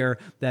of tier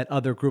that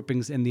other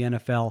groupings in the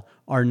NFL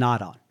are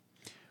not on.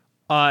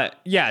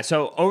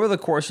 So over the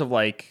course of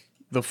like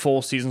the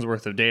full season's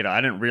worth of data,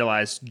 I didn't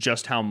realize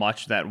just how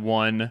much that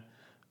one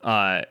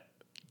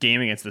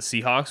game against the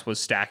Seahawks was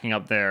stacking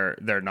up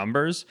their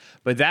numbers.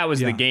 But that was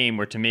the game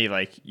where, to me,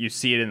 like, you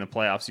see it in the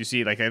playoffs. You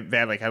see, like, they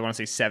had, like, I want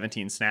to say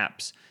 17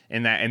 snaps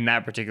in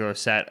that particular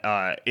set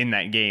in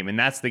that game. And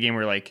that's the game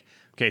where, like,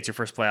 okay, it's your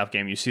first playoff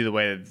game. You see the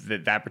way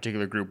that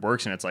particular group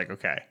works, and it's like,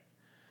 okay,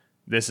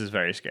 this is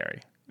very scary.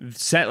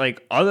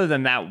 Like, other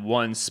than that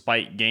one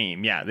spike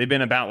game, they've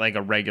been about like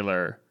a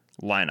regular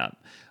lineup.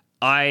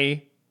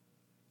 I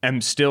am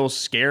still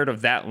scared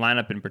of that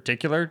lineup in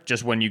particular,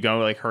 just when you go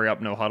like hurry up,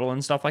 no huddle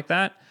and stuff like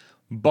that.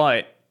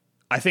 But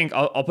I think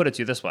I'll put it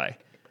to you this way.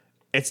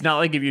 It's not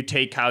like if you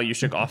take Kyle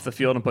Juszczyk off the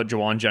field and put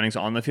Jawan Jennings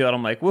on the field,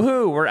 I'm like,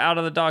 woohoo, we're out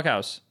of the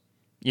doghouse.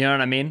 You know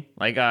what I mean?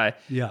 Like,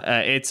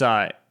 it's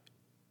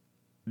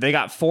they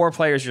got 4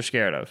 players you're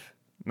scared of: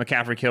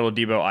 McCaffrey, Kittle,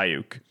 Debo,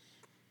 Ayuk.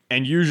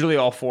 And usually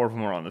all 4 of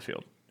them are on the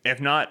field. If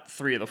not,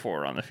 3 of the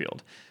 4 are on the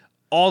field.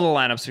 All the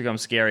lineups become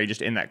scary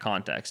just in that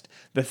context.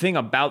 The thing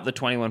about the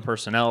 21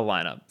 personnel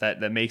lineup that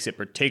makes it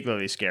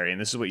particularly scary,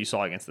 and this is what you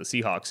saw against the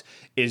Seahawks,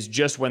 is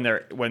just when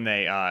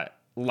they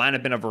line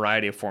up in a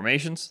variety of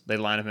formations. They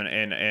line up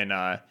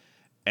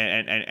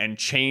and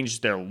change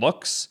their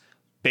looks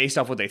based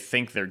off what they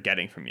think they're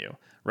getting from you,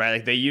 right?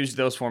 Like, they use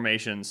those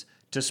formations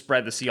to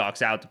spread the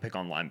Seahawks out to pick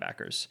on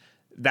linebackers.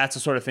 That's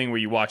the sort of thing where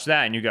you watch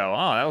that and you go,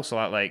 oh, that looks a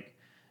lot like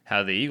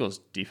how the Eagles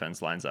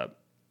defense lines up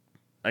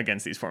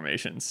against these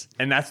formations.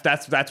 And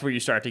that's where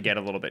you start to get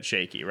a little bit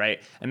shaky, right?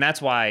 And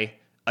that's why,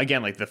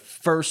 again, like, the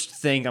first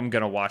thing I'm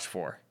going to watch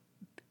for,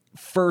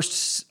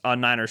 first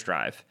Niners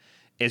drive,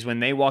 is when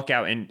they walk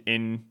out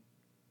in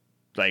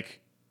like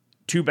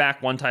 2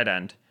 back, 1 tight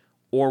end,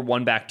 or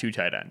 1 back, 2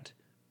 tight end.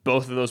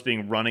 Both of those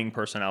being running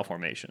personnel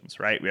formations,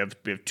 right? We have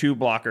 2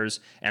 blockers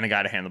and a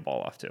guy to hand the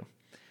ball off to.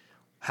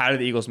 How do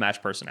the Eagles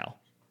match personnel?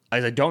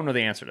 I don't know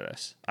the answer to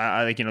this.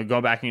 I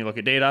go back and you look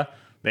at data.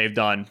 They've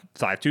done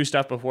 5-2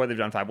 stuff before. They've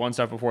done 5-1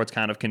 stuff before. It's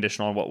kind of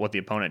conditional on what the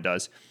opponent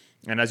does.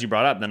 And as you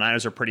brought up, the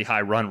Niners are pretty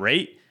high run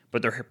rate,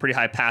 but they're pretty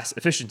high pass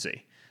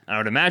efficiency. And I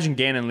would imagine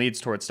Gannon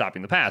leads towards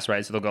stopping the pass,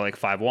 right? So they'll go like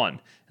 5-1, and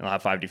they'll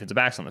have 5 defensive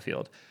backs on the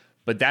field.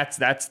 But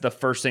that's the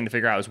first thing to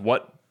figure out, is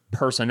what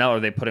personnel are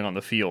they putting on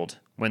the field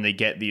when they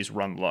get these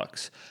run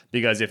looks?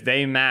 Because if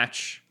they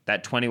match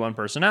that 21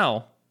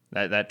 personnel,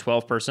 that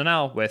 12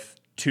 personnel with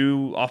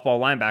 2 off-ball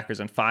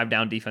linebackers and 5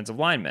 down defensive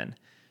linemen,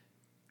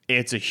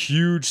 it's a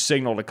huge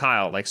signal to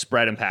Kyle, like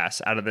spread and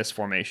pass out of this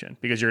formation,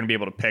 because you're going to be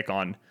able to pick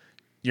on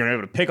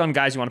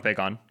guys you want to pick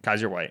on,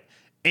 Kaiser White.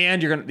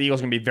 And the Eagles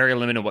are going to be very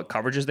limited in what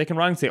coverages they can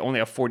run, because they only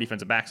have 4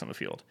 defensive backs on the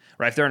field,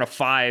 right? If they're in a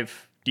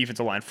 5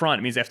 defensive line front,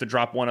 it means they have to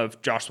drop one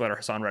of Josh Sweat or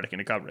Hassan Reddick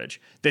into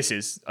coverage. This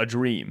is a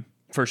dream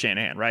for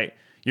Shanahan, right?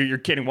 You're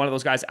kidding one of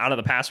those guys out of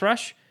the pass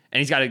rush, and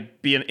he's got to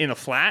be in the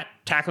flat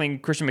tackling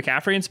Christian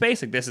McCaffrey in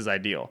space. Like, this is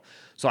ideal.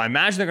 So I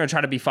imagine they're going to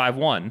try to be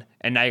 5-1,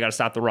 and now you got to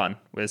stop the run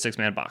with a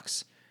 6-man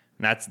box.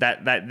 And that's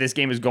that. This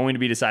game is going to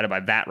be decided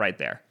by that right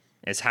there.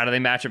 Is how do they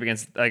match up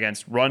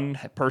against run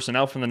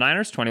personnel from the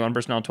Niners, 21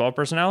 personnel, 12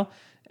 personnel,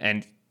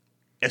 and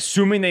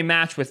assuming they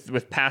match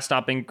with pass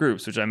stopping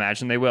groups, which I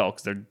imagine they will,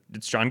 because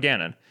it's John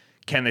Gannon.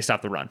 Can they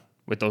stop the run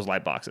with those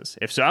light boxes?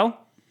 If so,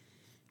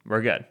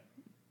 we're good.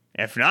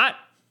 If not,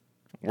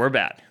 we're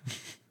bad.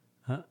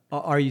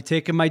 Are you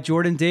taking my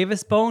Jordan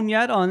Davis bone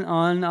yet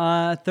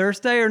on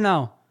Thursday, or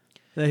no?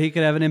 That he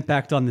could have an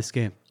impact on this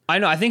game? I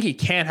know. I think he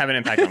can have an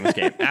impact on this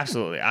game.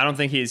 Absolutely. I don't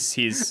think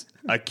he's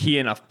a key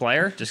enough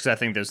player, just because I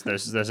think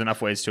there's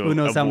enough ways to. Who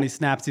knows how many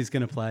snaps he's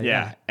going to play?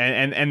 Yeah.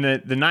 And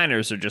the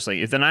Niners are just like,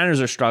 if the Niners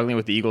are struggling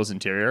with the Eagles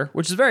interior,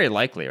 which is very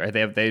likely, right?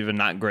 They have a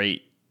not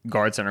great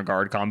guard center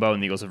guard combo,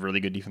 and the Eagles have really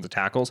good defensive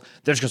tackles.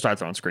 They're just going to start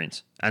throwing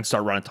screens and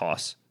start running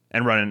toss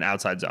and running an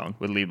outside zone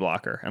with lead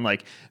blocker. And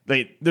like,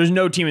 there's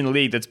no team in the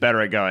league that's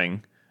better at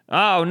going,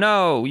 oh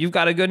no, you've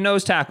got a good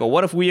nose tackle,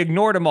 what if we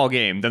ignored him all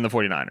game, than the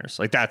 49ers.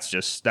 Like, that's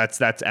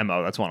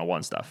MO. That's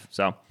 101 stuff.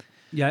 So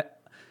yeah,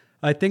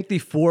 I think the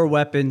 4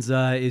 weapons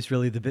is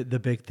really the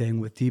big thing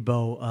with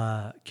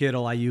Debo,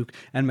 Kittle, Ayuk,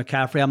 and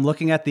McCaffrey. I'm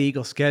looking at the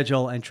Eagles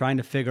schedule and trying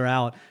to figure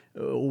out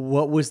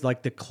what was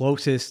like the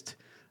closest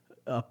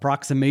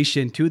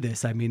approximation to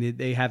this. I mean,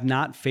 they have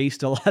not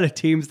faced a lot of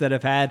teams that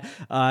have had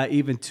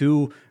even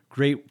two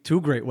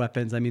great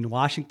weapons. I mean,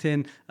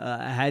 Washington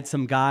had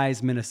some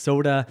guys,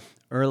 Minnesota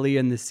early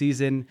in the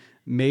season,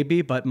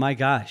 maybe, but my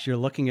gosh, you're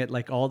looking at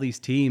like all these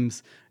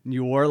teams: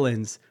 New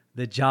Orleans,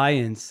 the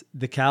Giants,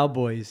 the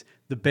Cowboys,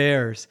 the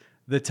Bears,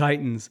 the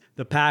Titans,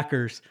 the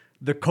Packers,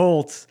 the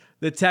Colts,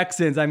 the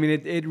Texans. I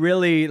mean, it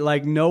really,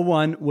 like, no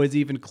one was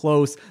even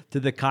close to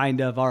the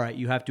kind of, all right,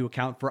 you have to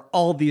account for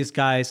all these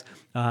guys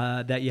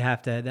that you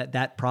have to,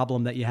 that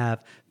problem that you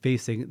have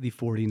facing the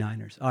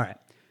 49ers. All right.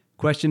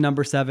 Question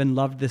number 7.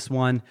 Loved this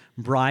one.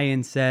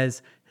 Brian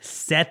says,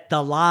 set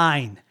the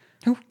line.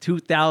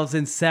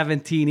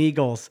 2017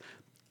 Eagles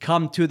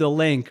come to the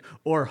Link,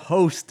 or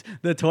host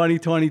the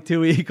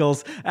 2022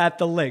 Eagles at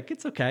the Link.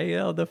 It's okay. You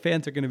know, the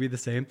fans are going to be the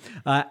same.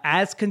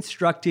 As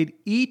constructed,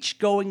 each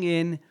going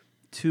in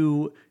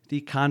to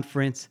the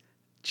conference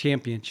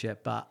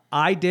championship.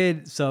 I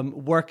did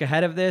some work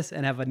ahead of this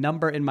and have a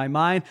number in my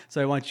mind.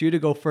 So I want you to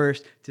go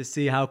first to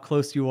see how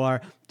close you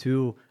are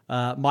to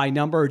my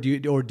number,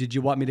 or did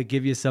you want me to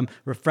give you some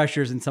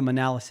refreshers and some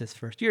analysis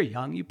first? You're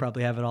young. You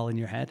probably have it all in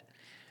your head.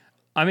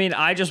 I mean,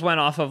 I just went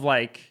off of,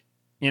 like,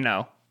 you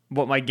know,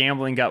 what my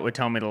gambling gut would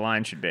tell me the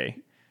line should be.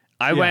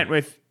 I went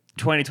with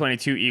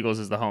 2022 Eagles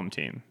as the home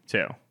team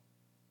too.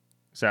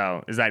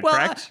 So is that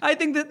correct? I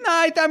think that,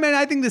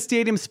 I think the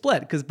stadium's split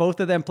because both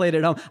of them played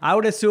at home. I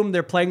would assume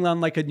they're playing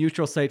on like a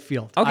neutral site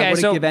field. Okay,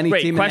 so give any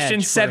team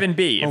question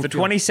 7B. If the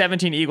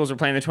 2017 Eagles were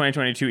playing the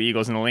 2022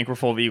 Eagles and the Link were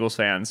full of Eagles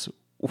fans,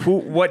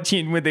 what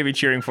team would they be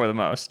cheering for the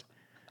most?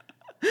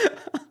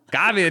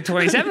 Gotta be the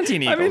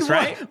 2017 Eagles,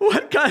 right?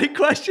 What kind of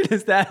question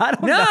is that? I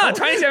don't know. No,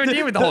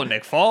 2017 with the whole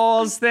Nick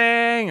Foles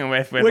thing, and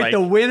with like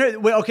the winner.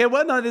 Okay,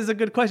 well, no, this is a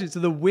good question.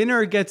 So the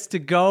winner gets to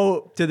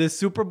go to the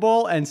Super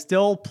Bowl and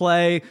still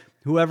play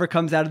whoever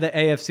comes out of the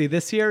AFC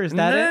this year. Is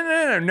that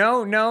it?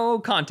 No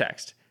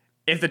context.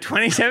 If the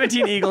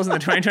 2017 Eagles and the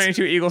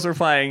 2022 Eagles were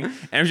playing, and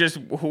it was just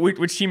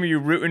which team are you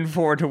rooting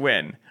for to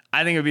win?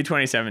 I think it would be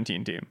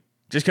 2017 team.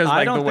 Just because,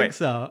 like,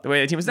 the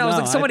way the team was. No, it was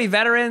like so many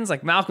veterans,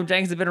 like Malcolm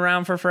Jenkins have been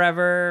around for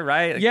forever,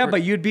 right? Like, yeah,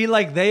 but you'd be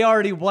like, they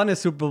already won a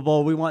Super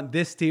Bowl. We want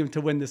this team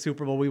to win the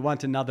Super Bowl. We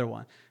want another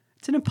one.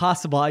 It's an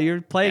impossible.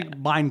 You're playing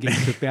mind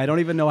games with me. I don't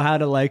even know how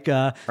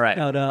to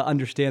how to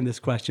understand this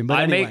question. But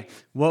I'd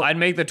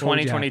make the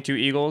 2022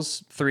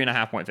 Eagles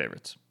 3.5-point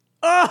favorites.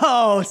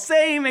 Oh,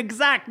 same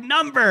exact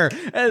number.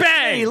 Bang!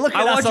 Hey, look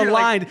at us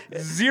aligned.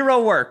 Like,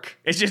 zero work.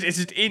 It's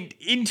just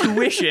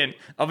intuition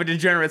of a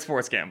degenerate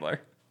sports gambler.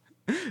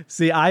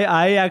 See,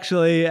 I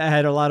actually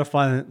had a lot of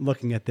fun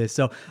looking at this.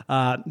 So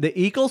the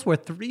Eagles were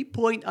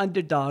 3-point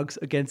underdogs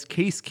against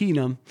Case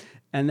Keenum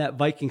and that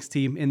Vikings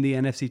team in the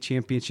NFC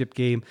Championship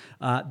game.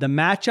 The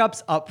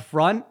matchups up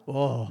front,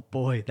 oh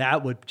boy,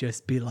 that would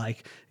just be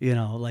like, you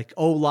know, like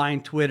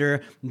O-line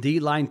Twitter,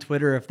 D-line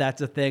Twitter, if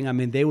that's a thing. I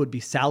mean, they would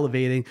be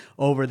salivating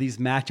over these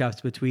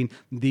matchups between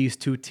these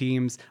two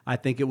teams. I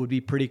think it would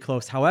be pretty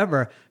close.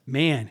 However,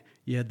 man,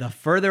 yeah, the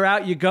further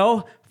out you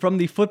go from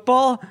the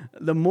football,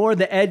 the more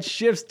the edge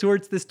shifts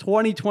towards this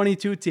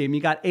 2022 team.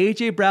 You got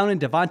A.J. Brown and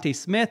Devontae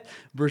Smith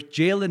versus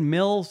Jalen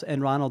Mills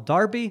and Ronald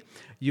Darby.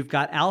 You've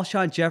got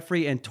Alshon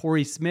Jeffrey and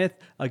Torrey Smith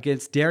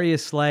against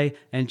Darius Slay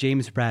and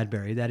James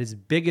Bradbury. That is a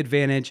big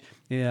advantage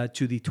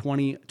to the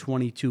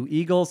 2022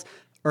 Eagles.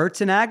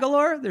 Ertz and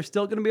Aguilar, they're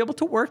still going to be able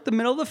to work the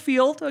middle of the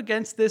field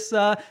against this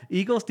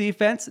Eagles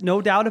defense,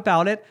 no doubt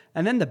about it.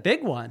 And then the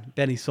big one,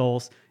 Benny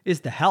Souls,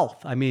 is the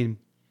health. I mean,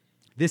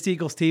 this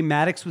Eagles team,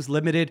 Maddox was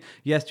limited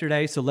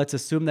yesterday, so let's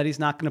assume that he's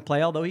not going to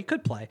play, although he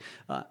could play.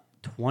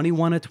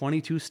 21 of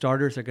 22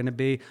 starters are going to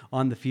be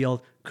on the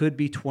field, could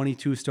be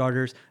 22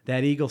 starters.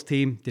 That Eagles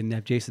team didn't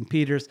have Jason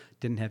Peters,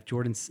 didn't have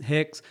Jordan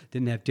Hicks,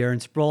 didn't have Darren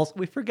Sproles.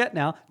 We forget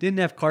now, didn't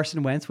have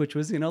Carson Wentz, which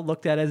was,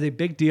 looked at as a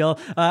big deal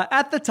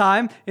at the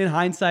time. In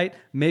hindsight,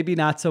 maybe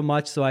not so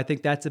much. So I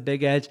think that's a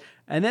big edge.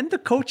 And then the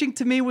coaching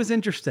to me was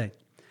interesting.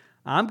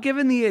 I'm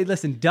giving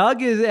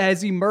Doug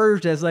has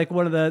emerged as like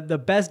one of the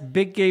best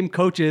big game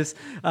coaches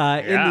in the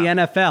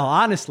NFL.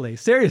 Honestly,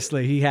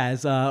 seriously, he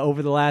has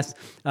over the last,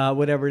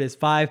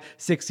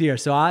 5-6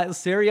 years. So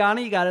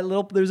Sirianni,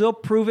 there's a little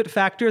prove it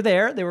factor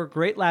there. They were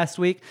great last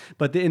week,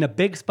 but in a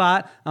big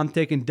spot, I'm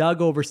taking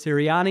Doug over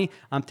Sirianni.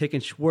 I'm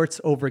taking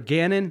Schwartz over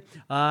Gannon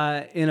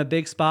in a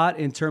big spot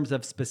in terms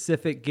of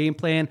specific game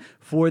plan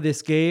for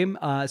this game.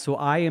 So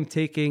I am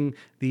taking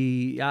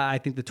I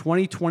think the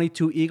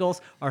 2022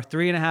 Eagles are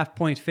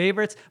 3.5-point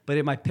favorites, but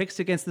in my picks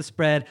against the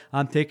spread,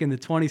 I'm taking the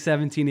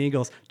 2017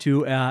 Eagles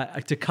to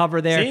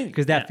cover there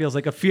because that feels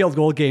like a field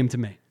goal game to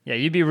me. Yeah,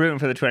 you'd be rooting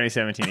for the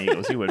 2017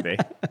 Eagles. You would be.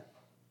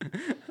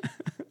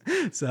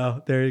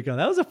 So there you go.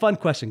 That was a fun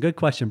question. Good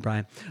question,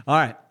 Brian. All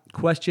right,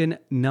 question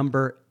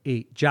number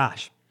 8.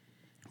 Josh,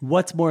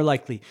 what's more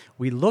likely?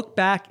 We look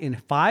back in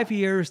 5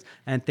 years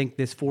and think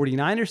this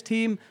 49ers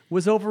team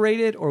was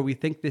overrated, or we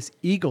think this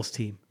Eagles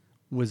team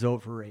was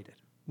overrated?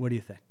 What do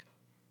you think?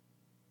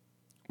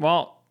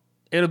 Well,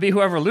 it'll be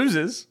whoever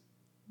loses,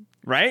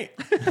 right?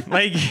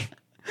 Like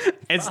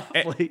it's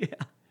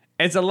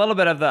a little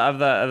bit of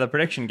the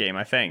prediction game,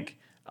 I think.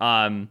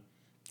 I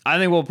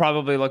think we'll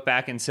probably look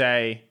back and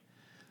say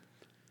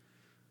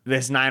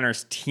this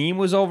Niners team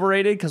was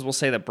overrated because we'll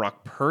say that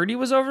Brock Purdy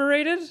was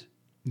overrated.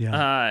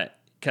 Yeah.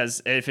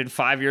 Because if in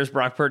 5 years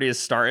Brock Purdy is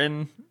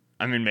starting,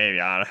 I mean, maybe,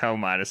 how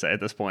am I to say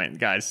at this point? The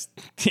guy's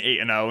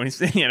 8-0 when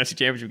he's in the NFC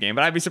Championship game,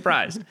 but I'd be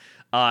surprised.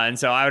 And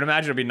so I would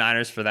imagine it'll be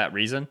Niners for that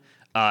reason.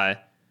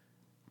 But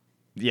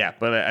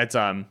it's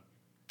I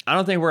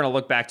don't think we're going to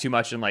look back too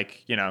much and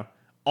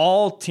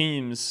all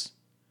teams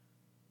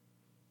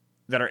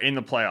that are in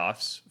the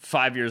playoffs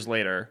 5 years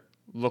later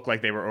look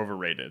like they were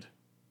overrated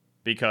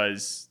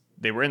because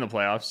they were in the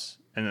playoffs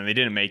and then they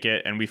didn't make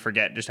it, and we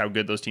forget just how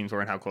good those teams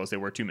were and how close they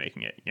were to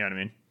making it. You know what I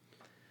mean?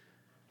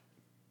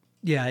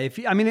 Yeah,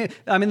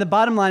 the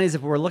bottom line is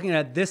if we're looking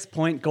at this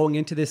point going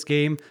into this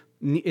game,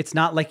 it's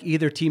not like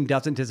either team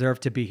doesn't deserve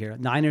to be here.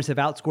 Niners have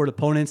outscored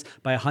opponents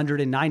by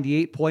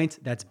 198 points.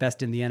 That's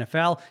best in the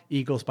NFL.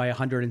 Eagles by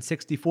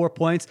 164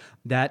 points.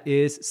 That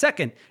is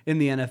second in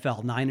the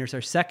NFL. Niners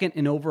are second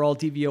in overall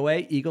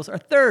DVOA. Eagles are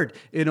third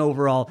in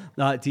overall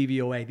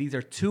DVOA. These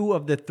are two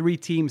of the three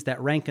teams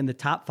that rank in the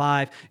top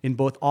 5 in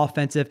both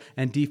offensive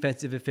and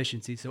defensive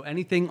efficiency. So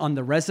anything on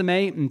the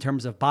resume in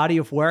terms of body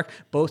of work,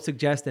 both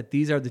suggest that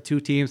these are the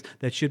two teams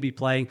that should be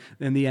playing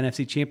in the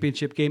NFC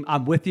Championship game.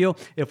 I'm with you.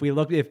 If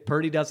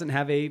Purdy doesn't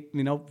have a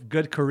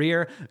good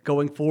career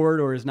going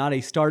forward or is not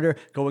a starter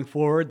going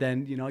forward,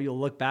 then you'll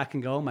look back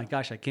and go, oh my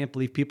gosh, I can't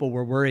believe people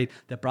were worried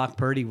that Brock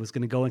Purdy was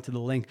going to go into the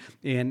link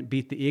and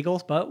beat the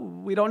Eagles, but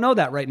we don't know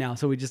that right now,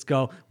 so we just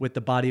go with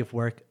the body of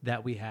work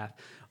that we have.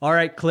 All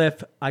right,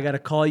 Cliff, I got to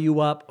call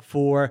you up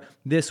for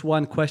this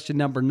one. Question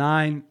number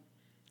 9.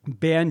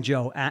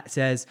 Banjo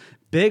says,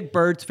 big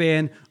Birds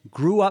fan,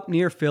 grew up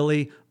near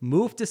Philly,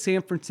 moved to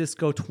San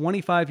Francisco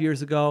 25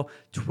 years ago,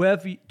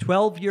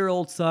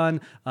 12-year-old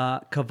son,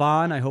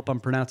 Kavan, I hope I'm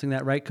pronouncing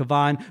that right,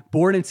 Kavan,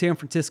 born in San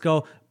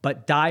Francisco,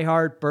 but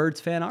diehard Birds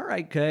fan. All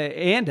right,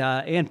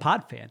 and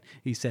pod fan,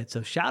 he said.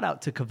 So shout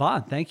out to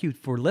Kavan. Thank you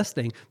for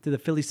listening to the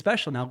Philly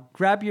special. Now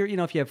grab your,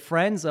 if you have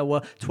friends,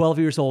 12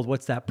 years old,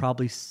 what's that?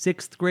 Probably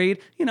 6th grade.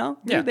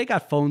 They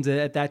got phones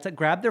at that time.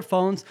 Grab their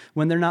phones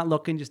when they're not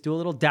looking. Just do a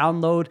little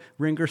download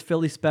Ringer's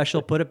Philly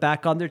special, put it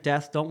back on their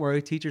desk. Don't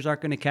worry, teachers aren't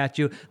going to catch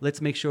you.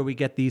 Let's make sure we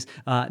get these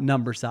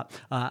numbers up.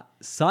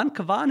 Son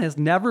Kavan has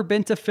never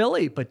been to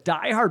Philly, but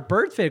diehard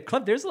Birds fan.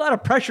 Cliff, there's a lot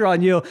of pressure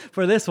on you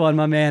for this one,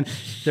 my man.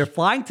 They're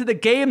flying to the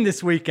game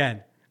this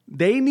weekend.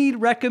 They need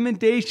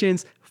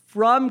recommendations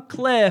from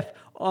Cliff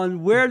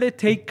on where to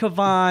take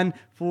Kavan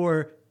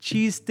for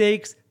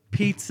cheesesteaks,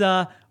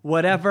 pizza,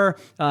 whatever.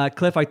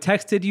 Cliff, I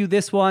texted you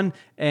this one,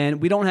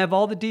 and we don't have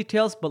all the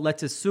details, but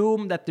let's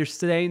assume that they're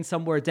staying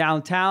somewhere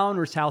downtown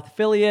or South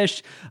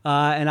Philly-ish,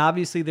 and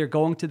obviously they're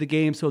going to the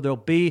game, so they'll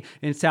be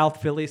in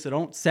South Philly, so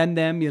don't send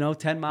them,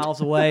 10 miles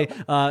away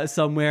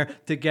somewhere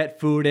to get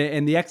food.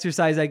 And the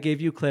exercise I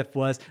gave you, Cliff,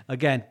 was,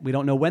 again, we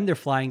don't know when they're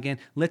flying in.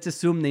 Let's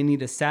assume they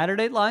need a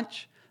Saturday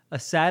lunch, a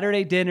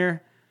Saturday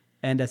dinner,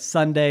 and a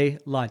Sunday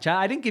lunch.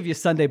 I didn't give you a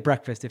Sunday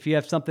breakfast. If you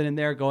have something in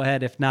there, go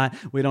ahead. If not,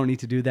 we don't need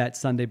to do that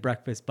Sunday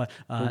breakfast, but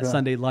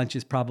Sunday lunch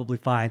is probably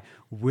fine.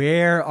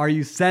 Where are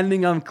you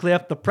sending them,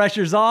 Cliff? The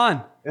pressure's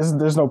on.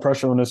 There's no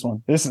pressure on this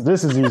one. This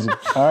is easy.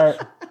 All right.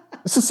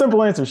 It's a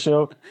simple answer,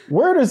 Show.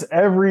 Where does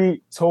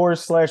every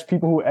tourist /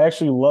 people who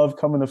actually love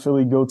coming to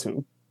Philly go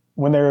to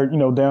when they're,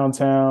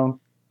 downtown?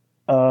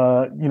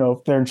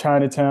 If they're in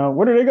Chinatown,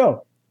 where do they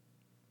go?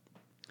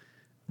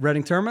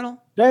 Reading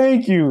Terminal?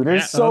 Thank you.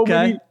 There's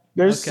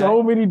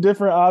so many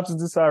different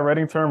options inside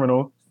Reading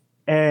Terminal.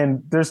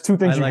 And there's two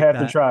things you have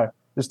to try.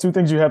 There's two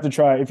things you have to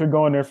try if you're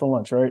going there for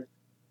lunch, right?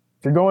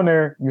 If you're going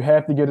there, you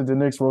have to get a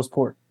Nick's roast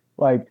pork.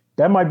 Like,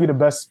 that might be the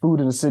best food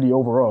in the city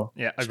overall.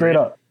 Yeah, straight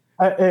up.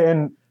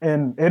 And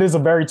it is a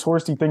very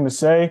touristy thing to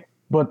say,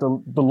 but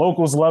the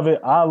locals love it.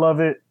 I love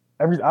it.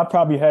 I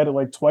probably had it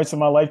like twice in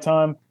my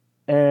lifetime,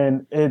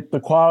 and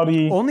the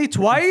quality. Only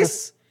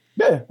twice?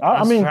 Yeah,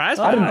 I mean, I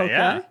didn't.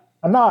 Okay.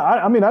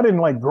 I mean, I didn't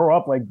like grow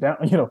up like down,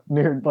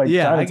 near like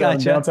Chinatown,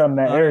 downtown in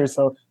that area.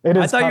 So it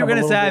is. I thought you were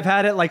going to say I've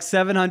had it like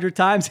 700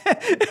 times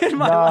in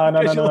my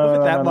life.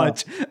 No,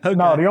 much. Okay.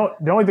 No,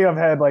 the only thing I've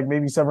had like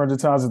maybe 700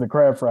 times is the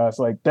crab fries.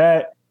 Like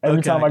that.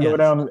 Every time I go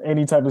down to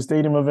any type of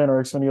stadium event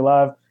or Xfinity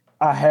Live,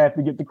 I have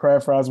to get the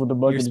crab fries with the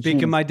bucket of cheese. You're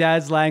speaking my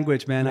dad's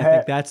language, man. I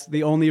think that's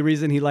the only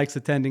reason he likes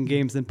attending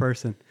games in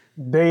person.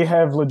 They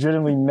have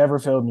legitimately never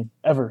failed me,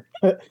 ever.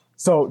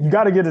 So you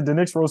got to get a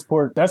Nick's roast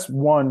pork. That's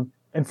one.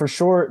 And for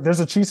sure, there's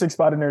a cheesesteak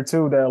spot in there,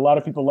 too, that a lot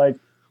of people like.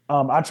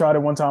 I tried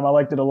it one time. I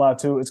liked it a lot,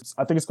 too.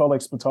 I think it's called,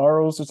 like,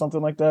 Spataro's or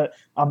something like that.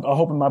 I'm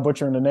hoping I'm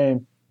butchering the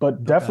name.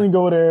 But definitely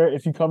go there.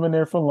 If you come in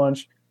there for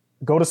lunch,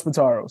 go to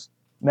Spataro's.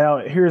 Now,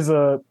 here's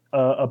a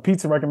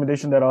pizza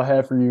recommendation that I'll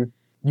have for you.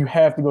 You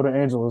have to go to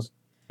Angelo's.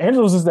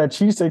 Angelo's is that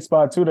cheesesteak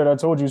spot, too, that I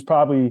told you is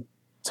probably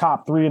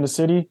top 3 in the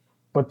city.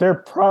 But they're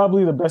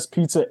probably the best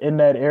pizza in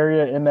that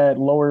area, in that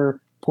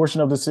lower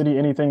portion of the city,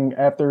 anything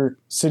after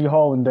City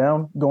Hall and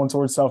down, going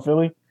towards South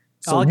Philly.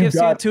 So I'll give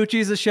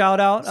Santucci's a shout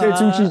out.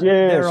 Santucci's,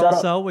 there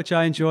also, which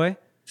I enjoy.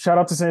 Shout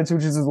out to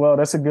Santucci's as well.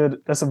 That's a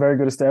very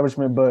good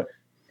establishment. But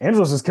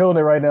Angelo's is killing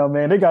it right now,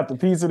 man. They got the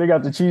pizza, they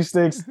got the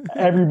cheesesteaks.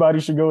 Everybody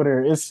should go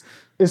there. It's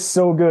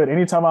so good.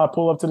 Anytime I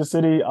pull up to the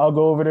city, I'll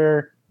go over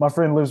there. My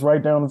friend lives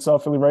right down in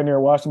South Philly, right near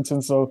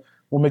Washington, so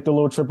we'll make the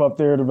little trip up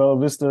there to Bella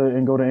Vista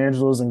and go to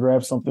Angelo's and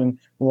grab something.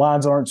 The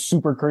lines aren't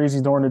super crazy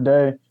during the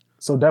day,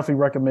 so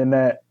definitely recommend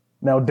that.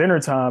 Now,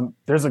 dinner time,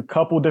 there's a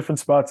couple different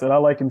spots that I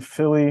like in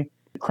Philly.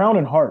 Crown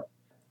and Heart,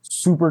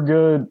 super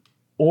good.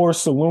 Or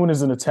Saloon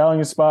is an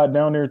Italian spot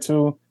down there,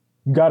 too.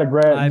 You got to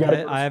grab.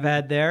 I've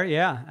had there.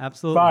 Yeah,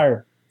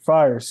 absolutely.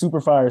 Fire,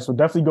 super fire. So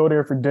definitely go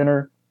there for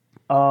dinner.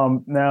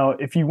 Now,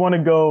 if you want to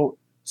go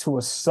to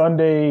a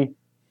Sunday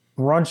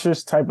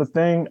brunchish type of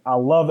thing, I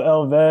love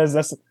El Vez.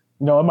 That's, it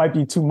might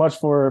be too much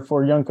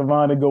for young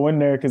Kavan to go in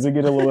there because it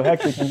get a little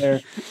hectic in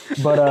there.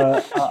 But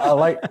I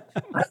like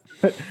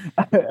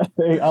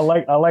I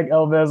like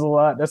El Vez a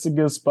lot. That's a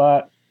good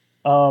spot.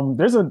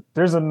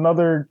 There's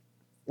another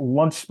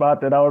lunch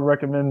spot that I would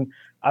recommend.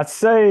 I'd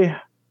say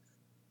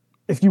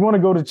if you want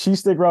to go to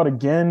cheesesteak route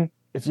again,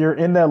 if you're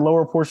in that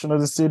lower portion of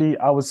the city,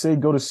 I would say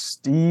go to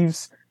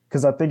Steve's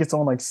because I think it's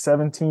on like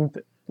 17th,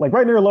 like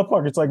right near Love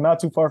Park. It's like not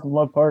too far from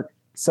Love Park,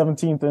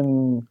 17th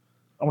and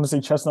I want to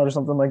say Chestnut or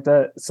something like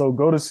that. So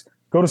go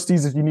to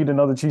Steve's if you need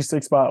another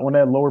cheesesteak spot on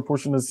that lower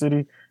portion of the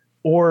city,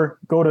 or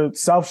go to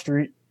South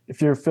Street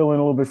if you're feeling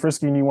a little bit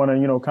frisky and you want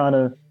to, kind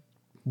of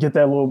get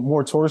that little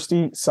more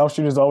touristy. South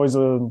Street is always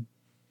don't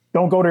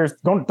go there.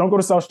 Don't go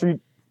to South Street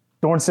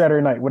during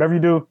Saturday night. Whatever you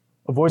do,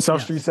 avoid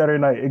South Street Saturday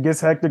night. It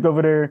gets hectic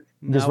over there.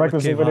 It gets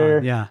reckless over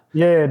there.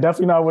 Yeah,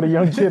 definitely not with a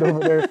young kid over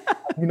there.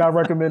 I do not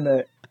recommend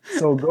that.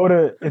 So go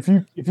to if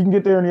you can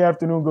get there in the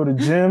afternoon, go to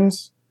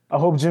Jim's. I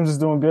hope Jim's is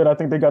doing good. I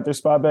think they got their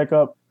spot back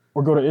up.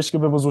 Or go to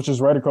Ishkabibbles, which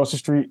is right across the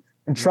street,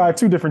 and try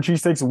 2 different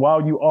cheesesteaks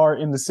while you are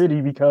in the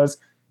city because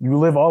you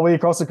live all the way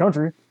across the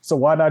country. So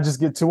why not just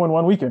get 2 in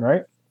one weekend,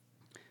 right?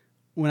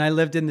 When I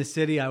lived in the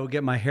city, I would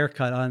get my hair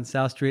cut on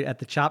South Street at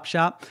the Chop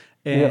Shop.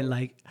 And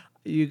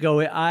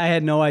I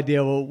had no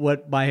idea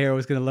what my hair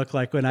was going to look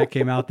like when I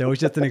came out there. It was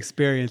just an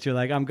experience. You're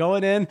like, I'm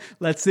going in.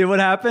 Let's see what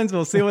happens.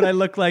 We'll see what I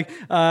look like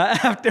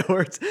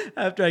afterwards,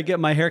 after I get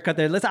my hair cut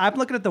there. Listen, I'm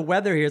looking at the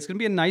weather here. It's going to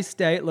be a nice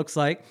day, it looks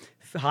like.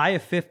 High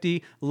of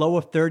 50, low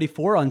of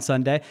 34 on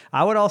Sunday.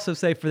 I would also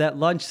say for that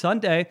lunch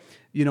Sunday,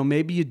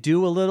 maybe you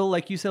do a little,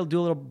 like you said, do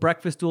a little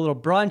breakfast, do a little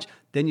brunch.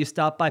 Then you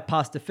stop by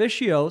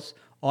Pastificio's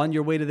on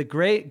your way to the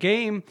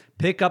game,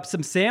 pick up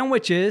some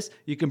sandwiches.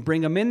 You can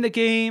bring them in the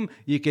game.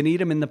 You can eat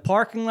them in the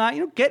parking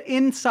lot. Get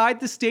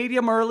inside the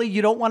stadium early.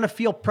 You don't want to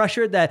feel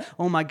pressured that,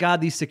 oh my God,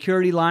 these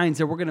security lines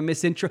that we're going to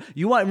miss intro.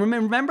 You want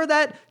remember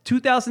that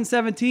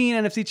 2017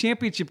 NFC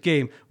Championship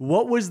game?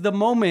 What was the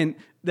moment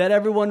that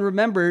everyone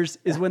remembers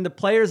is when the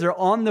players are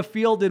on the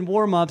field in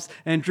warm-ups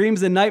and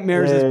Dreams and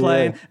Nightmares is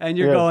playing and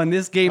you're going,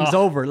 this game's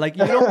over. Like,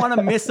 you don't want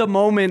to miss a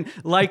moment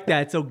like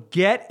that. So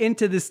get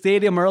into the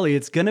stadium early.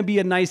 It's going to be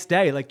a nice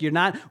day. Like, you're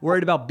not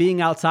worried about being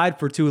outside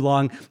for too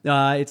long.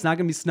 It's not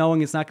going to be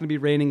snowing. It's not going to be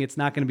raining. It's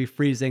not going to be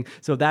freezing.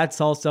 So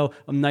that's also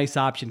a nice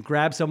option.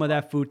 Grab some of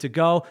that food to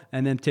go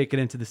and then take it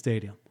into the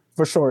stadium.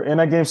 For sure. And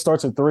that game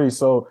starts at 3.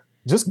 So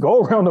just go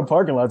around the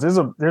parking lots. There's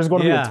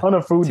going to be a ton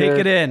of food there.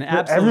 Take it in.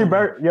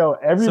 Absolutely.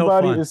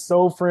 Everybody is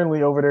so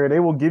friendly over there. They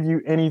will give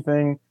you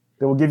anything.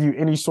 They will give you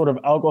any sort of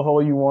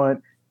alcohol you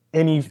want.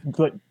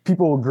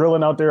 People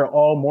grilling out there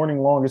all morning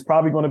long. It's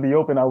probably going to be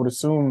open. I would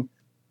assume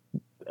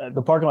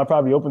the parking lot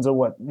probably opens at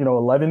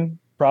 11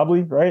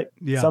 probably, right?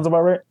 Yeah. Sounds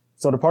about right.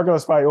 So the parking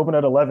lot's probably open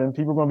at 11.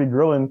 People are going to be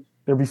grilling.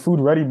 There'll be food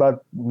ready by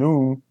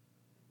noon.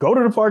 Go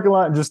to the parking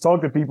lot and just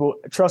talk to people.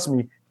 Trust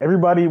me,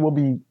 everybody will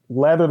be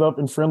lathered up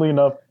and friendly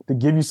enough to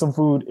give you some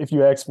food if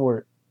you ask for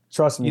it.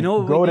 Trust me. You know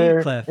what Go we need,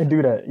 there Cliff? and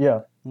do that.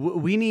 Yeah.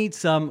 We need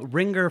some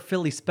Ringer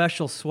Philly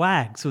special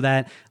swag so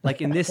that,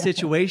 like in this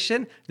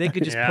situation, they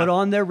could just put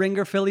on their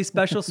Ringer Philly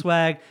special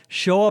swag,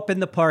 show up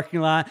in the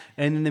parking lot,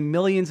 and then the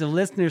millions of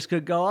listeners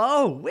could go,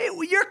 "Oh, wait,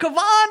 you're Kavan?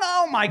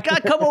 Oh my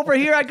God, come over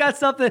here! I got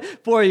something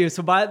for you."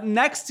 So by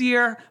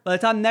the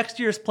time next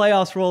year's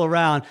playoffs roll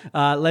around,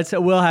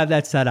 we'll have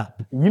that set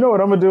up. You know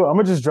what I'm gonna do? I'm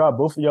gonna just drop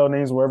both of y'all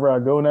names wherever I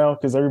go now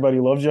because everybody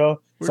loves y'all.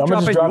 We're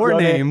dropping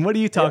your name. What are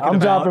you talking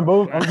about?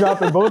 I'm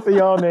dropping both of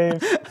y'all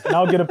names, and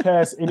I'll get a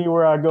pass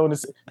anywhere I go. And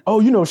say,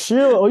 "Oh, you know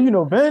Shield. Oh, you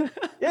know Ben.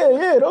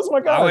 Yeah, those are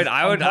my guys."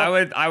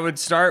 I would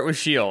start with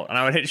Shield, and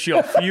I would hit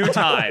Shield a few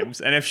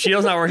times. And if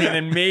Shield's not working,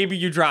 then maybe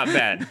you drop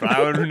Ben. But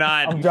I would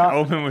not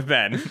open with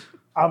Ben.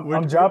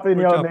 I'm dropping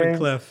y'all names.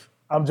 Cliff.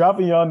 I'm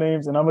dropping y'all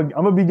names, and I'm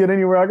gonna be good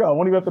anywhere I go. I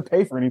won't even have to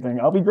pay for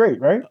anything. I'll be great,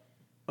 right?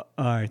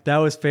 All right, that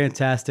was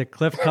fantastic.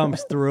 Cliff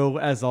comes through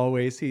as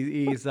always.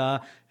 He's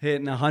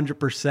hitting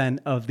 100%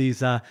 of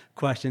these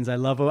questions. I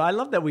love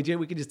that we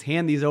could just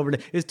hand these over to.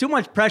 It's too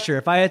much pressure.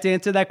 If I had to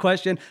answer that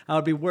question, I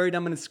would be worried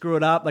I'm going to screw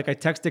it up. Like I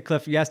texted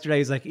Cliff yesterday.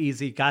 He's like,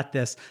 "Easy, got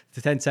this."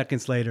 10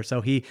 seconds later,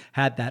 so he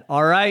had that.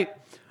 All right,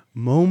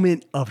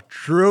 moment of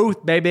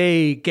truth,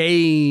 baby.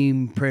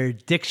 Game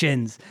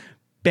predictions.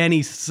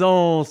 Benny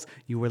Souls,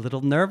 you were a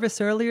little nervous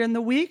earlier in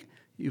the week.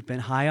 You've been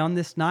high on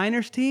this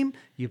Niners team.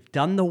 You've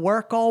done the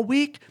work all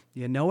week.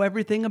 You know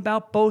everything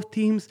about both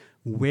teams.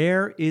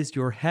 Where is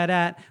your head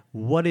at?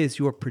 What is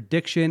your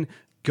prediction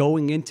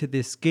going into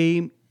this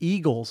game?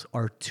 Eagles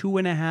are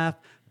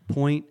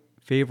 2.5-point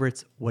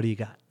favorites. What do you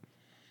got?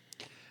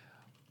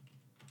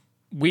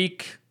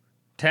 Week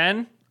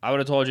 10, I would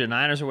have told you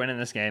Niners are winning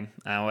this game.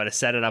 I would have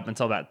set it up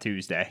until about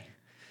Tuesday.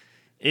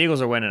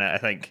 Eagles are winning it, I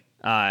think.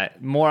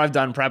 More I've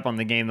done prep on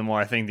the game, the more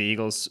I think the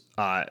Eagles'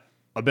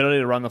 ability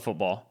to run the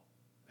football,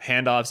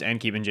 handoffs,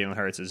 and keeping Jalen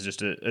Hurts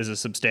is a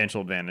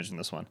substantial advantage in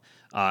this one.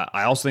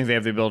 I also think they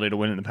have the ability to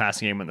win in the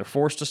passing game when they're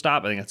forced to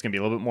stop. I think that's going to be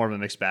a little bit more of a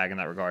mixed bag in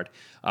that regard.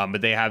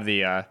 But they have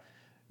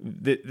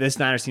this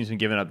Niners team's been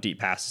giving up deep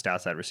passes to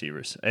outside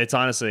receivers.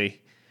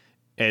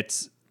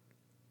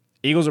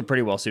 Eagles are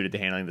pretty well suited to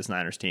handling this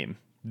Niners team.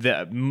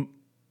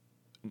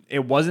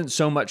 It wasn't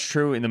so much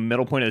true in the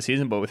middle point of the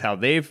season, but with how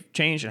they've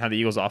changed and how the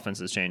Eagles' offense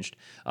has changed,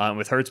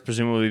 with Hurts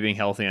presumably being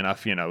healthy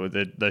enough,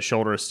 the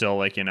shoulder is still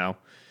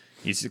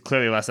he's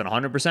clearly less than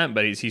 100%,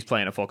 but he's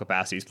playing at full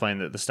capacity. He's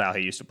playing the style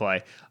he used to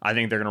play. I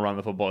think they're going to run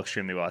the football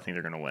extremely well. I think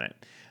they're going to win it.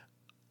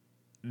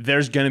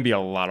 There's going to be a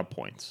lot of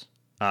points.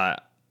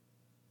 The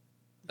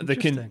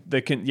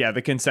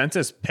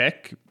consensus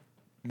pick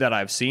that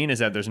I've seen is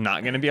that there's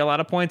not going to be a lot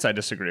of points. I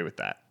disagree with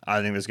that.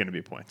 I think there's going to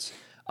be points.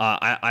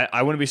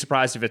 I wouldn't be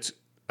surprised if it's,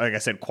 like I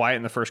said, quiet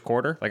in the first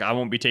quarter. Like I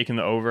won't be taking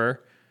the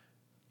over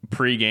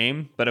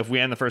pre-game, but if we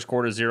end the first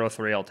quarter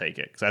 0-3, I'll take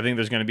it because I think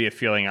there's going to be a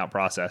feeling out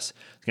process.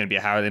 It's going to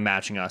be how are they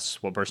matching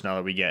us, what personnel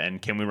do we get,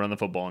 and can we run the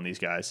football on these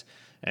guys?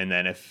 And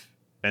then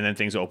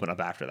things open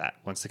up after that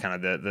once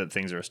the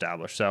things are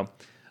established. So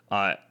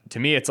to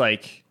me, it's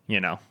like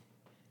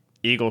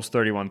Eagles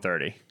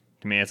 31-30.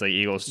 To me, it's like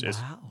Eagles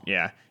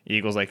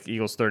Eagles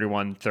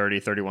 31-30,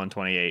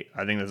 31-28.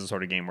 I think this is the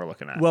sort of game we're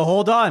looking at. Well,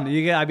 hold on.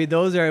 We got a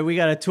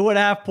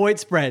 2.5-point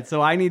spread,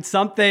 so I need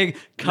something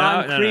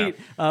concrete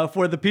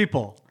for the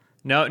people.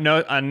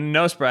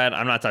 No spread.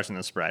 I'm not touching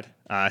the spread.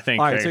 I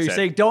think. All right, so you're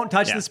saying don't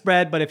touch the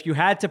spread, but if you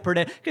had to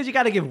predict, because you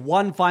got to give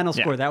one final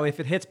score. That way, if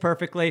it hits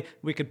perfectly,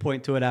 we could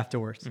point to it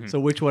afterwards. Mm-hmm. So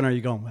which one are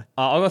you going with?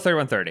 I'll go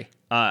 31-30.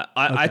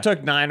 I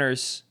took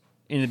Niners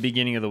in the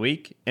beginning of the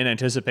week in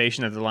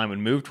anticipation that the line would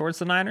move towards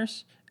the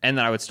Niners and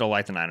that I would still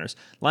like the Niners.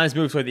 Lines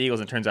moved toward the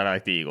Eagles and it turns out I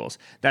like the Eagles.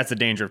 That's the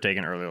danger of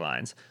taking early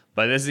lines.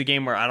 But this is a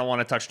game where I don't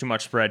want to touch too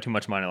much spread, too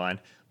much money line.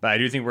 But I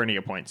do think we're going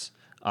to get points.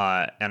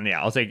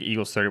 I'll take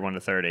Eagles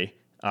 31-30.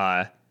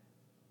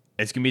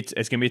 It's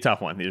gonna be a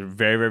tough one. These are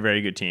very, very,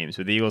 very good teams.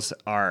 But the Eagles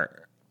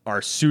are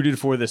suited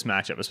for this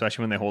matchup,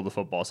 especially when they hold the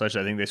football. Such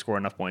that I think they score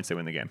enough points, they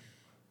win the game.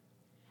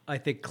 I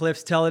think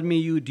Cliff's telling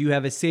me do you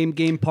have a same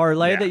game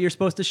parlay that you're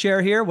supposed to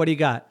share here? What do you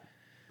got?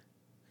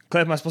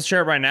 Cliff, am I supposed to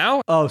share it right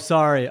now? Oh,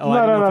 sorry. I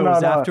didn't know if it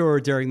was after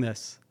or during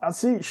this. I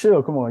see.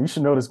 Chill. Come on. You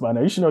should know this by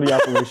now. You should know the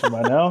operation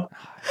by now.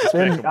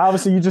 Then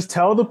obviously, you just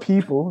tell the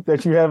people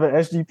that you have an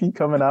SGP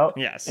coming out.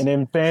 Yes. And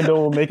then FanDuel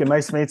will make a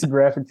nice fancy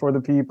graphic for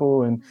the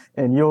people, and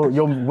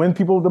you'll win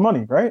people the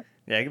money, right?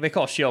 Yeah, they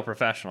call Shield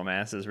professional,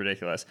 man. This is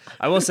ridiculous.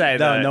 I will say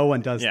no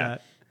one does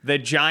that. The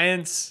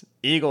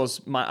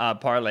Giants-Eagles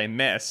parlay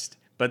missed,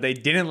 but they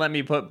didn't let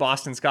me put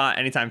Boston Scott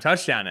anytime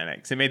touchdown in it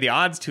because it made the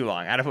odds too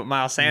long. I had to put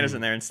Miles Sanders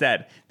in there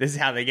instead. This is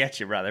how they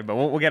get you, brother. But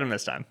we'll get him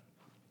this time.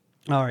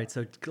 All right,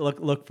 so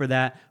look for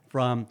that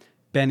from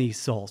Benny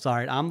Souls. All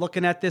right, I'm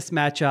looking at this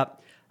matchup.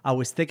 I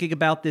was thinking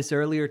about this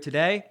earlier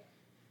today.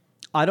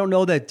 I don't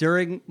know that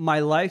during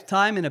my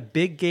lifetime in a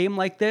big game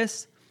like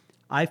this,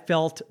 I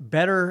felt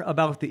better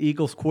about the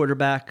Eagles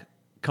quarterback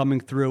coming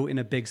through in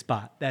a big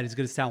spot. That is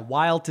going to sound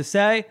wild to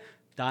say.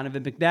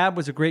 Donovan McNabb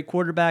was a great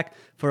quarterback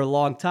for a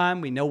long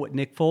time. We know what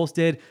Nick Foles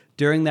did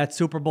during that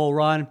Super Bowl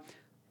run.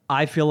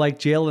 I feel like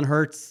Jalen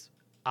Hurts,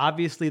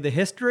 obviously the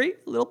history,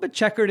 a little bit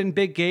checkered in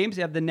big games.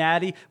 You have the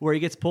Natty where he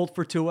gets pulled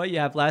for Tua. You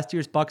have last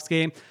year's Bucs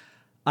game.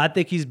 I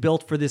think he's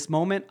built for this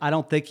moment. I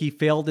don't think he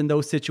failed in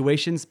those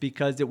situations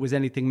because it was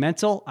anything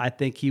mental. I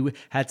think he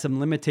had some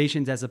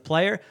limitations as a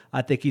player.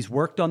 I think he's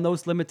worked on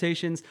those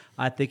limitations.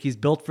 I think he's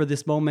built for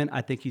this moment. I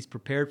think he's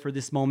prepared for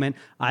this moment.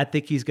 I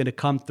think he's going to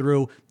come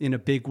through in a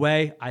big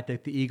way. I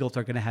think the Eagles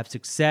are going to have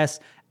success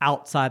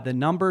outside the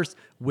numbers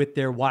with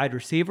their wide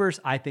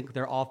receivers. I think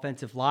their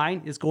offensive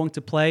line is going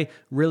to play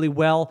really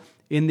well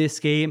in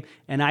this game.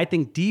 And I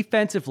think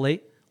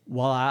defensively,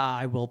 while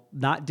I will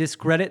not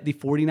discredit the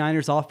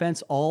 49ers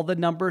offense, all the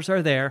numbers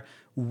are there.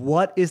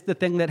 What is the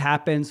thing that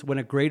happens when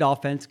a great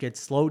offense gets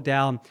slowed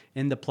down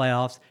in the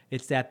playoffs?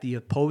 It's that the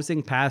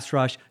opposing pass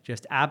rush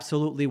just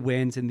absolutely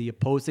wins, and the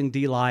opposing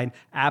D-line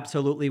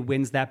absolutely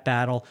wins that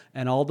battle.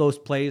 And all those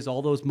plays,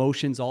 all those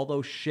motions, all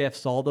those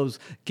shifts, all those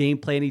game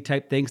planning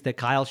type things that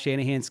Kyle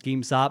Shanahan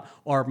schemes up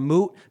are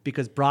moot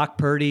because Brock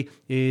Purdy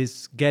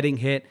is getting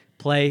hit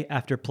play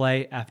after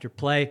play after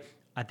play.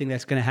 I think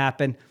that's going to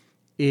happen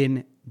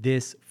in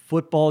this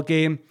football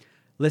game.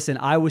 Listen,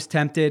 I was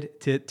tempted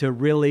to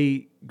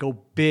really go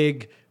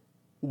big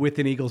with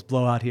an Eagles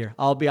blowout here.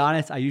 I'll be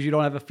honest, I usually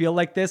don't have a feel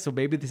like this, so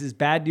maybe this is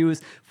bad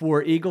news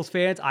for Eagles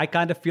fans. I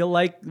kind of feel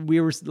like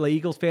the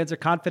Eagles fans are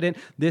confident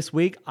this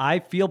week. I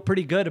feel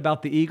pretty good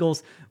about the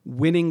Eagles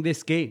winning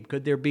this game.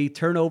 Could there be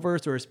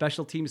turnovers or a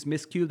special teams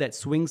miscue that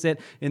swings it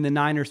in the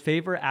Niners'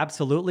 favor?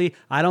 Absolutely.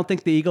 I don't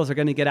think the Eagles are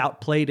going to get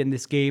outplayed in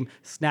this game,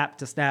 snap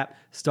to snap,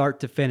 start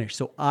to finish.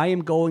 So I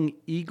am going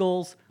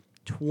Eagles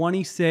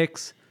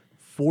 26,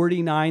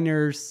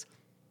 49ers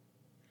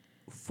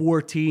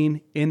 14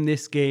 in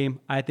this game.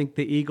 I think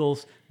the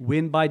Eagles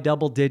win by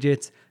double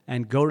digits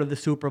and go to the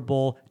Super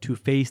Bowl to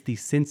face the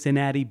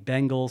Cincinnati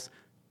Bengals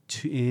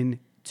in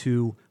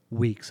 2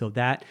 weeks. So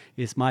that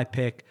is my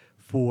pick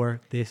for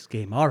this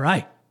game. All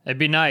right. It'd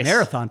be nice.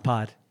 Marathon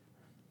pod.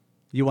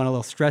 You want a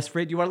little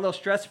stress-free? Do you want a little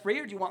stress-free,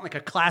 or do you want like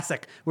a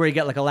classic where you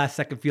get like a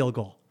last-second field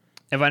goal?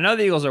 If I know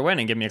the Eagles are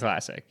winning, give me a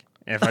classic.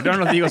 If I don't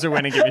know the Eagles are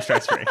winning, give me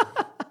stress-free.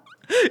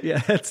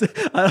 Yeah,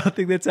 I don't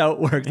think that's how it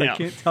works. Yeah. I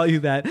can't tell you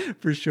that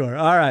for sure.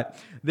 All right.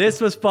 This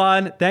was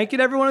fun. Thank you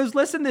to everyone who's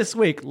listened this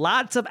week.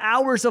 Lots of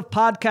hours of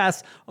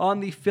podcasts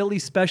on the Philly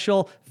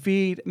Special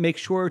feed. Make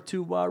sure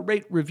to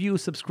rate, review,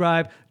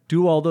 subscribe.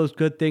 Do all those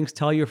good things.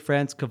 Tell your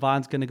friends.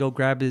 Kavan's going to go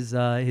grab his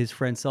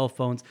friends' cell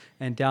phones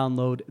and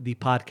download the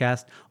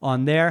podcast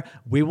on there.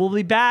 We will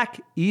be back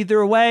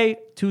either way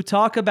to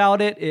talk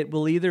about it. It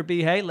will either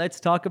be, hey, let's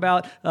talk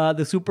about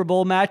the Super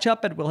Bowl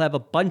matchup, and we'll have a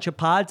bunch of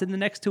pods in the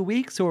next 2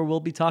 weeks, or we'll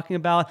be talking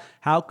about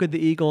how could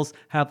the Eagles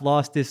have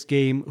lost this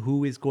game,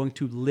 who is going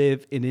to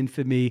live in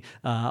infamy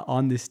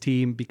on this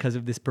team because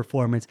of this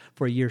performance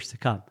for years to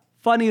come.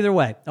 Fun either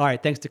way. All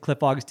right, thanks to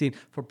Cliff Augustine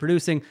for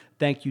producing.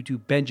 Thank you to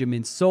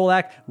Benjamin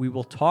Solak. We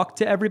will talk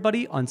to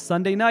everybody on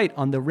Sunday night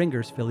on the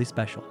Ringers Philly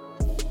Special.